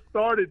world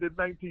started in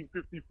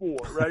 1954,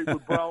 right,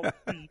 with Brown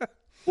v.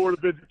 Board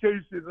of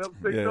Education. And I'm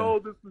saying, no,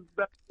 this is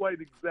not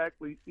quite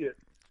exactly it.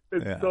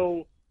 And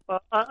so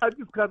I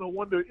just kind of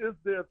wonder, is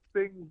there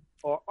things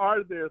or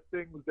are there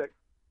things that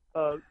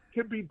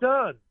can be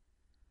done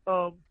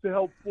to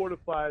help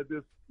fortify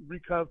this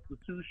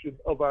reconstitution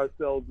of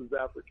ourselves as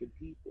African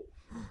people?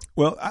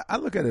 Well, I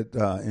look at it,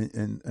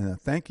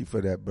 and thank you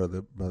for that,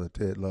 Brother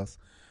Ted Luss.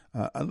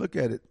 I look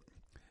at it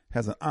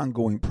as an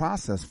ongoing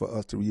process for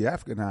us to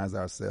re-Africanize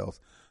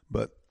ourselves.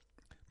 But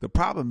the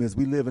problem is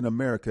we live in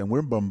America and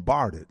we're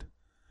bombarded.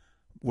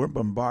 We're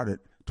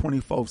bombarded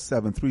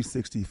 24/7,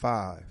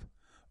 365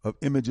 of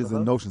images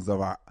and notions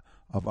of our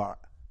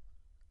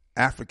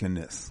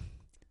Africanness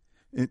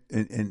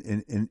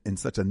in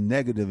such a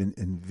negative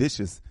and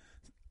vicious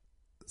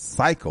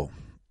cycle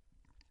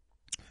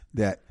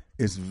that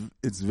it's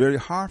very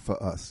hard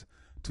for us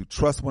to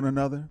trust one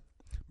another,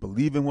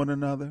 believe in one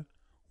another,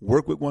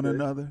 work with one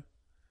another,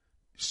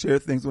 share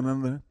things with one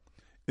another.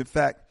 In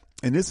fact,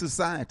 in this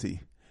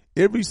society,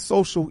 every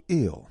social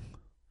ill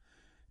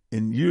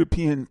in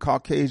European,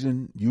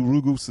 Caucasian,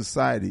 Urugu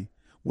society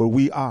where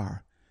we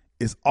are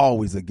is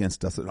always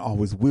against us and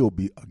always will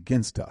be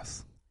against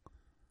us,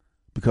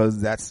 because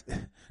that's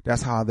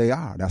how they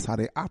are. That's how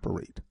they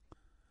operate,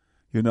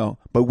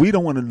 But we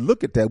don't want to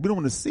look at that. We don't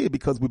want to see it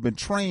because we've been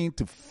trained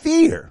to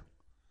fear.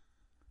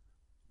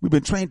 We've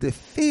been trained to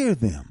fear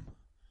them.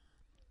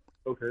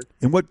 Okay.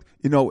 And what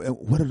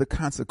are the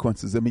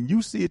consequences? I mean,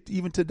 you see it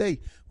even today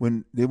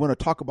when they want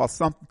to talk about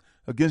something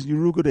against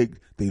Urugu,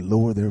 they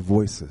lower their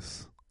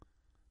voices.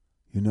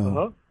 They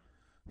lower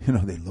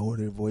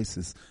their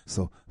voices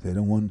so they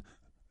don't want.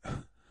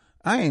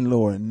 I ain't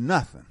lowering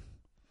nothing.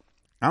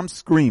 I'm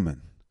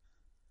screaming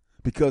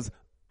because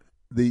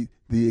the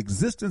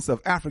existence of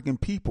African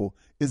people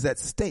is at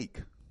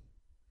stake.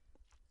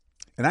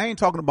 And I ain't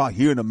talking about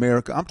here in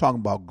America. I'm talking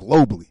about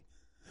globally.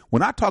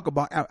 When I talk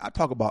about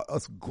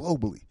us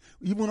globally.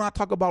 Even when I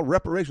talk about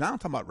reparations, I don't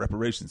talk about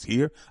reparations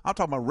here. I'm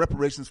talking about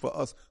reparations for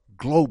us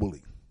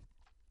globally.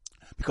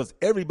 Because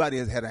everybody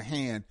has had a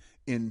hand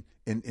in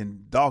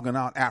dogging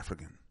out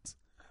Africans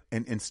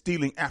and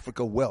stealing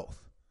Africa wealth.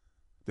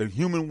 Their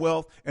human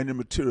wealth and their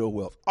material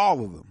wealth.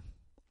 All of them.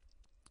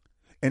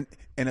 And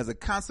as a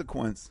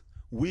consequence,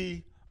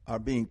 we are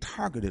being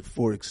targeted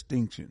for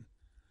extinction.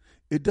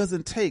 It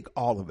doesn't take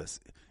all of us.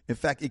 In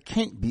fact, it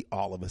can't be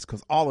all of us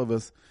because all of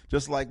us,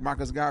 just like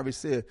Marcus Garvey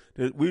said,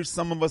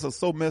 some of us are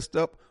so messed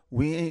up,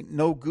 we ain't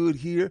no good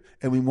here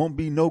and we won't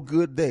be no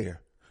good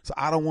there. So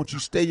I don't want you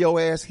to stay your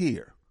ass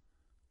here,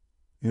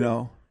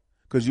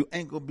 because you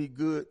ain't going to be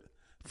good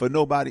for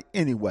nobody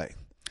anyway.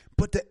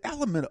 But the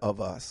element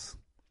of us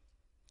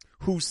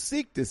who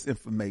seek this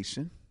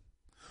information,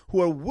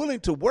 who are willing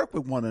to work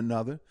with one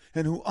another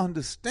and who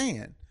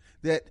understand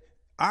that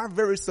our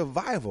very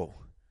survival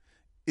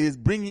is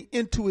bringing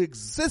into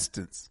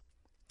existence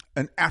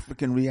an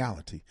African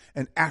reality,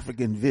 an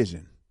African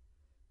vision.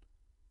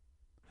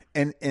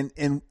 And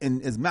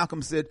as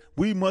Malcolm said,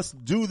 we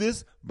must do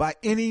this by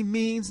any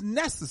means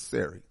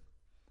necessary.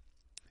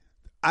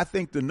 I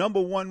think the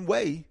number one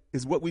way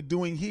is what we're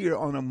doing here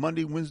on a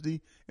Monday,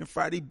 Wednesday, and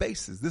Friday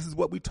basis. This is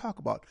what we talk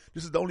about.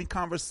 This is the only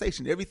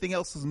conversation. Everything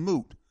else is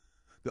moot.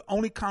 The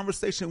only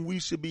conversation we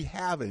should be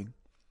having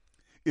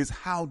is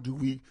how do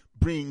we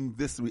bring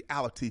this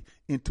reality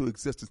into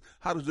existence?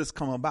 How does this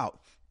come about?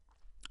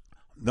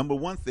 Number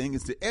one thing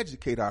is to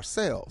educate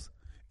ourselves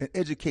and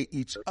educate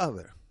each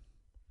other.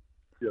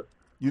 Yeah.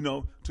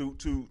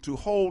 To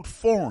hold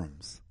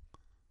forums,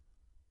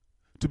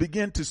 to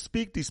begin to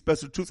speak these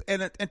special truths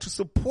and to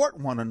support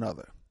one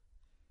another.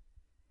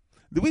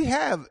 We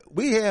have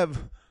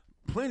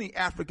plenty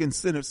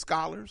African-centered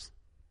scholars.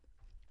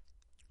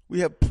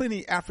 We have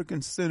plenty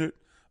African-centered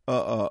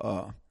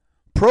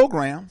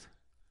programs,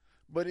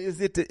 but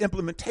is it the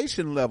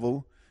implementation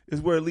level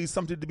is where it leaves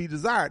something to be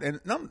desired?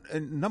 And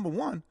number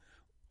one,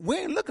 we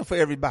ain't looking for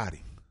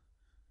everybody.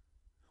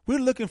 We're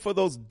looking for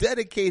those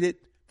dedicated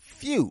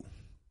few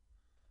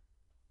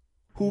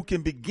who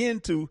can begin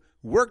to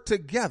work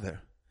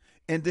together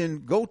and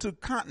then go to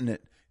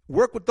continent,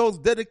 work with those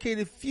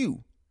dedicated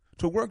few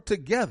to work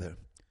together.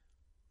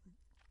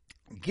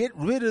 Get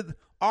rid of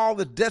all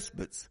the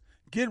despots.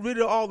 Get rid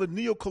of all the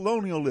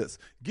neo-colonialists.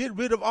 Get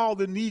rid of all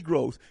the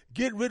Negroes.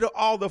 Get rid of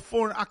all the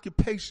foreign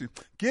occupation.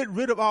 Get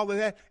rid of all of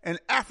that, and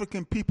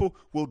African people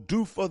will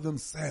do for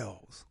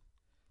themselves.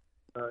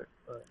 Right.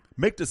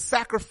 Make the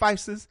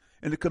sacrifices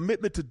and the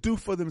commitment to do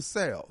for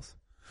themselves.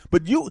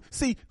 But you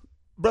see,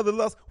 Brother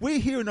Luss, we're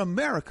here in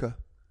America.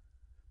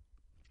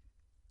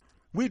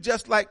 We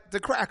just like the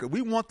cracker.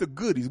 We want the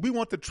goodies. We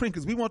want the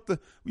trinkets. We want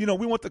we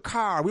want the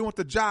car. We want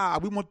the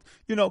job. We want,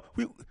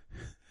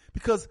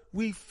 because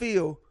we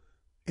feel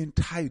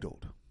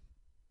entitled.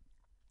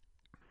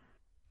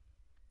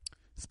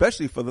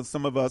 Especially for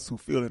some of us who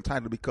feel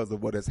entitled because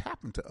of what has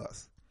happened to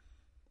us.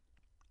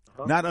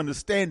 Uh-huh. Not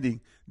understanding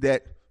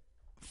that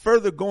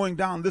further going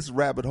down this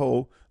rabbit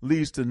hole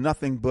leads to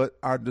nothing but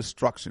our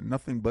destruction,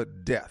 nothing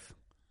but death.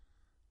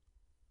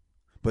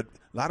 But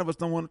a lot of us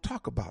don't want to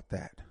talk about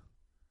that.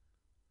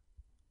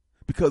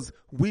 Because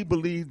we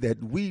believe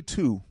that we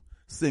too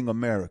sing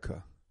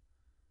America.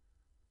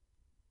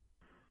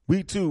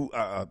 We too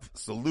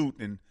salute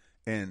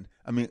and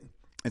I mean,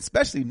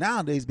 especially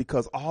nowadays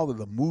because all of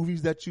the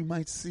movies that you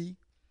might see,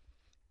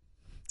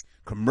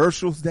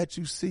 commercials that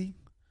you see.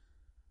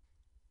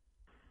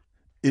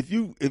 If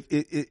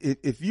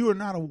you are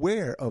not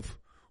aware of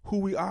who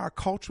we are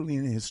culturally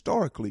and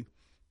historically,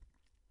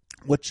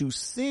 what you're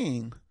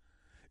seeing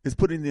is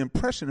putting the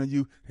impression on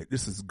you that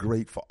this is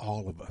great for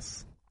all of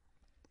us.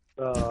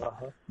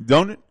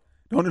 Don't it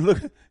look,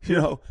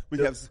 we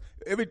have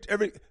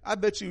every, I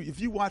bet you if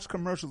you watch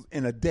commercials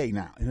in a day,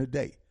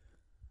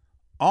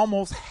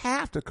 almost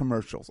half the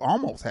commercials,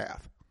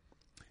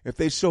 if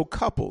they show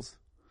couples,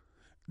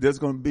 there's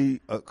going to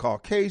be a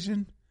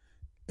Caucasian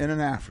and an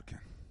African,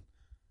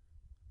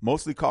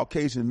 mostly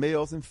Caucasian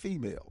males and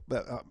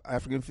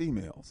African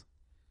females.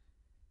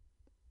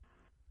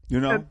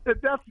 And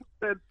that's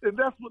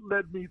what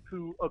led me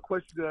to a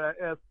question that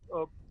I asked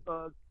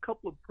a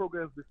couple of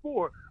programs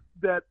before.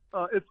 That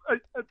it's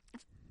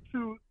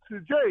to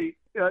Jay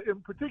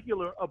in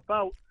particular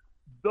about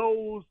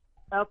those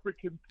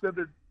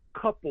African-centered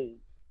couples.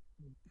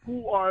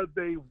 Who are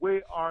they?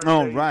 Where are they?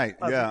 Oh, right,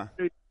 yeah.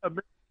 I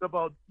mentioned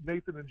about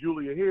Nathan and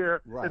Julia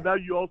here, right. And now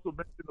you also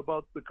mentioned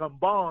about the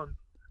Kambans,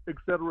 et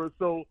cetera.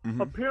 So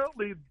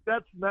apparently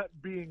that's not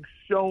being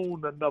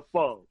shown enough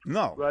of.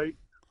 No. Right?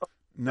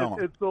 No.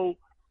 And so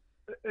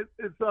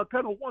and so I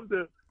kind of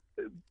wonder,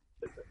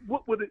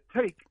 what would it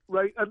take,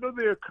 right? I know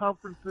there are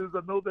conferences,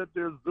 I know that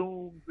there's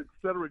Zooms, et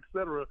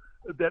cetera,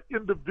 that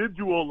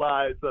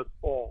individualize us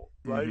all,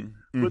 right?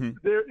 Mm-hmm.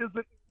 But there is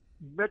a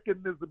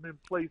mechanism in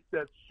place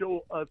that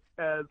show us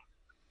as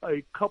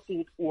a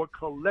couple or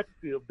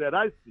collective that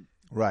I see,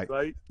 right?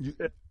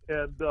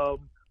 And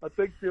I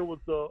think there was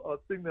a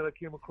thing that I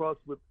came across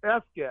with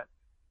ASCAT,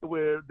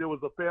 where there was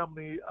a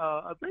family,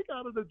 I think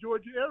out of the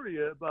Georgia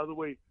area, by the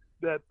way,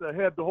 that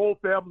had the whole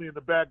family in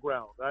the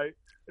background, right?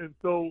 And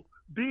so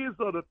these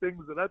are the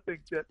things that I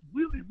think that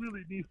really,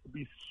 really needs to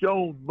be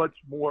shown much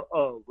more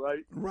of,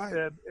 right? Right.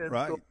 And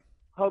right. So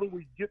how do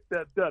we get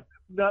that done?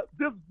 Now,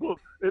 this book,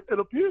 it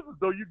appears as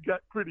though you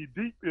got pretty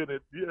deep in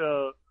it,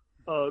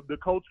 the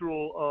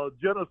cultural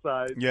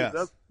genocide. Yes.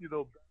 That's,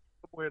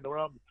 somewhere in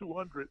around the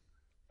 200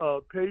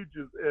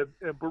 pages.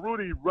 And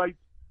Baruti writes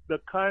the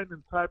kind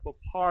and type of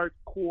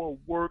hardcore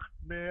work,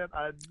 man.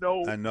 I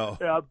know.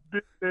 I've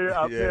been there.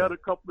 I've had a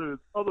couple of his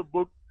other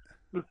books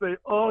to say,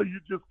 oh, you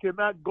just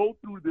cannot go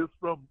through this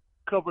from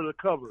cover to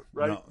cover,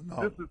 right?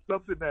 No. This is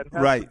something that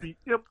has to be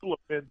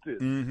implemented.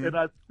 Mm-hmm. And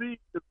I see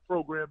his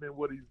program and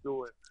what he's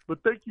doing. But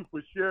thank you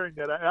for sharing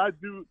that. I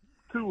do,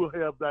 too,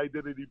 have the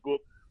identity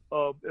book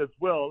as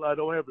well. I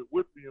don't have it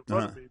with me in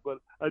front of me, but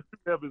I do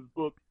have his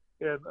book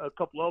and a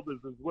couple others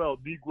as well,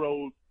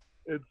 Negroes.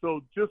 And so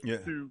just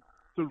to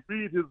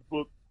read his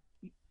book,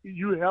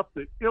 you have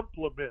to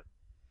implement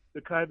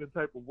the kind and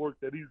type of work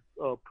that he's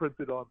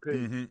printed on page.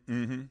 Mm-hmm,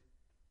 mm-hmm.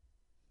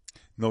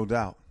 No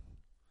doubt.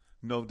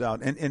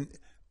 And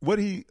what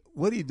he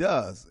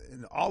does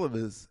in all of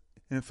his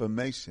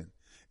information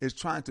is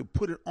trying to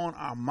put it on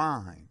our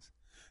minds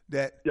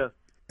that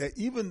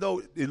even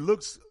though it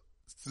looks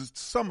to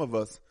some of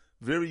us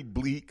very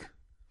bleak,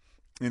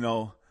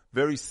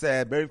 very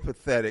sad, very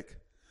pathetic,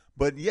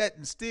 but yet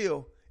and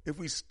still, if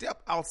we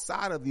step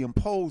outside of the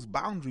imposed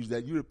boundaries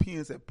that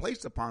Europeans have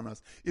placed upon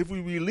us, if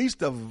we release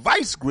the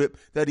vice grip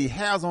that he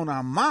has on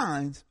our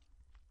minds,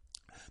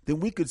 then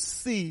we could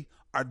see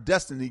our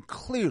destiny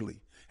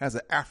clearly as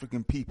an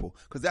African people,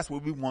 because that's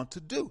what we want to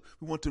do.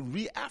 We want to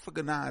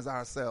re-Africanize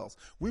ourselves.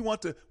 We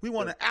want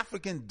an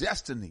African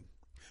destiny.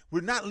 We're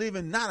not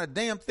leaving not a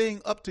damn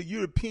thing up to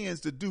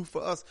Europeans to do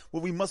for us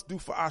what we must do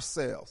for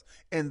ourselves.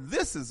 And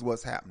this is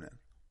what's happening.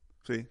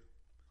 See?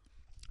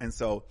 And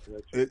so,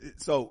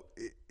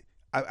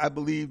 I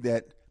believe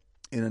that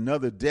in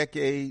another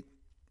decade,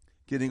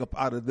 getting up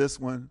out of this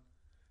one,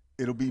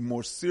 it'll be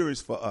more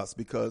serious for us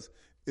because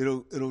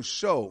it'll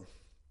show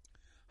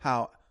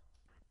how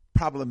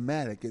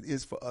problematic it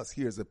is for us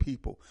here as a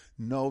people.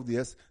 No,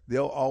 yes,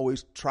 they'll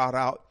always trot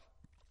out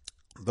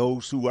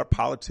those who are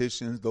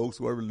politicians, those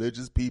who are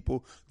religious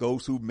people,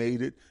 those who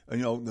made it,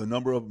 the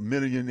number of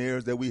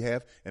millionaires that we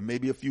have and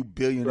maybe a few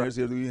billionaires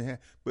that we have.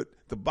 But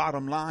the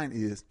bottom line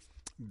is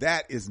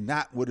that is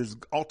not what is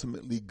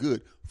ultimately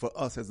good for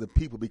us as a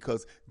people,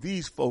 because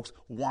these folks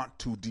want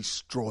to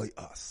destroy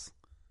us.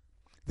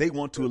 They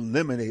want to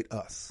eliminate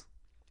us.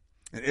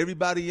 And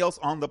everybody else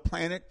on the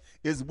planet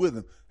is with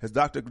them. As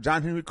Dr.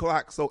 John Henry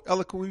Clark so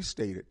eloquently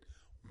stated,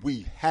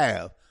 we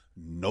have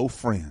no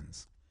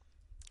friends.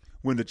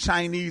 When the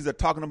Chinese are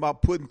talking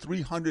about putting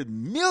 300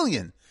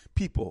 million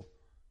people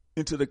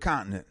into the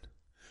continent,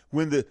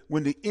 when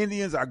the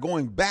Indians are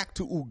going back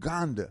to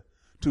Uganda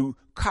to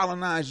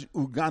colonize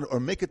Uganda or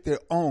make it their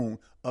own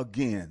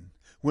again,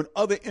 when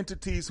other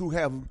entities who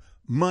have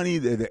money,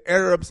 the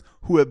Arabs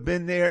who have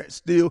been there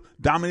still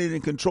dominating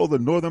and control the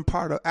northern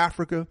part of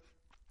Africa,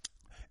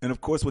 and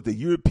of course what the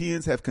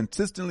Europeans have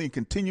consistently and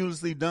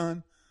continuously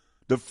done,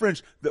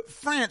 France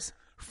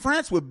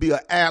would be an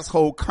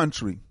asshole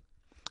country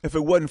if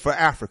it wasn't for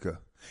Africa.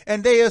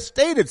 And they have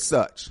stated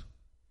such.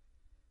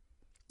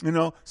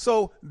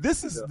 So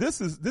this is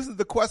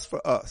the quest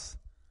for us.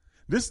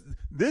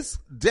 This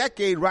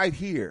decade right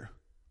here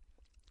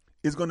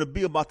is going to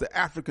be about the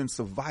African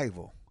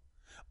survival.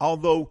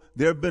 Although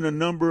there have been a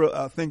number of,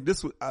 I think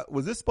this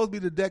was this supposed to be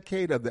the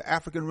decade of the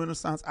African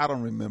Renaissance? I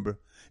don't remember.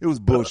 It was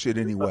bullshit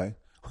anyway.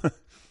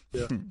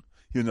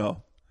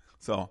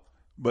 So,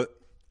 but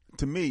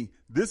to me,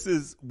 this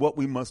is what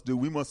we must do.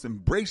 We must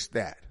embrace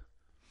that.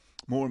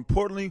 More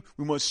importantly,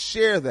 we must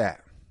share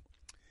that.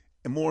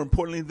 And more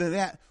importantly than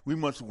that, we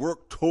must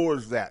work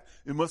towards that.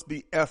 It must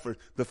be effort.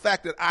 The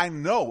fact that I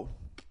know,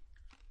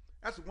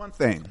 that's one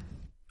thing.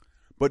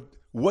 But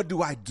what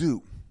do I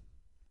do?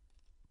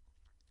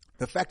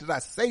 The fact that I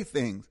say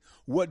things,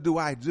 what do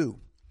I do?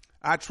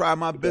 I try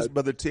my best,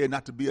 Brother Ted,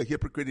 not to be a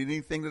hypocrite in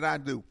anything that I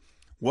do.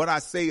 What I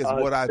say is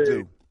what I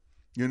do.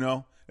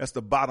 That's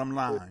the bottom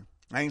line.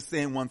 I ain't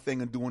saying one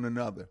thing and doing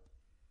another.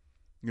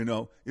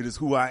 It is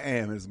who I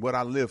am. It is what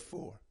I live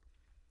for.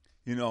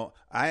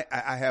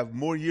 I have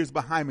more years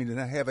behind me than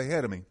I have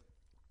ahead of me.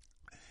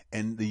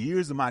 And the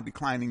years of my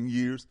declining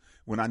years,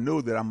 when I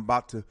know that I'm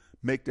about to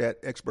make that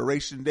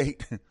expiration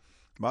date,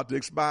 about to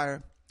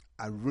expire,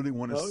 I really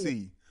want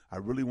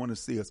to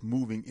see us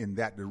moving in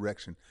that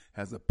direction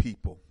as a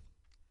people.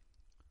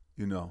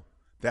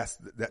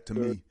 That to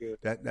me,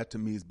 that to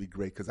me is be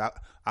great, because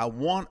I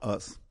want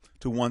us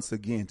to once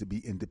again to be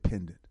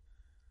independent.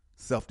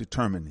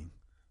 self-determining.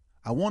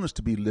 I want us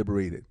to be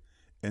liberated.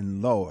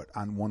 And Lord,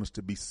 I want us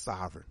to be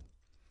sovereign.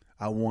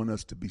 I want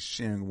us to be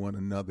sharing one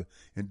another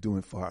and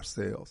doing for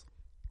ourselves.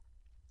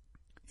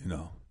 You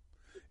know,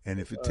 and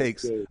if it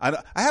takes,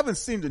 I haven't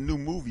seen the new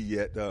movie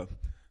yet.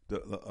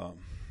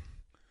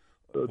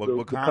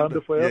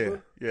 Wakanda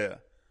Forever. Yeah.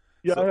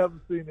 So, I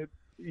haven't seen it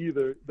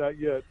either, not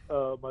yet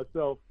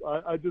myself.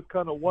 I just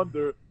kind of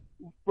wonder,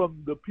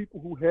 from the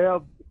people who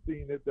have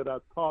seen it that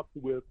I've talked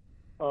with,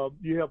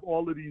 you have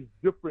all of these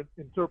different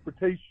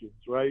interpretations,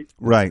 right?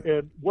 Right.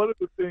 And one of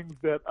the things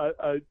that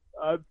I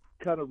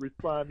kind of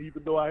respond,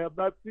 even though I have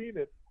not seen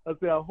it, I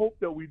say I hope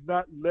that we're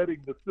not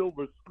letting the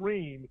silver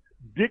screen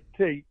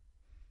dictate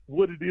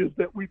what it is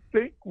that we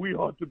think we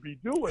ought to be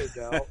doing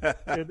now.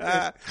 and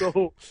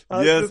so,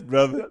 yes,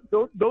 brother.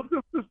 No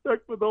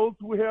disrespect for those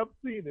who have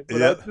seen it,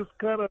 but I just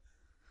kind of,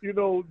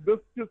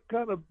 let's just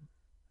kind of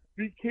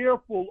be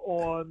careful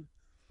on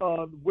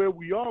where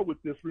we are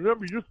with this.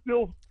 Remember, you're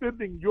still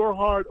spending your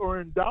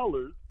hard-earned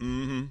dollars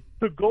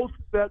to go to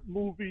that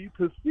movie,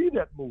 to see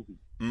that movie,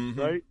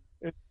 right?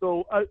 And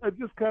so I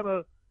just kind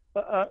of,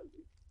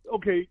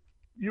 okay,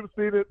 you've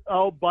seen it.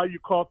 I'll buy you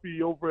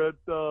coffee over at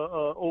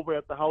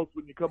the house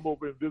when you come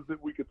over and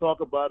visit. We can talk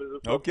about it.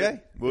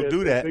 Okay, we'll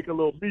do that. Make a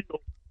little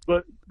meal.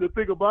 But the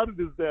thing about it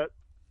is that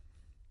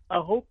I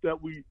hope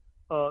that we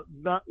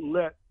not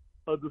let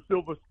the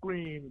silver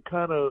screen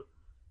kind of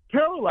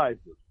paralyze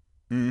us.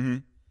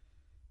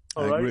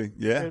 I agree.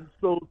 Yeah. And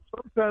so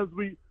sometimes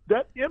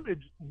that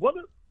image, one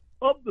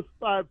of the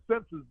five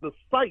senses, the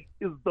sight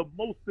is the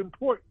most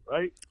important,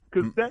 right?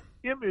 Because that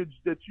image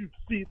that you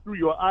see through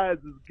your eyes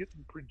is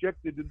getting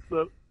projected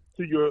into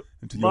your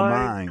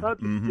mind.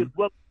 Consciousness, as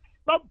well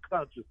as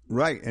subconscious.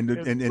 Right, and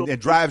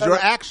it drives your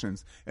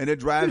actions. And it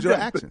drives your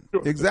actions.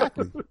 Sure.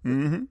 Exactly.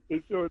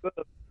 It sure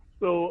does.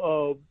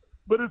 So,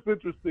 but it's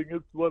interesting.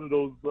 It's one of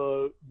those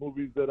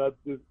movies that I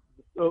just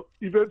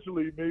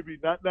eventually, maybe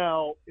not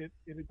now,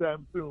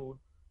 anytime soon,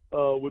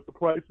 with the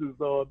prices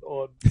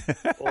on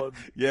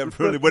yeah,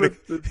 really, what it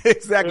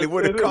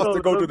costs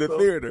to go to the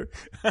theater.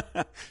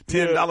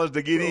 $10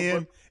 to get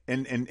in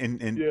and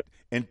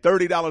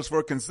 $30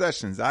 for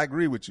concessions. I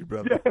agree with you,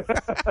 brother. I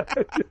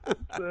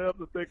have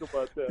to think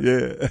about that.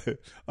 Yeah.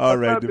 All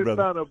right,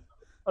 brother.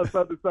 I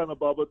thought this sounded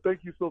about, but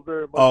thank you so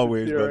very much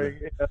always, for sharing.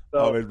 Brother.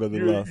 And, always, brother.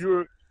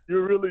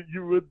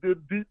 You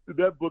did deep to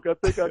that book. I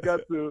think I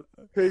got to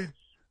page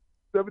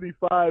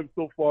 75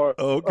 so far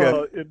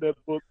in that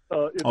book,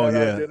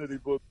 identity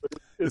book.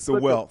 It's a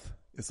wealth.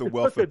 It's a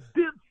wealth. Such a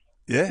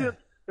dense,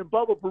 and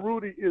Baba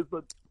Baruti is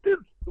a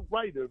dense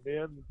writer,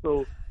 man.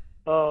 So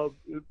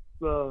it's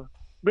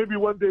maybe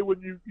one day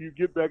when you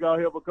get back, I'll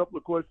have a couple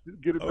of questions,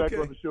 get it back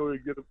on the show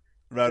and get them.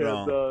 Right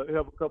on.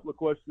 Have a couple of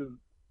questions.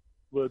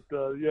 But,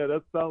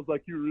 that sounds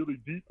like you're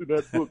really deep in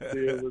that book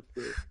there with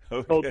the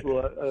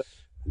cultural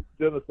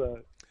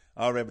genocide.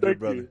 All right, my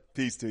brother.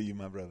 Peace to you,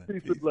 my brother.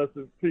 Peace and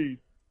blessings. Peace.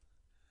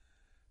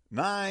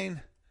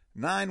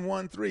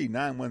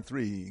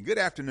 913. Good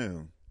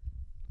afternoon.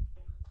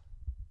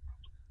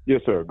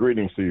 Yes, sir.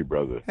 Greetings to you,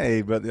 brother.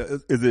 Hey, brother.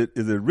 Is it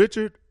Rich,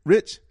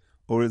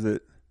 or is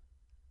it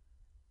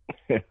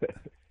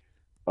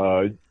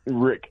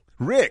Rick?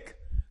 Rick.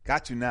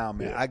 Got you now,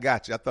 man. Yeah. I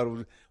got you. I thought it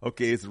was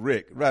okay. It's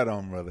Rick. Right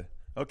on, brother.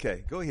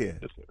 Okay, go ahead.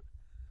 Yes, sir.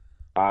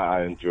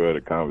 I enjoy the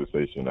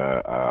conversation.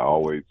 I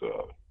always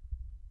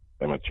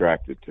am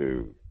attracted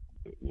to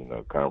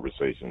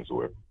conversations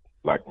where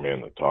black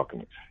men are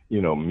talking,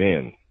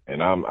 men,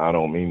 and I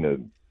don't mean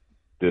to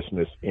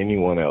dismiss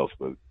anyone else,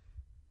 but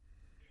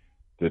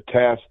the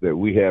task that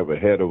we have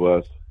ahead of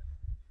us,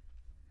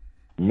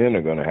 men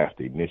are going to have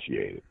to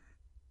initiate it.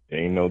 There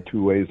ain't no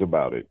two ways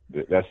about it.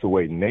 That's the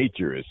way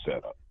nature is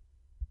set up.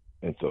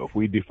 And so if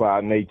we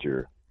defy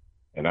nature,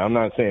 and I'm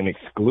not saying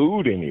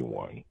exclude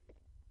anyone,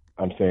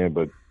 I'm saying,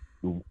 but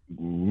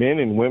men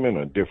and women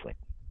are different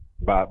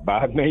by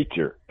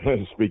nature,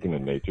 speaking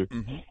of nature,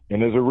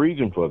 and there's a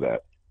reason for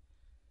that.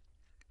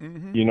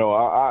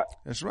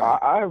 That's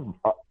right.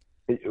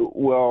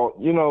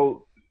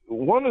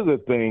 One of the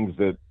things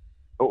that,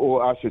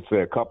 or I should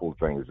say a couple of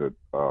things that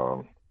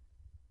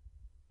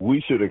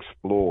we should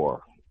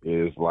explore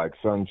is like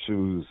Sun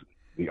Tzu's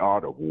The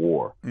Art of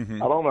War. I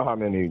don't know how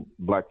many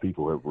black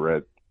people have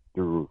read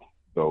through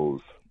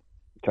those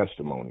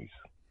testimonies,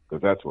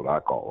 because that's what I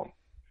call them.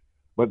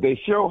 But they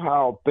show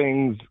how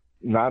things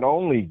not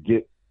only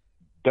get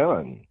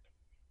done,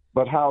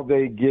 but how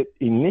they get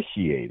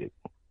initiated.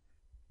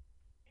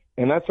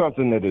 And that's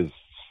something that is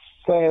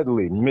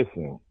sadly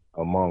missing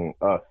among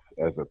us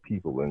as a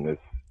people in this,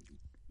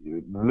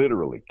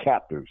 literally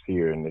captives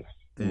here in this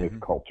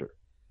culture.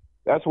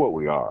 That's what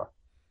we are.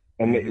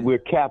 And we're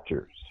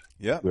captors.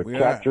 Yeah, we're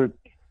captured.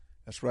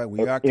 That's right.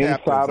 We are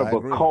captives. Inside of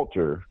a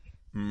culture,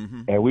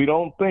 and we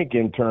don't think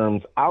in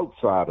terms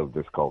outside of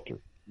this culture.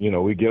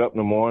 We get up in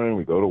the morning,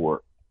 we go to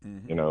work.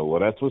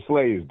 That's what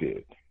slaves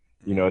did.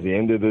 At the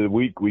end of the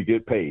week, we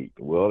get paid.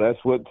 Well,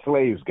 that's what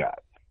slaves got.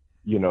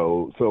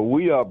 So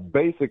we are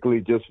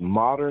basically just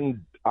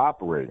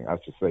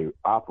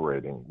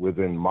operating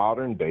within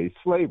modern day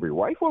slavery.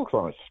 White folks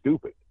aren't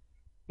stupid.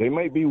 They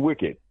may be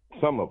wicked,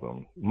 some of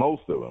them,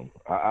 most of them.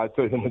 I'd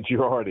say the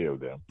majority of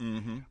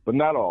them, but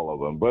not all of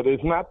them. But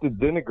it's not to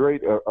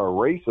denigrate a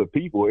race of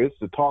people. It's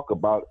to talk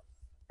about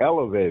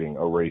elevating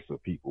a race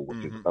of people,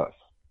 which is us.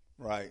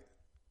 Right.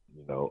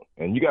 You know,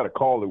 and you got to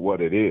call it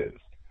what it is.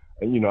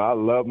 And, you know, I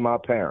love my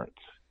parents,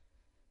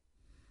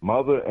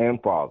 mother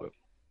and father.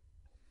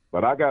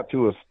 But I got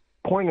to a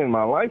point in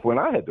my life when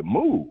I had to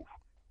move.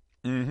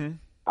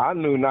 I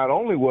knew not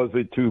only was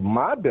it to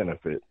my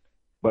benefit,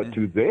 but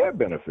to their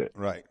benefit,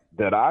 right,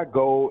 that I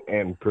go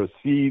and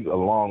proceed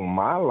along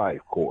my life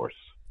course.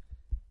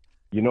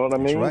 You know what I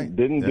mean? Right.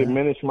 Didn't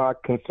diminish my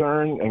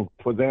concern and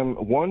for them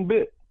one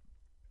bit.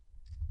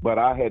 But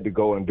I had to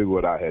go and do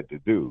what I had to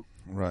do.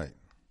 Right.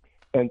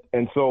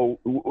 And so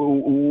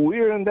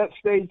we're in that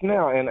stage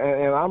now. And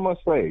I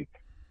must say,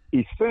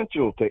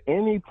 essential to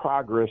any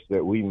progress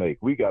that we make,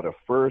 we got to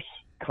first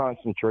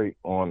concentrate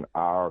on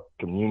our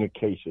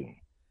communication,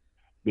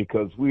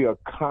 because we are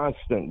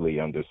constantly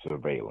under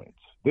surveillance.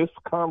 This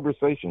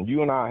conversation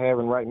you and I are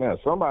having right now,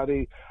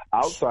 somebody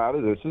outside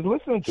of this is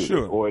listening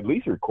to it, or at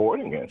least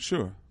recording it.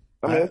 Sure.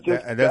 I mean,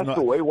 that's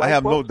the way white I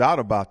have folks, no doubt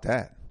about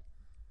that.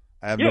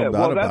 I have no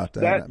doubt about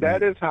that.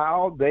 That is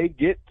how they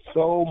get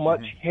so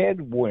much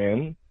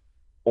headwind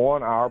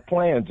on our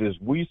plans, is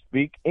we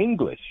speak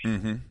English.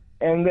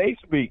 And they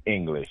speak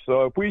English.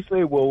 So if we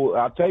say, well,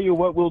 I'll tell you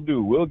what we'll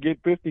do. We'll get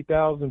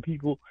 50,000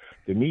 people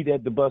to meet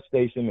at the bus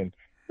station, and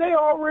they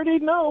already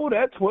know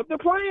that's what the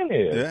plan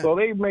is. Yeah. So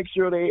they make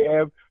sure they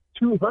have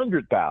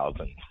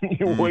 200,000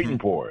 waiting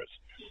for us.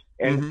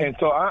 And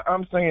so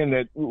I'm saying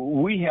that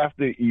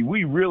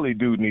we really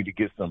do need to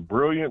get some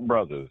brilliant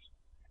brothers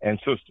and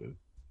sisters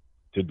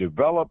to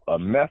develop a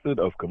method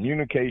of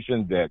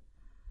communication that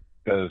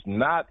does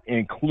not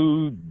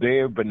include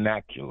their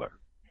vernacular.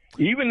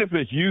 Even if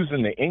it's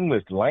using the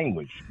English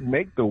language,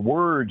 make the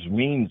words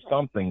mean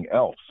something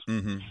else.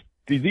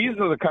 See, these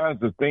are the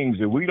kinds of things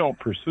that we don't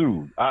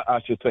pursue,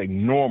 I should say,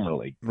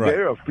 normally. Right.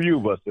 There are a few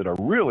of us that are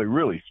really,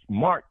 really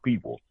smart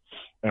people.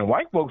 And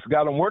white folks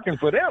got them working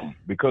for them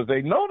because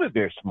they know that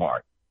they're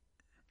smart.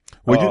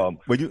 Sir,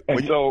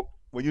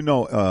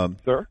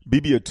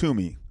 BB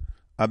Atumi,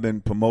 I've been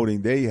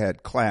promoting, they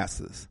had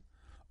classes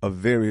of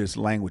various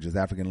languages,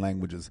 African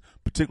languages,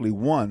 particularly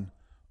one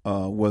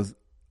was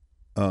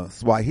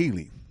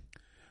Swahili.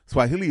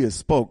 Swahili is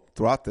spoke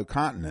throughout the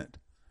continent,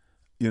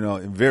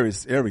 in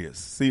various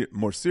areas,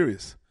 more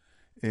serious,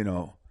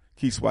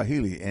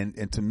 Kiswahili.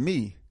 And to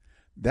me,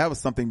 that was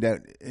something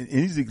that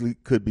easily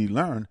could be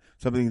learned,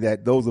 something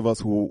that those of us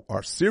who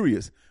are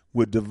serious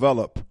would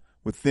develop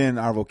within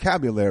our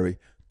vocabulary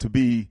to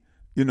be,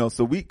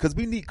 because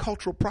we need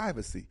cultural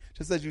privacy.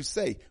 Just as you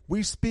say,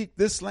 we speak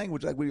this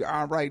language like we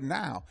are right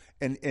now.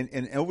 And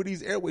over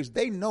these airways,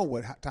 they know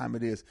what time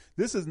it is.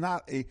 This is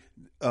not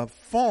a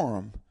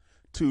forum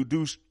to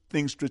do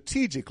things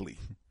strategically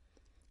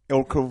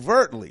or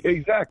covertly.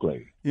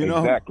 Exactly.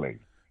 Exactly.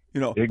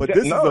 But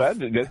this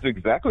that's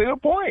exactly the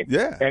point.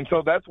 Yeah. And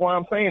so that's why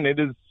I'm saying it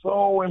is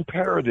so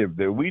imperative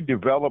that we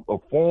develop a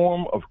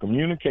form of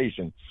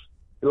communication.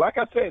 Like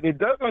I said, it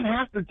doesn't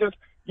have to just,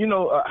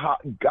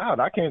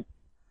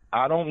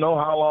 I don't know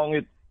how long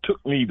it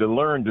took me to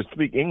learn to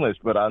speak English,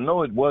 but I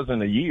know it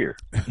wasn't a year.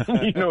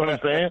 You know what I'm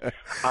saying?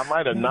 I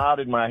might have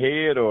nodded my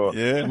head or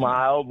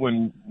smiled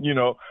when,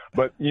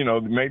 but,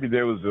 maybe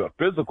there was a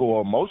physical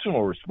or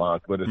emotional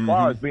response. But as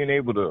far as being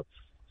able to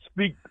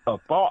speak a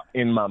thought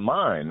in my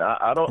mind,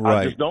 I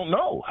just don't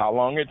know how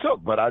long it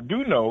took. But I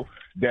do know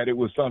that it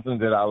was something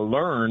that I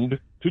learned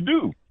to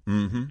do.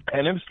 And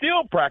I'm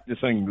still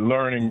practicing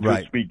learning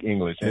to speak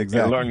English and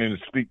learning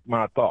to speak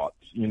my thoughts.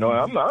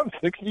 I'm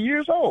 60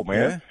 years old,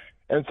 man. Yeah.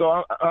 And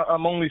so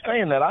I'm only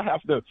saying that I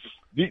have to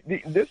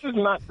this is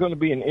not going to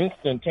be an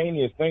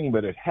instantaneous thing,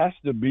 but it has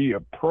to be a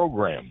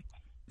program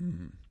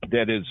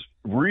that is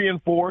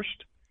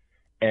reinforced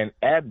and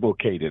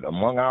advocated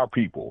among our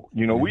people.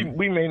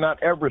 We may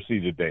not ever see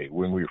the day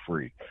when we're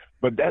free,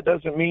 but that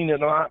doesn't mean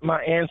that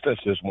my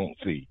ancestors won't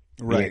see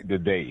the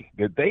day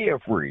that they are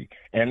free.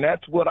 And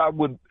that's what I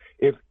would,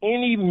 if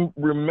any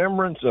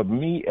remembrance of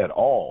me at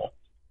all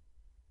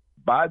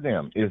by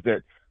them is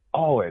that,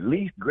 at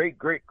least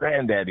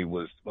great-great-granddaddy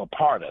was a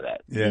part of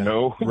that, Right. You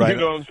know what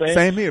I'm saying?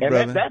 Same here,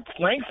 brother. That's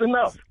thanks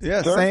enough.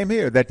 Yeah, sir. Same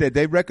here. That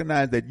they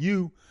recognize that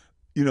you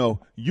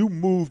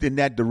moved in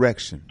that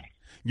direction.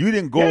 You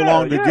didn't go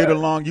along to get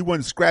along. You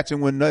wasn't scratching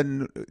when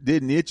nothing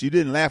didn't itch. You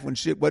didn't laugh when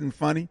shit wasn't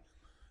funny.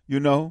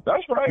 That's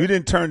right. You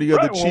didn't turn the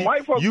other cheek.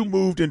 You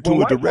moved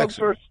into a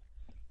direction.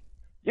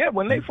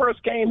 When they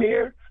first came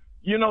here,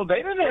 they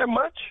didn't have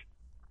much,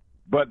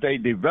 but they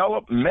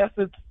developed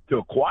methods to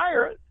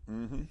acquire it.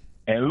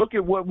 And look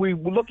at what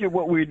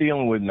we're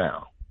dealing with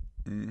now.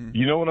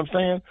 You know what I'm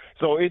saying?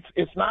 So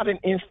it's not an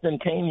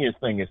instantaneous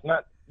thing. It's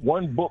not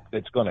one book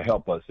that's going to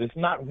help us. It's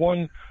not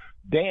one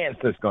dance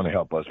that's going to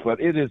help us,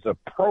 but it is a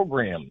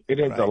program. It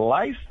is a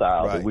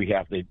lifestyle that we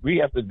have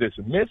to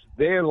dismiss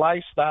their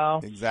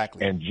lifestyle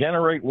and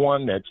generate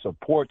one that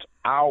supports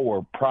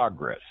our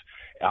progress,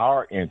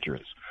 our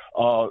interests.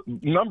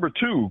 Number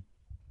two,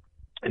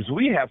 is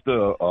we have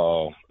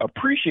to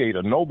appreciate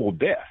a noble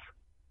death.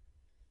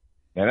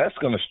 And that's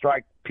going to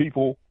strike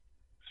people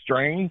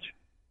strange,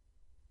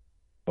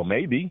 or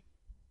maybe.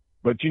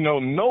 But,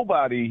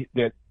 nobody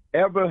that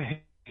ever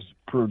has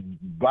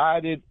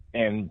provided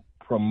and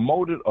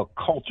promoted a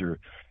culture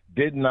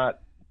did not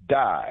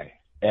die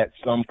at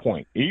some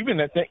point, even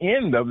at the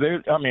end of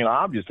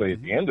obviously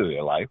at the end of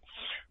their life.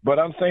 But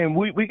I'm saying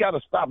we got to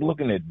stop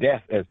looking at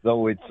death as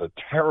though it's a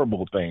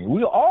terrible thing.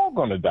 We're all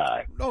going to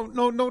die. No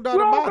doubt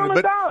We're all about gonna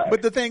it. die.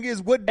 But the thing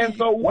is, what did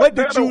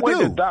better you way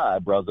do? to die,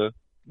 brother?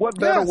 What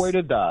better way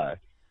to die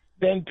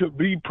than to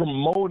be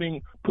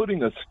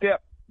putting a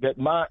step that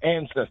my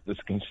ancestors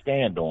can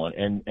stand on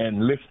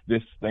and lift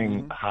this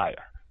thing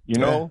higher?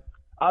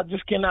 I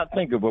just cannot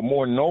think of a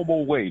more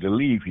noble way to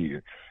leave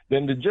here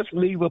than to just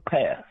leave a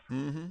path.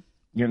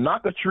 You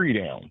knock a tree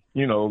down,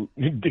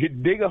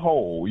 dig a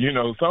hole,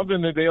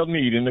 something that they'll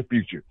need in the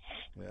future.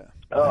 Yeah.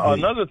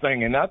 Another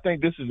thing, and I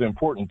think this is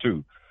important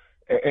too,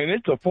 and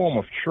it's a form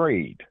of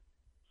trade.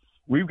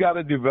 We've got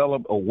to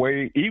develop a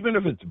way, even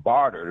if it's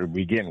barter to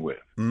begin with,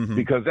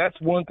 because that's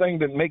one thing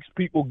that makes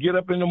people get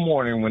up in the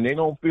morning when they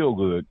don't feel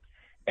good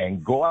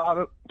and go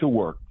out to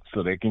work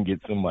so they can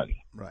get some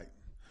money. Right.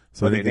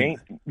 So we're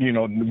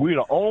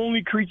the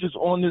only creatures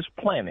on this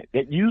planet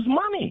that use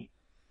money.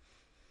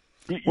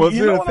 Well,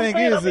 the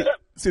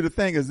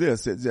thing is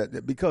this, is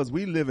that because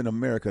we live in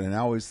America, and I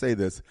always say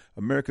this,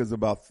 America is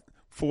about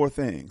four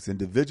things: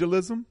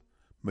 individualism,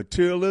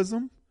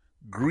 materialism,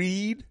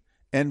 greed,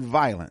 and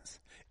violence.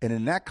 And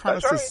in that kind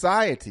of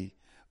society,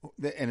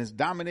 and it's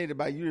dominated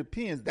by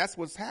Europeans, that's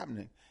what's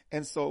happening.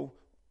 And so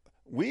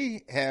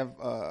we have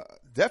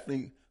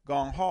definitely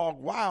gone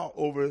hog wild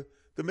over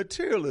the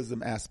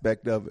materialism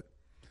aspect of it.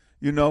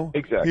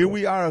 Exactly. Here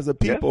we are as a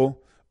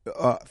people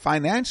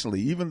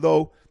financially, even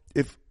though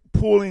if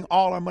pulling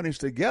all our monies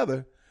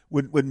together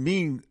would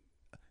mean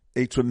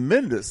a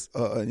tremendous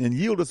and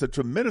yield us a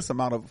tremendous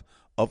amount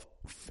of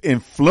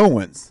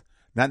influence,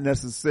 not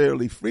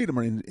necessarily freedom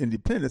or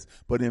independence,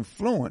 but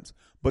influence.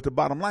 But the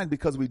bottom line,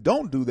 because we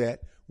don't do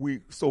that,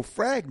 we're so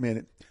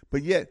fragmented,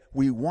 but yet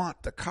we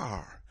want the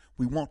car,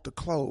 we want the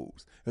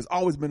clothes. It's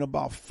always been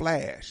about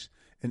flash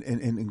and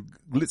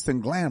glitz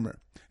and glamour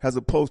as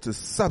opposed to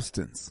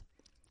substance,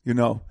 and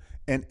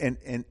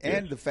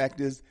the fact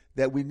is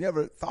that we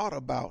never thought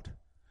about.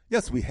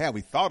 Yes, we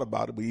thought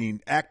about it. We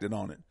ain't acted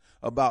on it,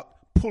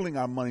 about pulling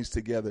our monies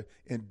together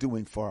and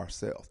doing for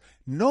ourselves.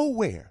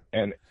 Nowhere.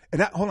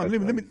 Hold on.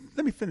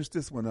 Let me finish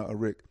this one,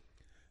 Rick.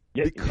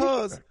 Yeah,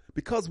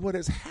 because what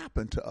has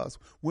happened to us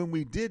when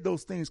we did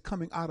those things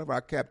coming out of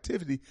our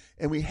captivity,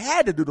 and we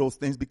had to do those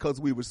things because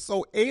we were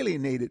so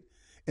alienated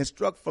and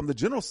struck from the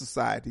general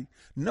society.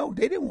 No,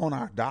 they didn't want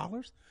our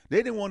dollars. They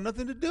didn't want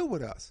nothing to do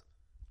with us.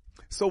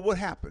 So what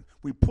happened?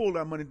 We pulled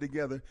our money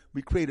together.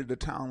 We created a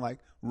town like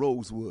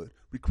Rosewood.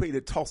 We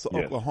created Tulsa,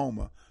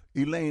 Oklahoma,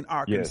 Elaine,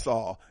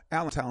 Arkansas,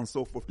 Allentown, and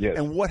so forth. Yes.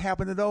 And what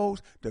happened to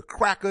those? The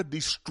cracker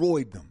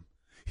destroyed them.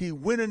 He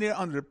went in there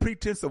under the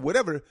pretense of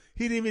whatever.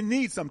 He didn't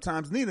even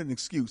sometimes need an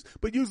excuse.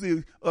 But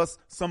usually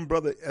some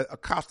brother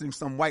accosting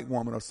some white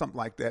woman or something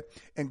like that,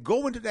 and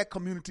go into that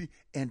community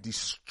and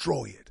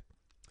destroy it.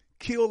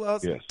 Kill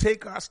us,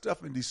 take our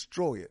stuff and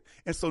destroy it.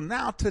 And so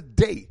now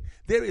today,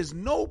 there is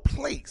no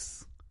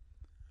place,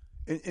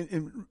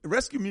 and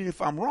rescue me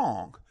if I'm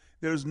wrong,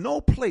 there's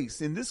no place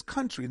in this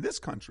country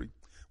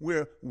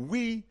where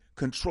we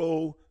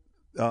control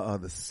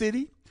the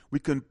city.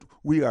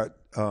 We are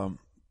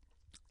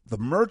the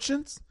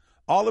merchants.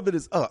 All of it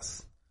is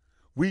us.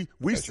 We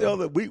sell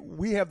that.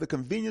 We have the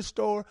convenience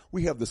store.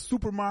 We have the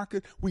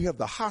supermarket. We have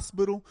the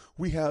hospital.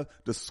 We have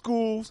the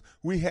schools.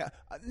 We have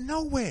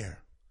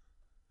nowhere.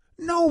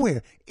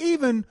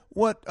 Even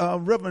what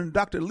Reverend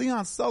Dr.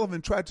 Leon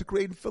Sullivan tried to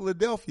create in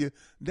Philadelphia,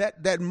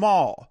 that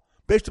mall,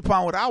 based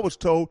upon what I was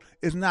told,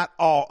 is not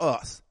all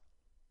us.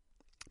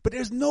 But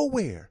there's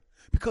nowhere.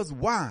 Because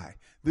why?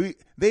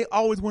 They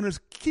always want to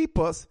keep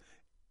us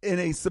in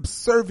a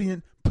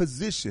subservient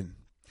position.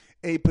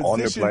 A position on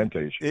the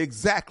plantation.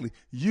 Exactly.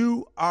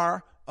 You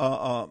are,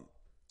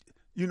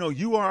 you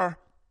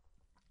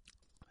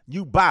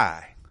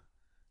buy.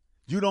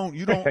 You don't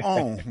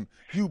own.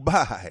 You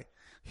buy.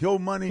 Your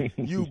money,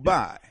 you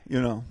buy.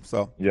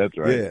 So that's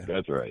right. Yeah.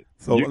 That's right.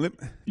 So we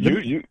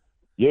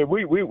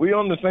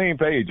on the same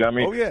page. I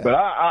mean, but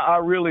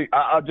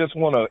I just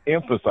want to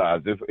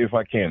emphasize, if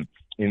I can,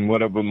 in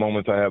whatever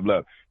moments I have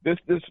left, this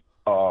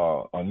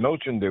a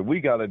notion that we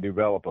got to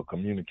develop a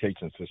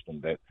communication system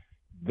that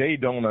they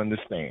don't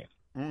understand.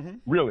 Mm-hmm.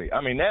 Really,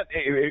 I mean, that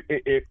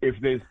if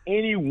there's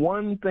any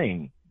one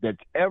thing that's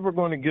ever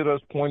going to get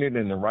us pointed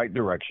in the right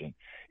direction,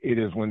 it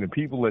is when the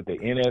people at the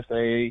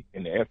NSA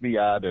and the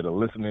FBI that are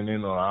listening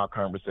in on our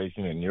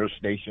conversation and your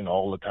station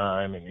all the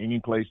time, and any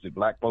place that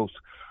black folks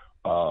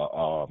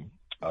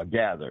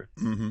gather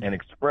and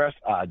express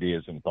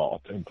ideas and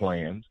thoughts and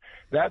plans.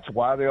 That's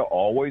why they're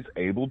always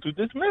able to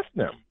dismiss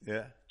them.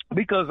 Yeah.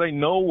 Because they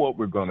know what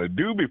we're going to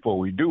do before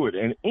we do it.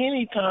 And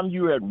anytime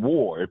you're at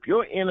war, if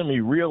your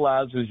enemy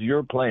realizes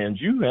your plans,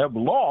 you have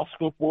lost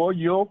before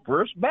your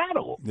first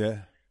battle. Yeah.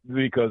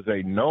 because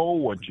they know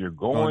what you're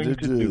going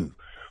to do.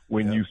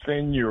 When Yep. you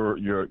send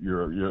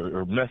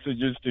your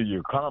messages to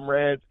your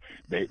comrades,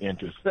 they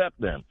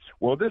intercept them.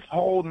 Well, this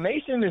whole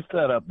nation is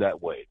set up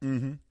that way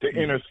to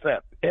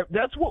intercept.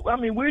 That's what I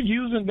mean. We're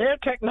using their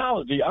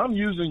technology. I'm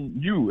using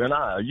you and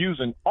I are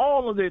using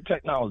all of their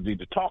technology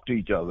to talk to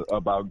each other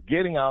about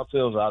getting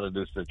ourselves out of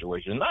this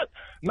situation.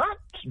 Not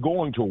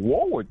going to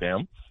war with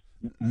them.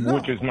 No.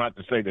 Which is not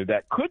to say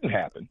that couldn't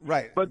happen.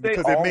 Right. But they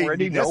Because it may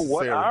already be know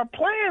what necessary. our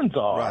plans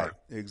are. Right.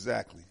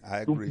 Exactly. I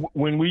agree.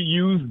 When we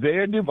use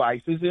their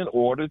devices in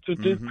order to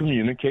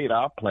communicate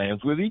our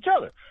plans with each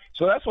other.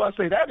 So that's why I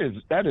say that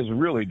is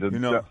really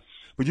the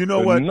but you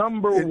know what?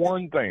 Number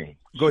one thing.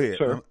 Go ahead.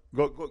 Sir.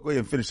 Go ahead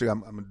and finish it. I'm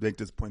going to make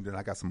this point, then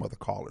I got some other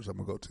callers I'm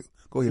going to go to.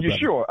 Go ahead, You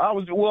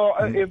brother. sure?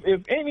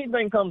 If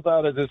anything comes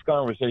out of this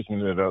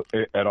conversation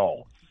at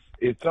all,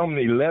 it's some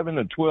 11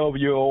 or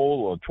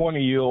 12-year-old or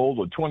 20-year-old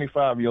or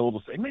 25-year-old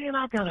will say, man,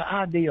 I've got an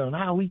idea on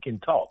how we can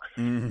talk.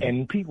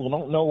 And people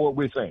don't know what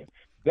we're saying.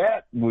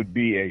 That would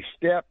be a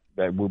step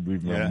that would be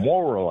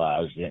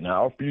memorialized in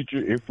our future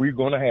if we're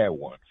going to have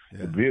one.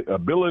 Yeah. The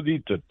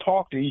ability to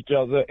talk to each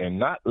other and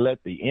not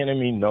let the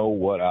enemy know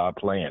what our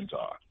plans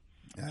are.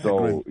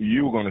 So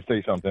you were going to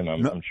say something,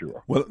 I'm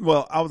sure.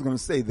 Well, I was going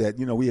to say that,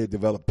 we had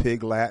developed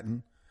Pig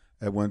Latin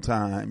at one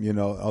time,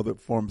 other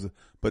forms of,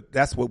 but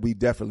that's what we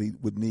definitely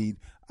would need.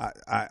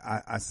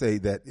 I say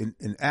that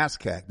in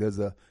ASCAC, there's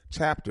a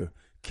chapter,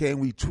 can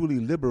we truly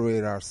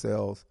liberate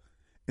ourselves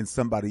in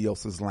somebody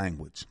else's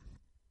language?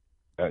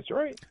 That's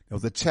right. There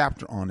was a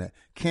chapter on that.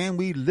 Can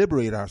we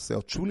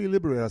truly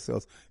liberate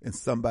ourselves in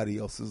somebody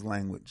else's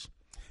language?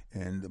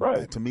 And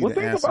to me, the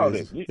answer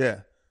is,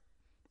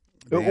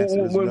 The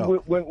answer is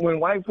no. When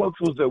white folks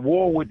was at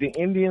war with the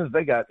Indians,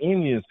 they got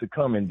Indians to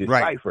come and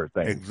decipher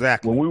things.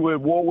 Exactly. When we were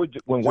at war with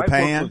white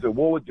folks was at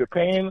war with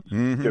Japan,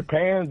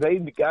 they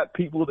got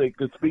people that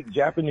could speak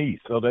Japanese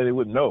so that they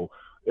would know.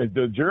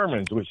 The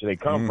Germans, which they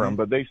come from,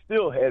 but they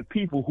still had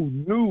people who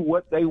knew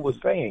what they were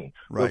saying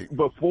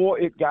before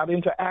it got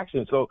into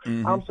action. So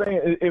I'm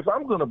saying, if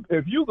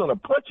you're gonna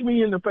punch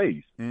me in the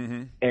face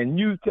and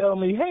you tell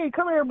me, "Hey,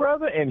 come here,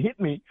 brother," and hit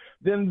me,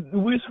 then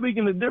we're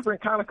speaking a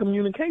different kind of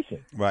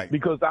communication, right?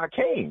 Because I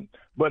came.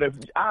 But if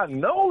I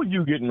know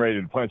you getting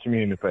ready to punch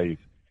me in the face,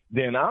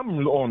 then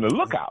I'm on the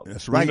lookout.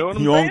 That's right. You know what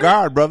You're on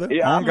guard, brother.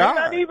 Yeah, on guard. I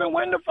may not even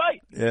win the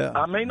fight. Yeah.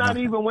 I may not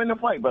even win the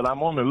fight, but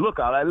I'm on the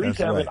lookout. I at least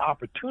have an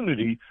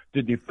opportunity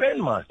to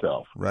defend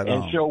myself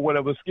and show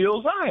whatever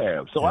skills I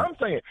have. So I'm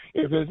saying,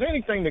 if there's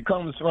anything that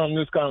comes from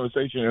this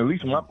conversation, at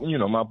least my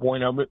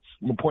point of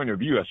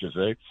view, I should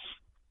say,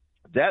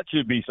 that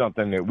should be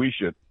something that we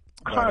should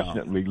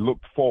constantly look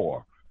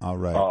for. All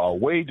right. A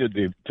way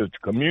to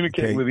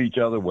communicate with each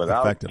other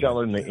without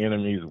telling the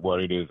enemies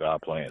what it is our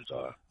plans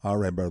are. All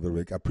right, Brother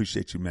Rick. I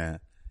appreciate you, man.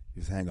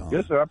 Just hang on.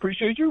 Yes, sir. I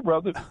appreciate you,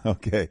 brother.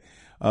 Okay.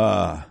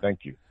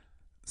 Thank you.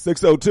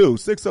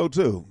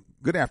 602.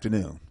 Good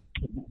afternoon.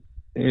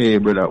 Hey,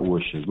 Brother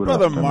Oshi.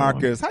 Brother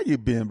Marcus. How you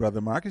been,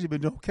 Brother Marcus? You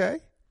been okay?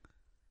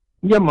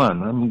 Yeah,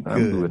 man. I'm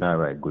doing all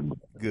right.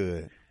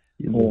 Good.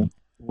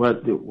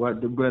 What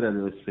the brother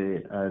will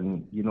say,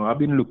 and I've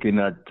been looking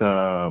at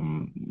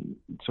some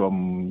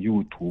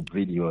YouTube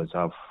videos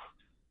of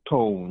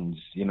towns,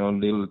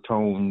 little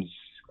towns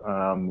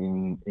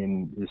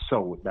in the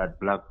South that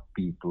black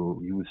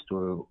people used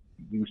to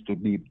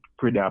be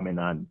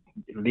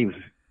live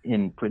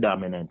in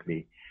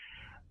predominantly.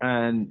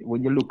 And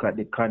when you look at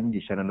the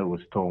condition of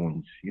those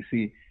towns, you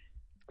see,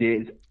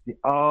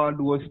 all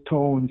those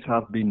towns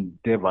have been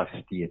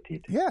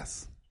devastated.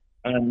 Yes.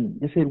 And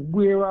they said,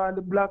 where are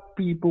the black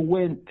people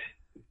went?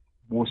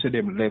 Most of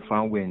them left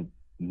and went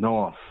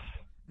north.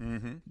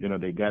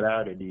 They got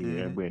out of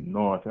there and went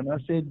north. And I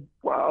said,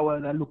 wow.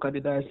 And I look at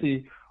it, I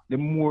say, the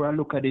more I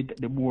look at it,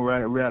 the more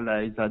I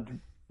realize that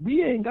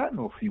we ain't got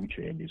no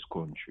future in this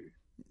country.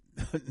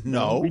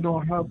 No. We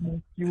don't have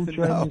no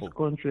future in this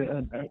country.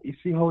 And you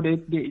see how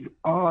they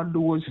all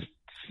those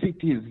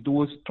cities,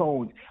 those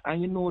towns.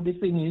 And the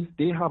thing is,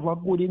 they have a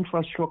good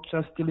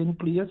infrastructure still in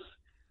place.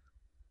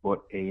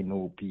 But ain't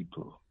no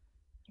people,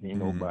 ain't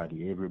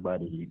nobody.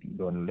 Everybody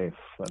done left.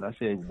 And I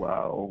said,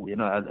 wow.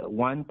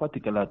 One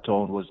particular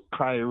town was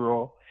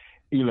Cairo,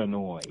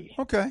 Illinois.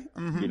 Okay.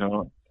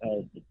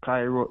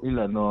 Cairo,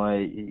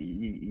 Illinois.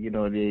 They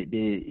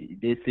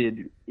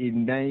said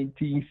in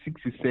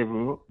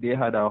 1967 they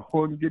had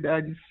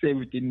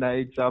 170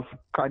 nights of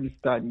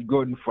constant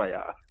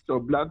gunfire. So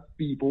black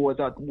people was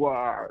at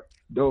war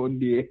down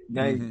there,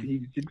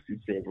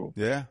 1967.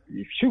 Yeah,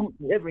 you shoot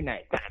every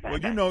night. Well,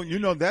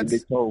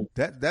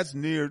 that's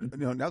near.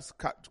 That's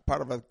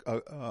part of a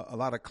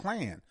lot of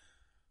Klan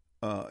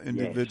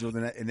individuals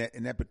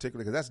in that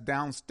particular. Because that's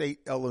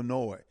downstate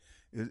Illinois.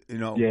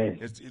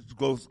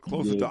 It's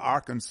closer to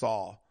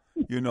Arkansas.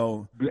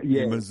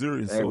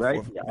 Missouri and so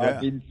forth.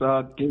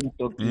 Arkansas,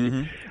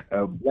 Kentucky.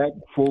 Black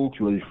folks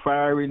was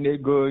firing their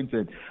guns,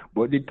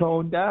 but the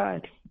town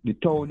died. The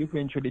town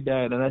eventually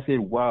died, and I said,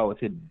 wow, I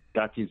said,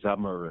 that is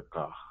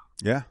America.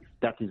 Yeah.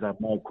 That is a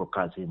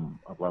microcosm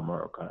of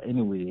America.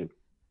 Anyway,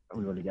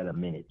 we only got a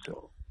minute,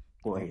 so.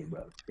 Go ahead,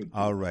 brother.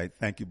 All right.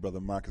 Thank you, Brother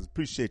Marcus.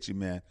 Appreciate you,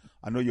 man.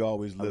 I know you're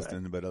always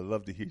listening, but I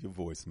love to hear your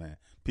voice, man.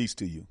 Peace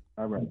to you.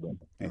 All right, brother.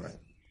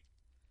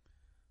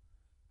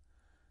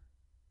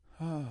 All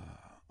right.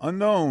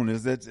 Unknown.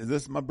 Is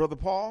this my brother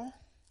Paul?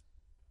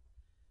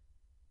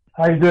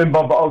 How you doing,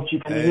 Brother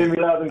Oshi? Can you hear me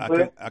loud and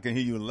clear? I can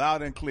hear you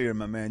loud and clear,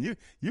 my man. You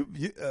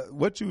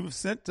what you've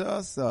sent to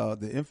us,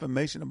 the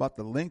information about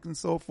the link and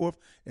so forth,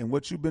 and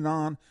what you've been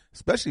on,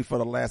 especially for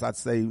the last, I'd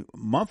say,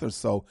 month or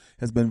so,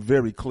 has been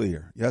very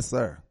clear. Yes,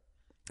 sir.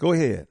 Go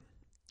ahead.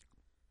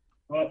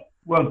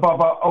 Well,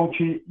 Brother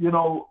Oshi,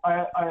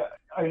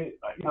 I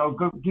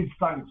give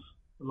thanks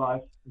for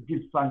life,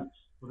 give thanks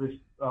for this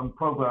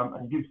program,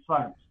 and give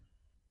thanks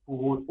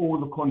for all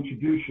the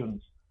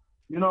contributions.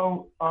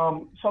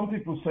 Some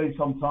people say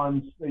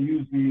sometimes they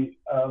use the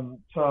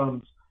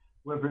terms,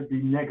 whether it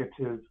be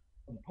negative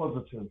and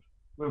positive,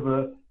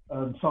 whether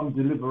some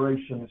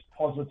deliberation is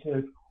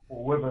positive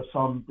or whether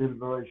some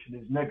deliberation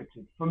is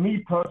negative. For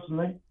me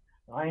personally,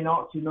 I ain't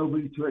asking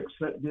nobody to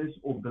accept this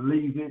or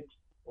believe it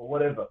or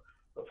whatever.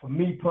 But for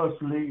me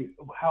personally,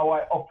 how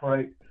I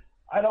operate,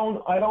 I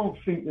don't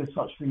think there's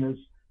such thing as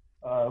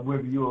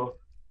whether you're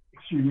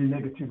extremely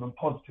negative and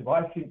positive.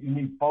 I think you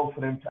need both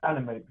of them to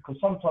animate, because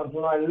sometimes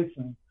when I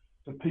listen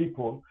to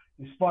people,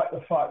 despite the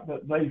fact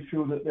that they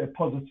feel that they're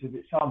positive,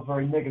 it sounds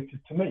very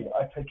negative to me.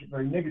 I take it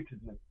very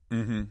negatively.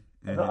 Mm-hmm.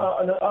 Mm-hmm. And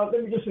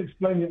let me just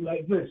explain it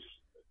like this.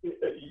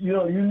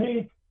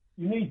 You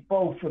need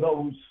both of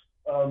those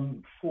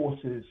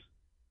forces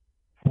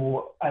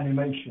for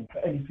animation, for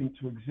anything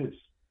to exist.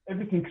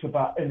 Everything's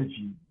about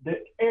energy.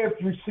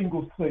 Every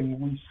single thing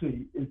we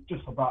see is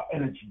just about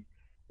energy.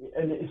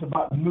 And it's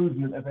about the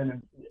movement of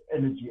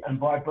energy and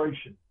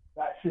vibration.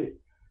 That's it.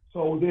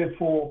 So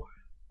therefore,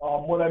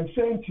 what I'm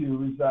saying to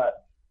you is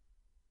that,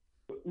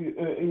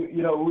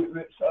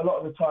 it's a lot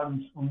of the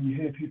times when you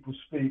hear people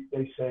speak,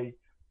 they say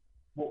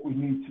what we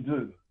need to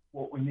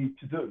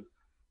do,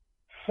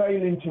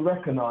 failing to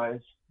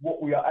recognize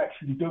what we are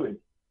actually doing.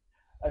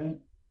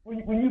 And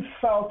when you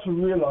fail to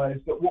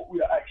realize that what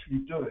we are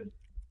actually doing,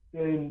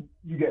 then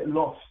you get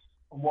lost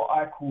on what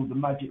I call the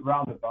magic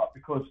roundabout,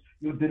 because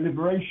your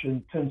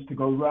deliberation tends to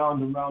go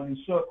round and round in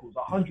circles.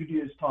 100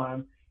 years'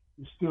 time,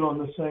 you're still on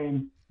the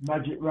same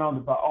magic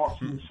roundabout,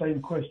 asking the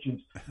same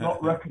questions,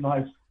 not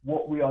recognize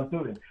what we are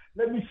doing.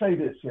 Let me say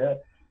this,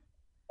 yeah?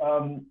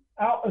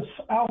 Out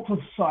of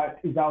sight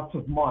is out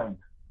of mind.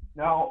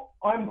 Now,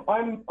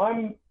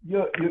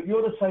 you're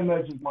the same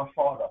age as my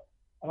father,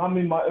 and I'm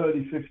in my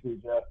early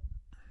 50s, yeah?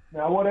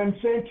 Now, what I'm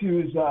saying to you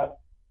is that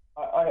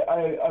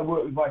I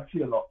work with IT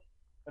a lot.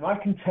 And I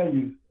can tell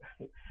you,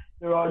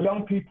 there are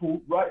young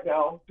people right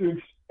now doing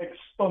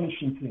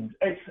astonishing things.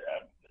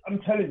 I'm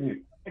telling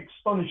you,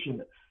 astonishing.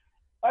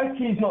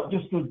 IT is not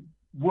just a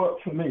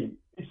work for me.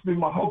 It's been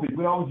my hobby.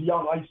 When I was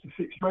young, I used to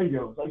fix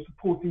radios. I used to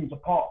pull things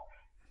apart.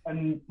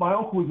 And my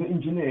uncle was an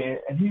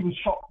engineer, and he was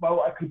shocked by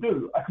what I could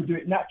do. I could do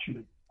it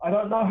naturally. I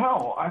don't know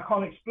how. I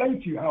can't explain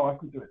to you how I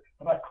could do it,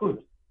 but I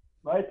could,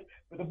 right?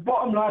 But the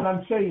bottom line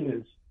I'm saying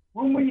is,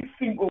 when we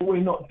think what we're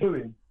not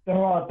doing, they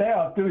are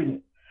doing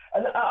it.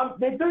 And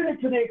they're doing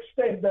it to the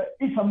extent that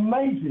it's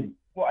amazing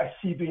what I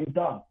see being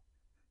done,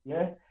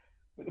 yeah?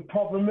 But the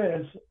problem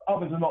is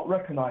others are not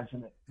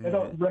recognizing it. They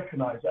don't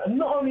recognize it. And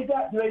not only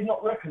that, do they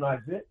not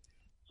recognize it,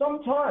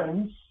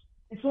 sometimes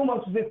it's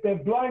almost as if they're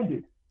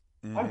blinded.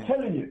 I'm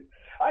telling you.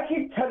 I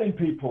keep telling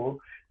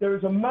people there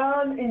is a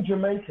man in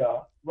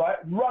Jamaica, right,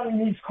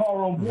 running his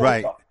car on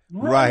water.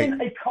 Running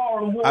a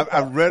car on water.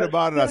 I've read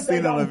about it. I've seen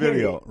it on the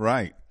video.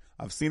 Right.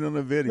 I've seen it on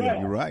the video. Yeah.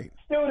 You're right.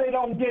 Still, they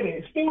don't get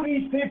it. Still,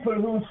 these people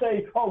who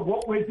say, "Oh,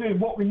 what we're doing,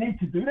 what we need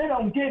to do," they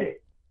don't get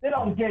it. They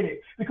don't get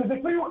it, because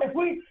if we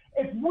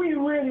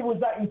really was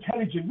that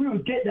intelligent, we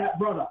would get that,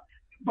 brother,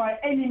 by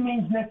any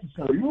means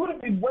necessary. We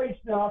wouldn't be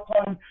wasting our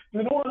time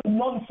doing all the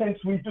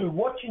nonsense we do,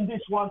 watching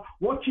this one,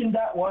 watching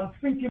that one,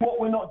 thinking what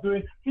we're not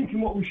doing, thinking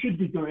what we should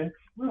be doing.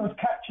 We would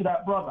capture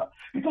that, brother,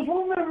 because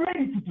when we're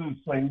ready to do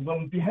things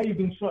and behave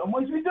in certain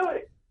ways, we do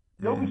it.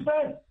 You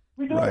understand?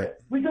 We do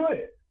it. We do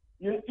it.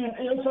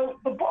 So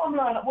the bottom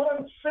line, what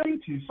I'm saying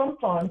to you,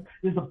 sometimes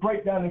there's a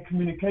breakdown in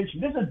communication.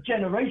 There's a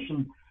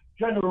generational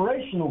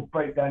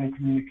breakdown in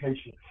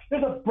communication.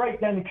 There's a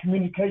breakdown in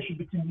communication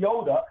between the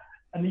older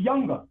and the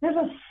younger. There's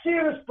a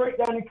serious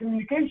breakdown in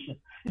communication.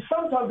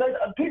 Sometimes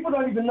people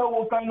don't even know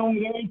what's going on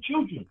with their own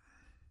children.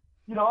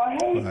 I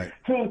hate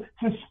to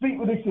speak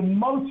with this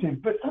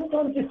emotive, but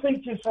sometimes you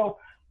think to yourself,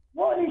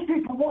 what are these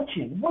people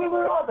watching?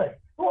 Where are they?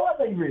 What are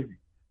they really?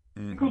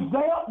 Because they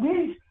are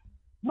these.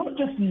 Not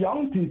just the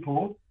young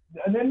people,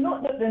 and they're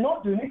not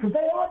doing it, because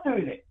they are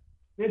doing it.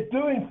 They're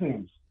doing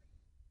things.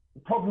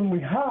 The problem we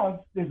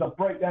have, there's a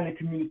breakdown in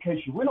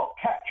communication. We're not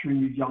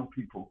capturing these young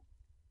people.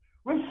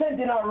 We're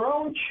sending our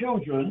own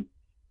children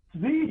to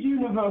these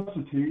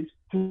universities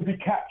to be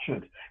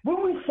captured.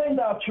 When we send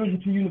our children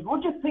to universities,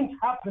 what do you think's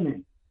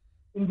happening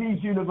in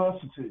these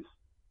universities?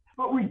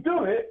 But we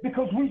do it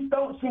because we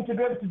don't seem to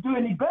be able to do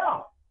any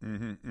better.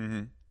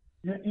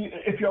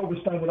 If you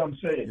understand what I'm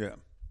saying. Yeah.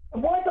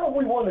 And why don't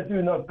we want to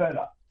do no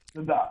better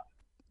than that?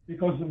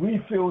 because we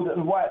feel that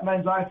the white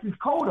man's ice is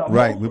colder.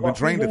 Right, we've been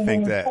trained to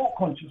think that.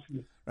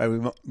 Consciously.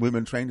 Right, we've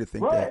been trained to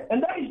think that. Right,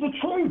 and that is the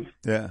truth.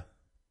 Yeah.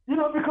 You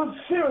know, because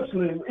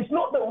seriously, it's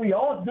not that we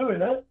aren't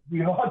doing it.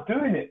 We are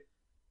doing it.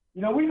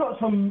 You know, we got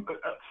some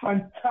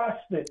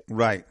fantastic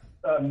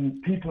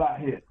people out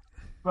here.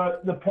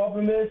 But the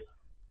problem is,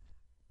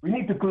 we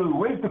need the glue.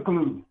 Where's the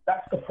glue?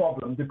 That's the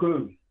problem, the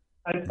glue.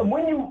 And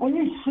when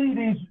you see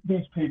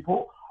these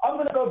people, I'm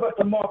going to go back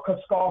to Marcus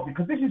Garvey,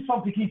 because this is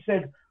something he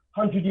said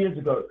 100 years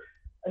ago.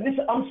 And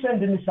I'm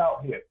sending this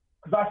out here,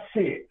 because I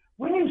see it.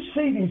 When you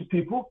see these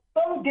people,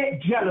 don't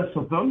get jealous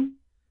of them.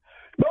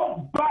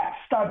 Don't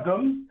backstab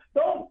them.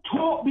 Don't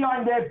talk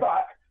behind their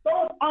back.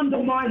 Don't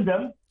undermine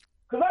them.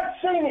 Because I've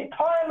seen it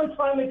time and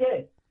time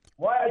again.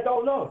 Why? I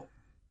don't know.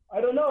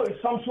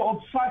 It's some sort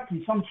of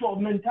psyche, some sort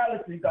of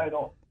mentality going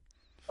on.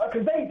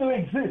 Because they do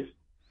exist.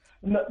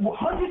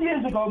 100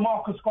 years ago,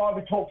 Marcus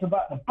Garvey talked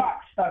about the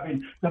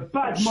backstabbing, the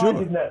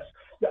bad-mindedness,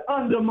 the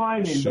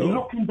undermining, the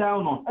looking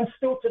down on. And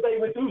still today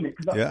we're doing it,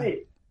 because I see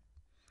it.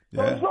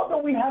 So it's not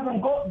that we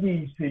haven't got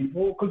these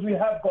people, because we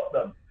have got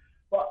them.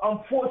 But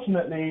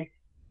unfortunately,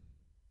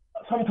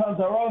 sometimes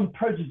our own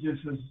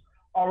prejudices,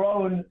 our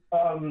own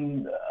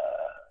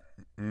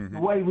the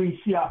way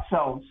we see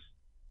ourselves,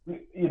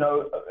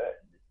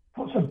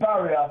 puts a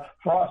barrier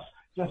for us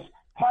just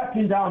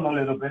piping down a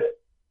little bit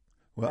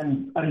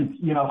and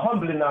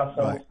humbling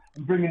ourselves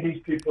and bringing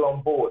these people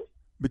on board.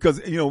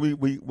 Because we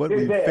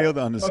fail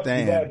to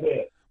understand.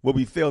 What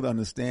we fail to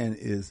understand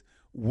is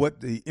what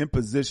the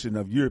imposition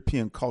of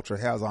European culture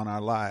has on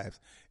our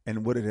lives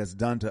and what it has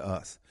done to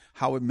us,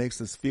 how it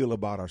makes us feel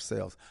about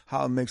ourselves,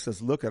 how it makes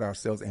us look at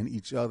ourselves and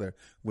each other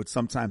with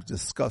sometimes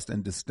disgust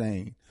and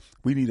disdain.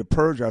 We need to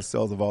purge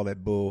ourselves of all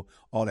that bull,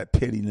 all that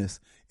pettiness,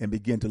 and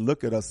begin to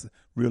look at us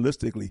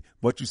realistically.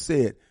 What you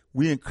said,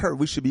 we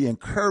should be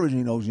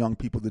encouraging those young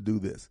people to do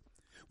this.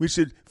 We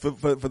should, for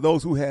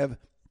those who have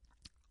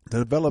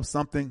developed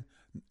something,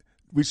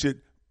 we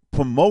should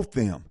promote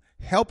them,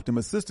 help them,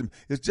 assist them.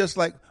 It's just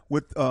like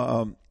with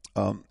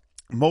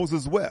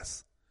Moses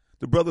West,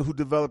 the brother who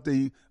developed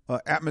the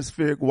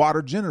atmospheric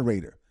water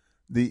generator,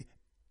 the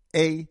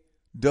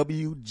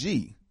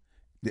AWG,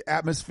 the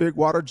atmospheric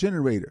water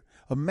generator.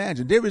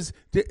 Imagine there is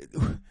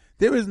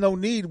no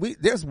need.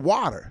 There's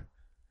water.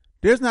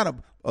 There's not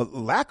a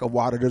lack of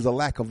water. There's a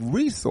lack of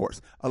resource,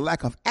 a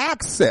lack of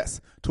access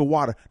to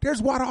water.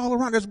 There's water all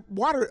around. There's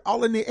water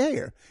all in the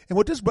air. And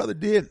what this brother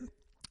did,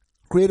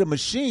 create a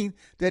machine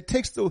that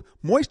takes the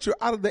moisture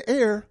out of the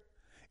air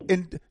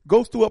and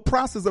goes through a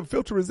process of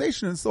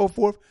filterization and so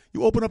forth.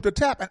 You open up the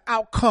tap and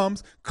out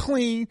comes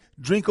clean,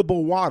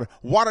 drinkable water.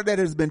 Water that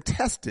has been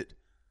tested.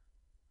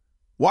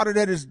 Water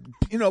that is,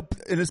 in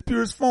its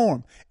purest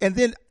form. And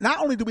then not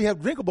only do we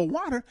have drinkable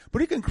water,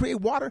 but he can create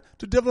water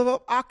to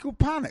develop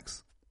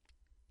aquaponics,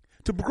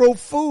 to grow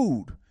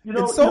food,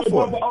 and so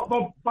forth.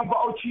 Brother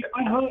Oshi,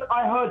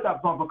 I heard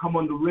that brother come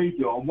on the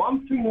radio. And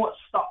one thing what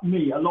stuck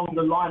me along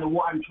the line of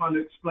what I'm trying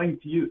to explain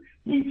to you,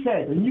 he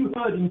said, and you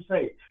heard him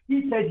say,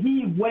 he said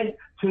he went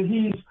to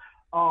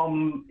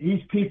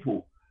his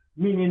people,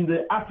 meaning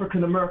the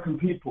African American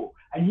people,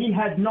 and he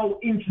had no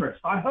interest.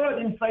 I heard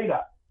him say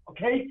that.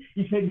 Okay,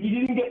 he said he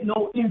didn't get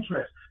no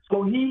interest,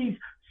 so he's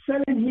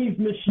selling his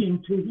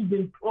machine to his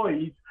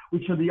employees,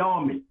 which are the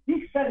army.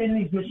 He's selling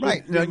these machines.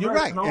 Right, no, you're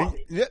right.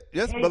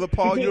 Yes, Brother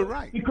Paul, you're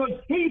right. Because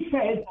he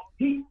said,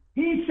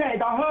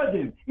 I heard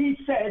him. He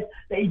said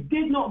that he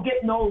did not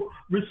get no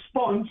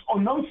response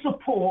or no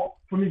support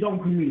from his own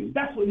community.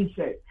 That's what he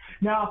said.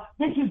 Now,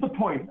 this is the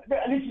point,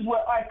 and this is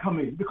where I come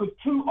in, because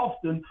too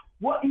often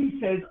what he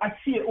says, I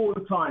see it all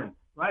the time.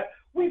 Right?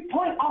 We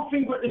point our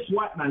finger at this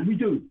white man. We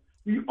do.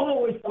 We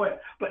always point.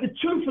 But the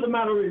truth of the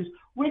matter is,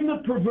 when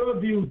the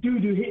proverbial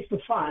doo-doo hits the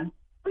fan,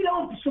 we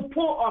don't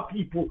support our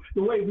people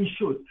the way we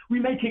should. We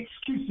make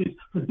excuses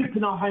for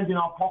dipping our hand in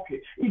our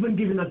pocket, even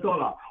giving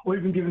 $1 or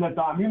even giving a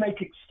dime. We make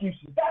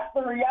excuses. That's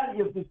the reality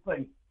of this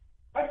thing.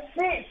 I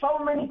see it so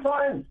many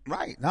times.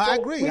 Right. No, I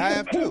agree. I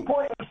have too.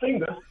 Pointing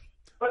fingers,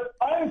 but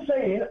I'm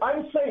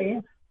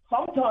saying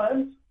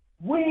sometimes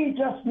we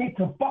just need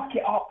to buck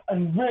it up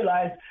and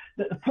realize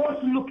that the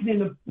person looking in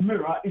the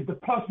mirror is the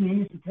person who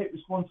needs to take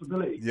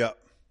responsibility. Yeah.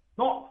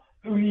 Not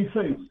who he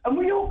thinks. And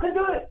we all can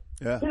do it.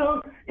 Yeah.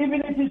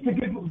 Even if it's to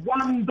give $1.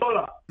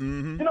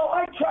 Mm-hmm.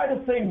 I tried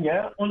a thing,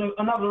 on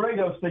another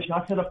radio station.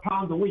 I said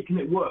 £1 a week and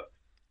it worked.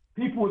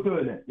 People were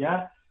doing it,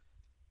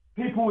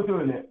 People were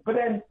doing it. But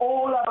then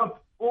all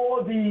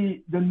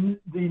the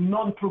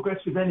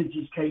non-progressive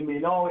energies came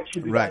in. Oh, it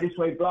should be done this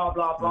way, blah,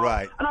 blah, blah.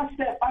 Right. And I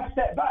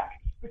stepped back.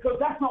 Because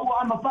that's not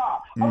what I'm about.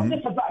 Mm-hmm. I'm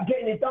just about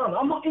getting it done.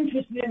 I'm not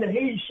interested in the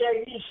he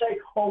say,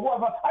 or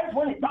whatever. I just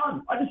want it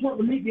done. I just want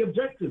to meet the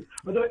objective.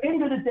 But at the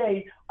end of the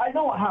day, I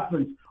know what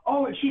happens.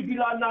 Oh, it should be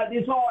like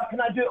this. Oh, can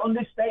I do it on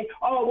this day?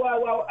 Oh,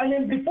 well. And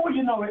then before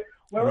you know it,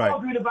 we're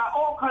arguing about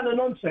all kind of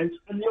nonsense,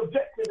 and the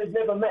objective is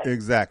never met.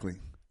 Exactly.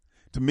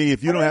 To me,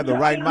 if you don't have the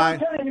right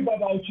mind... I'm telling you,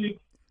 Brother Oshi.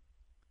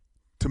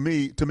 To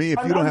me,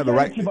 if you don't have the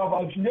right... There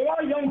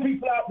are young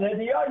people out there.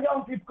 There are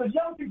young people, because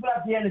young people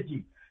have the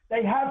energy.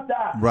 They have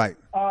that right.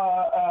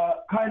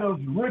 Kind of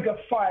rigor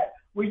fight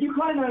where you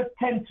kind of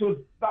tend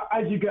to,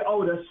 as you get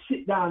older,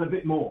 sit down a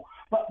bit more.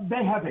 But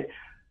they have it.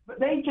 But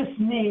they just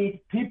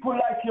need people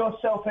like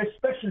yourself,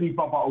 especially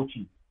Baba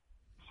Oshi,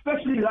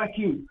 especially like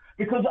you.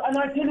 Because, and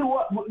I tell you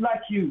what,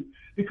 like you,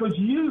 because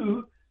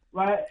you,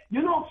 right,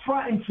 you're not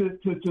frightened to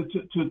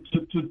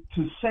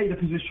say the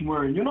position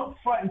we're in. You're not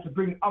frightened to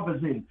bring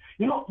others in.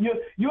 You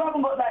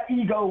haven't got that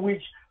ego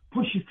which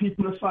pushes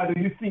people aside, or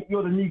you think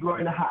you're the Negro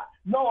in a hat.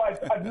 No,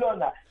 I've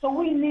learned that. So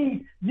we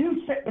need,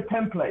 you set the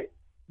template.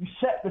 You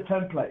set the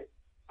template.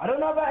 I don't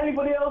know about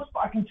anybody else,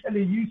 but I can tell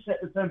you set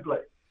the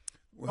template.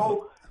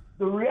 So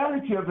the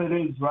reality of it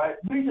is, right,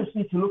 we just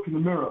need to look in the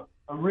mirror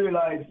and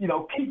realize,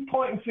 keep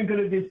pointing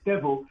finger at this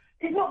devil.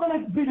 It's not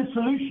going to be the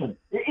solution.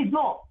 It is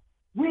not.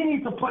 We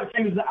need to point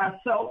fingers at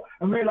ourselves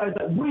and realize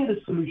that we're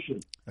the solution.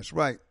 That's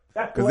right.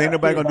 Because ain't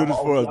nobody going to do this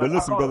for us. But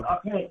listen, brother.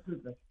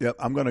 Yep,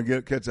 I'm going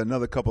to catch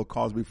another couple of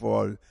calls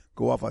before I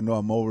go off. I know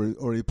I'm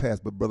already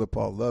past, but Brother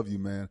Paul, love you,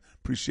 man.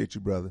 Appreciate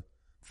you, brother.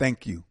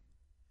 Thank you.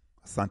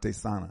 Asante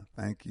Sana.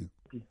 Thank you.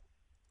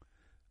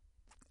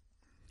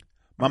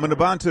 Mama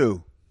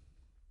Nabantu.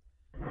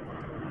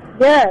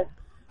 Yes.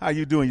 How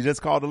you doing? You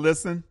just called to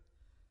listen?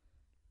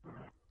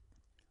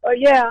 Oh,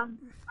 yeah.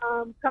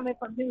 Coming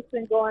from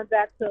Houston, going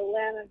back to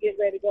Atlanta, getting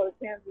ready to go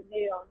to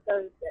Tanzania on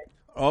Thursday.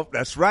 Oh,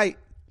 that's right.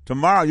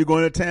 Tomorrow you're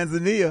going to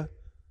Tanzania.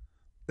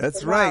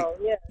 That's right.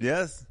 Yeah.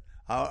 Yes.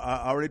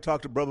 I already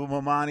talked to Brother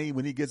Momani.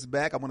 When he gets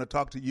back, I want to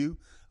talk to you.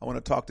 I want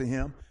to talk to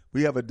him.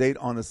 We have a date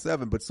on the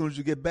 7th, but as soon as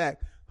you get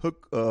back,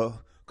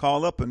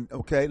 call up and,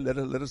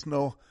 let us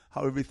know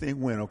how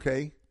everything went,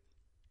 okay?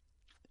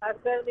 I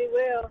certainly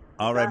will.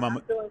 All right, Mama.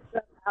 I'm doing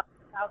something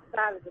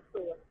outside of the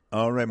tour.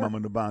 All right, Mama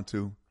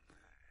Nabantu.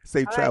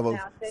 Safe All travels.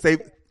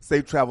 Right,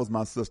 safe travels,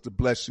 my sister.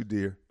 Bless you,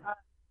 dear.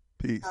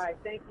 Peace. All right,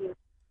 thank you.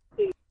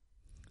 Peace.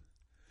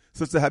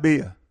 Sister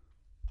Habia.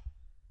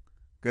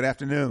 Good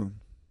afternoon.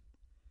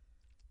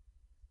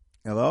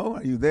 Hello,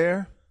 are you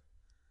there?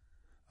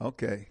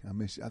 Okay,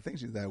 I think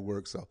she's at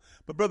work.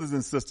 But brothers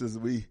and sisters,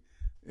 we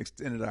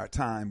extended our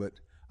time. But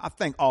I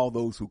thank all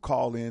those who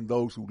call in,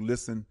 those who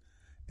listen,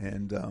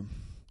 and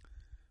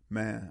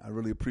man, I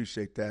really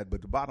appreciate that.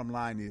 But the bottom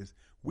line is,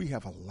 we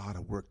have a lot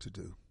of work to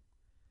do.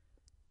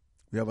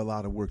 We have a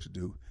lot of work to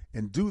do.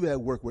 And do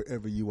that work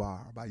wherever you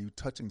are, by you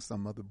touching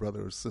some other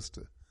brother or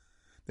sister.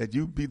 That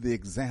you be the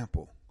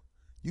example.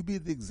 You be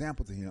the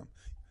example to him.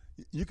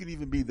 You can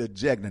even be the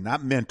jegna,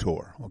 not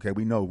mentor. Okay,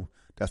 we know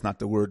that's not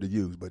the word to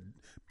use, but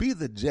be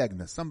the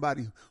jegna,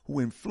 somebody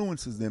who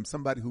influences them,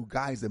 somebody who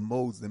guides and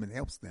molds them and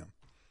helps them.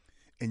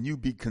 And you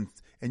be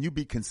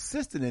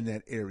consistent in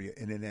that area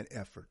and in that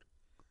effort.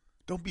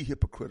 Don't be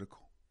hypocritical.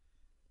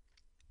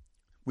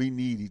 We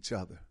need each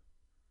other.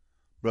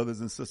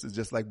 Brothers and sisters,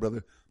 just like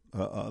Brother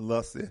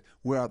Luss said,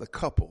 where are the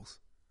couples?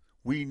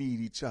 We need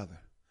each other.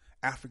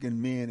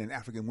 African men and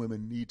African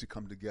women need to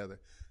come together.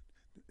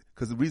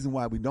 Because the reason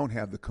why we don't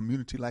have the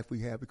community life we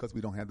have, because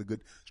we don't have the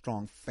good,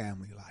 strong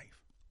family life.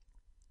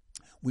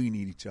 We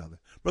need each other.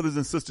 Brothers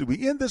and sisters,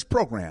 we end this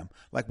program,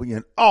 like we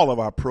end all of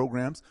our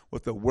programs,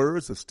 with the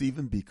words of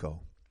Stephen Biko.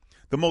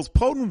 The most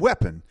potent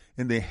weapon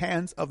in the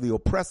hands of the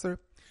oppressor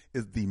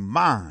is the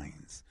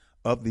minds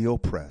of the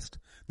oppressed.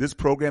 This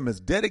program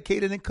is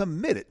dedicated and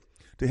committed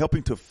to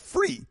helping to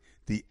free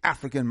the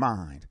African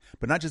mind,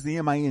 but not just the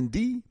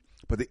M-I-N-D,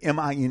 but the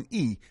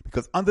M-I-N-E,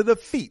 because under the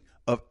feet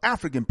of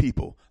African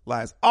people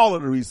lies all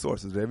of the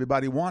resources that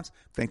everybody wants,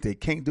 think they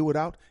can't do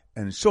without,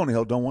 and sure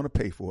hell don't want to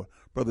pay for.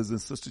 Brothers and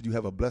sisters, you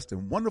have a blessed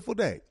and wonderful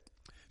day.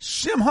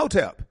 Shem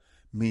Hotep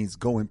means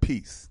go in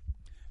peace.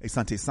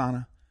 Asante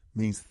Sana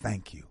means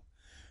thank you.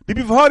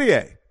 Bibi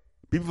Fahodie.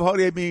 Bibi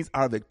Fahodie means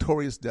our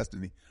victorious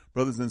destiny.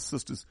 Brothers and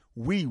sisters,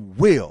 we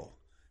will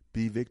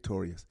be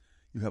victorious.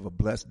 You have a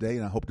blessed day,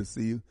 and I hope to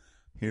see you,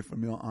 hear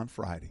from you on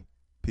Friday.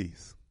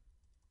 Peace.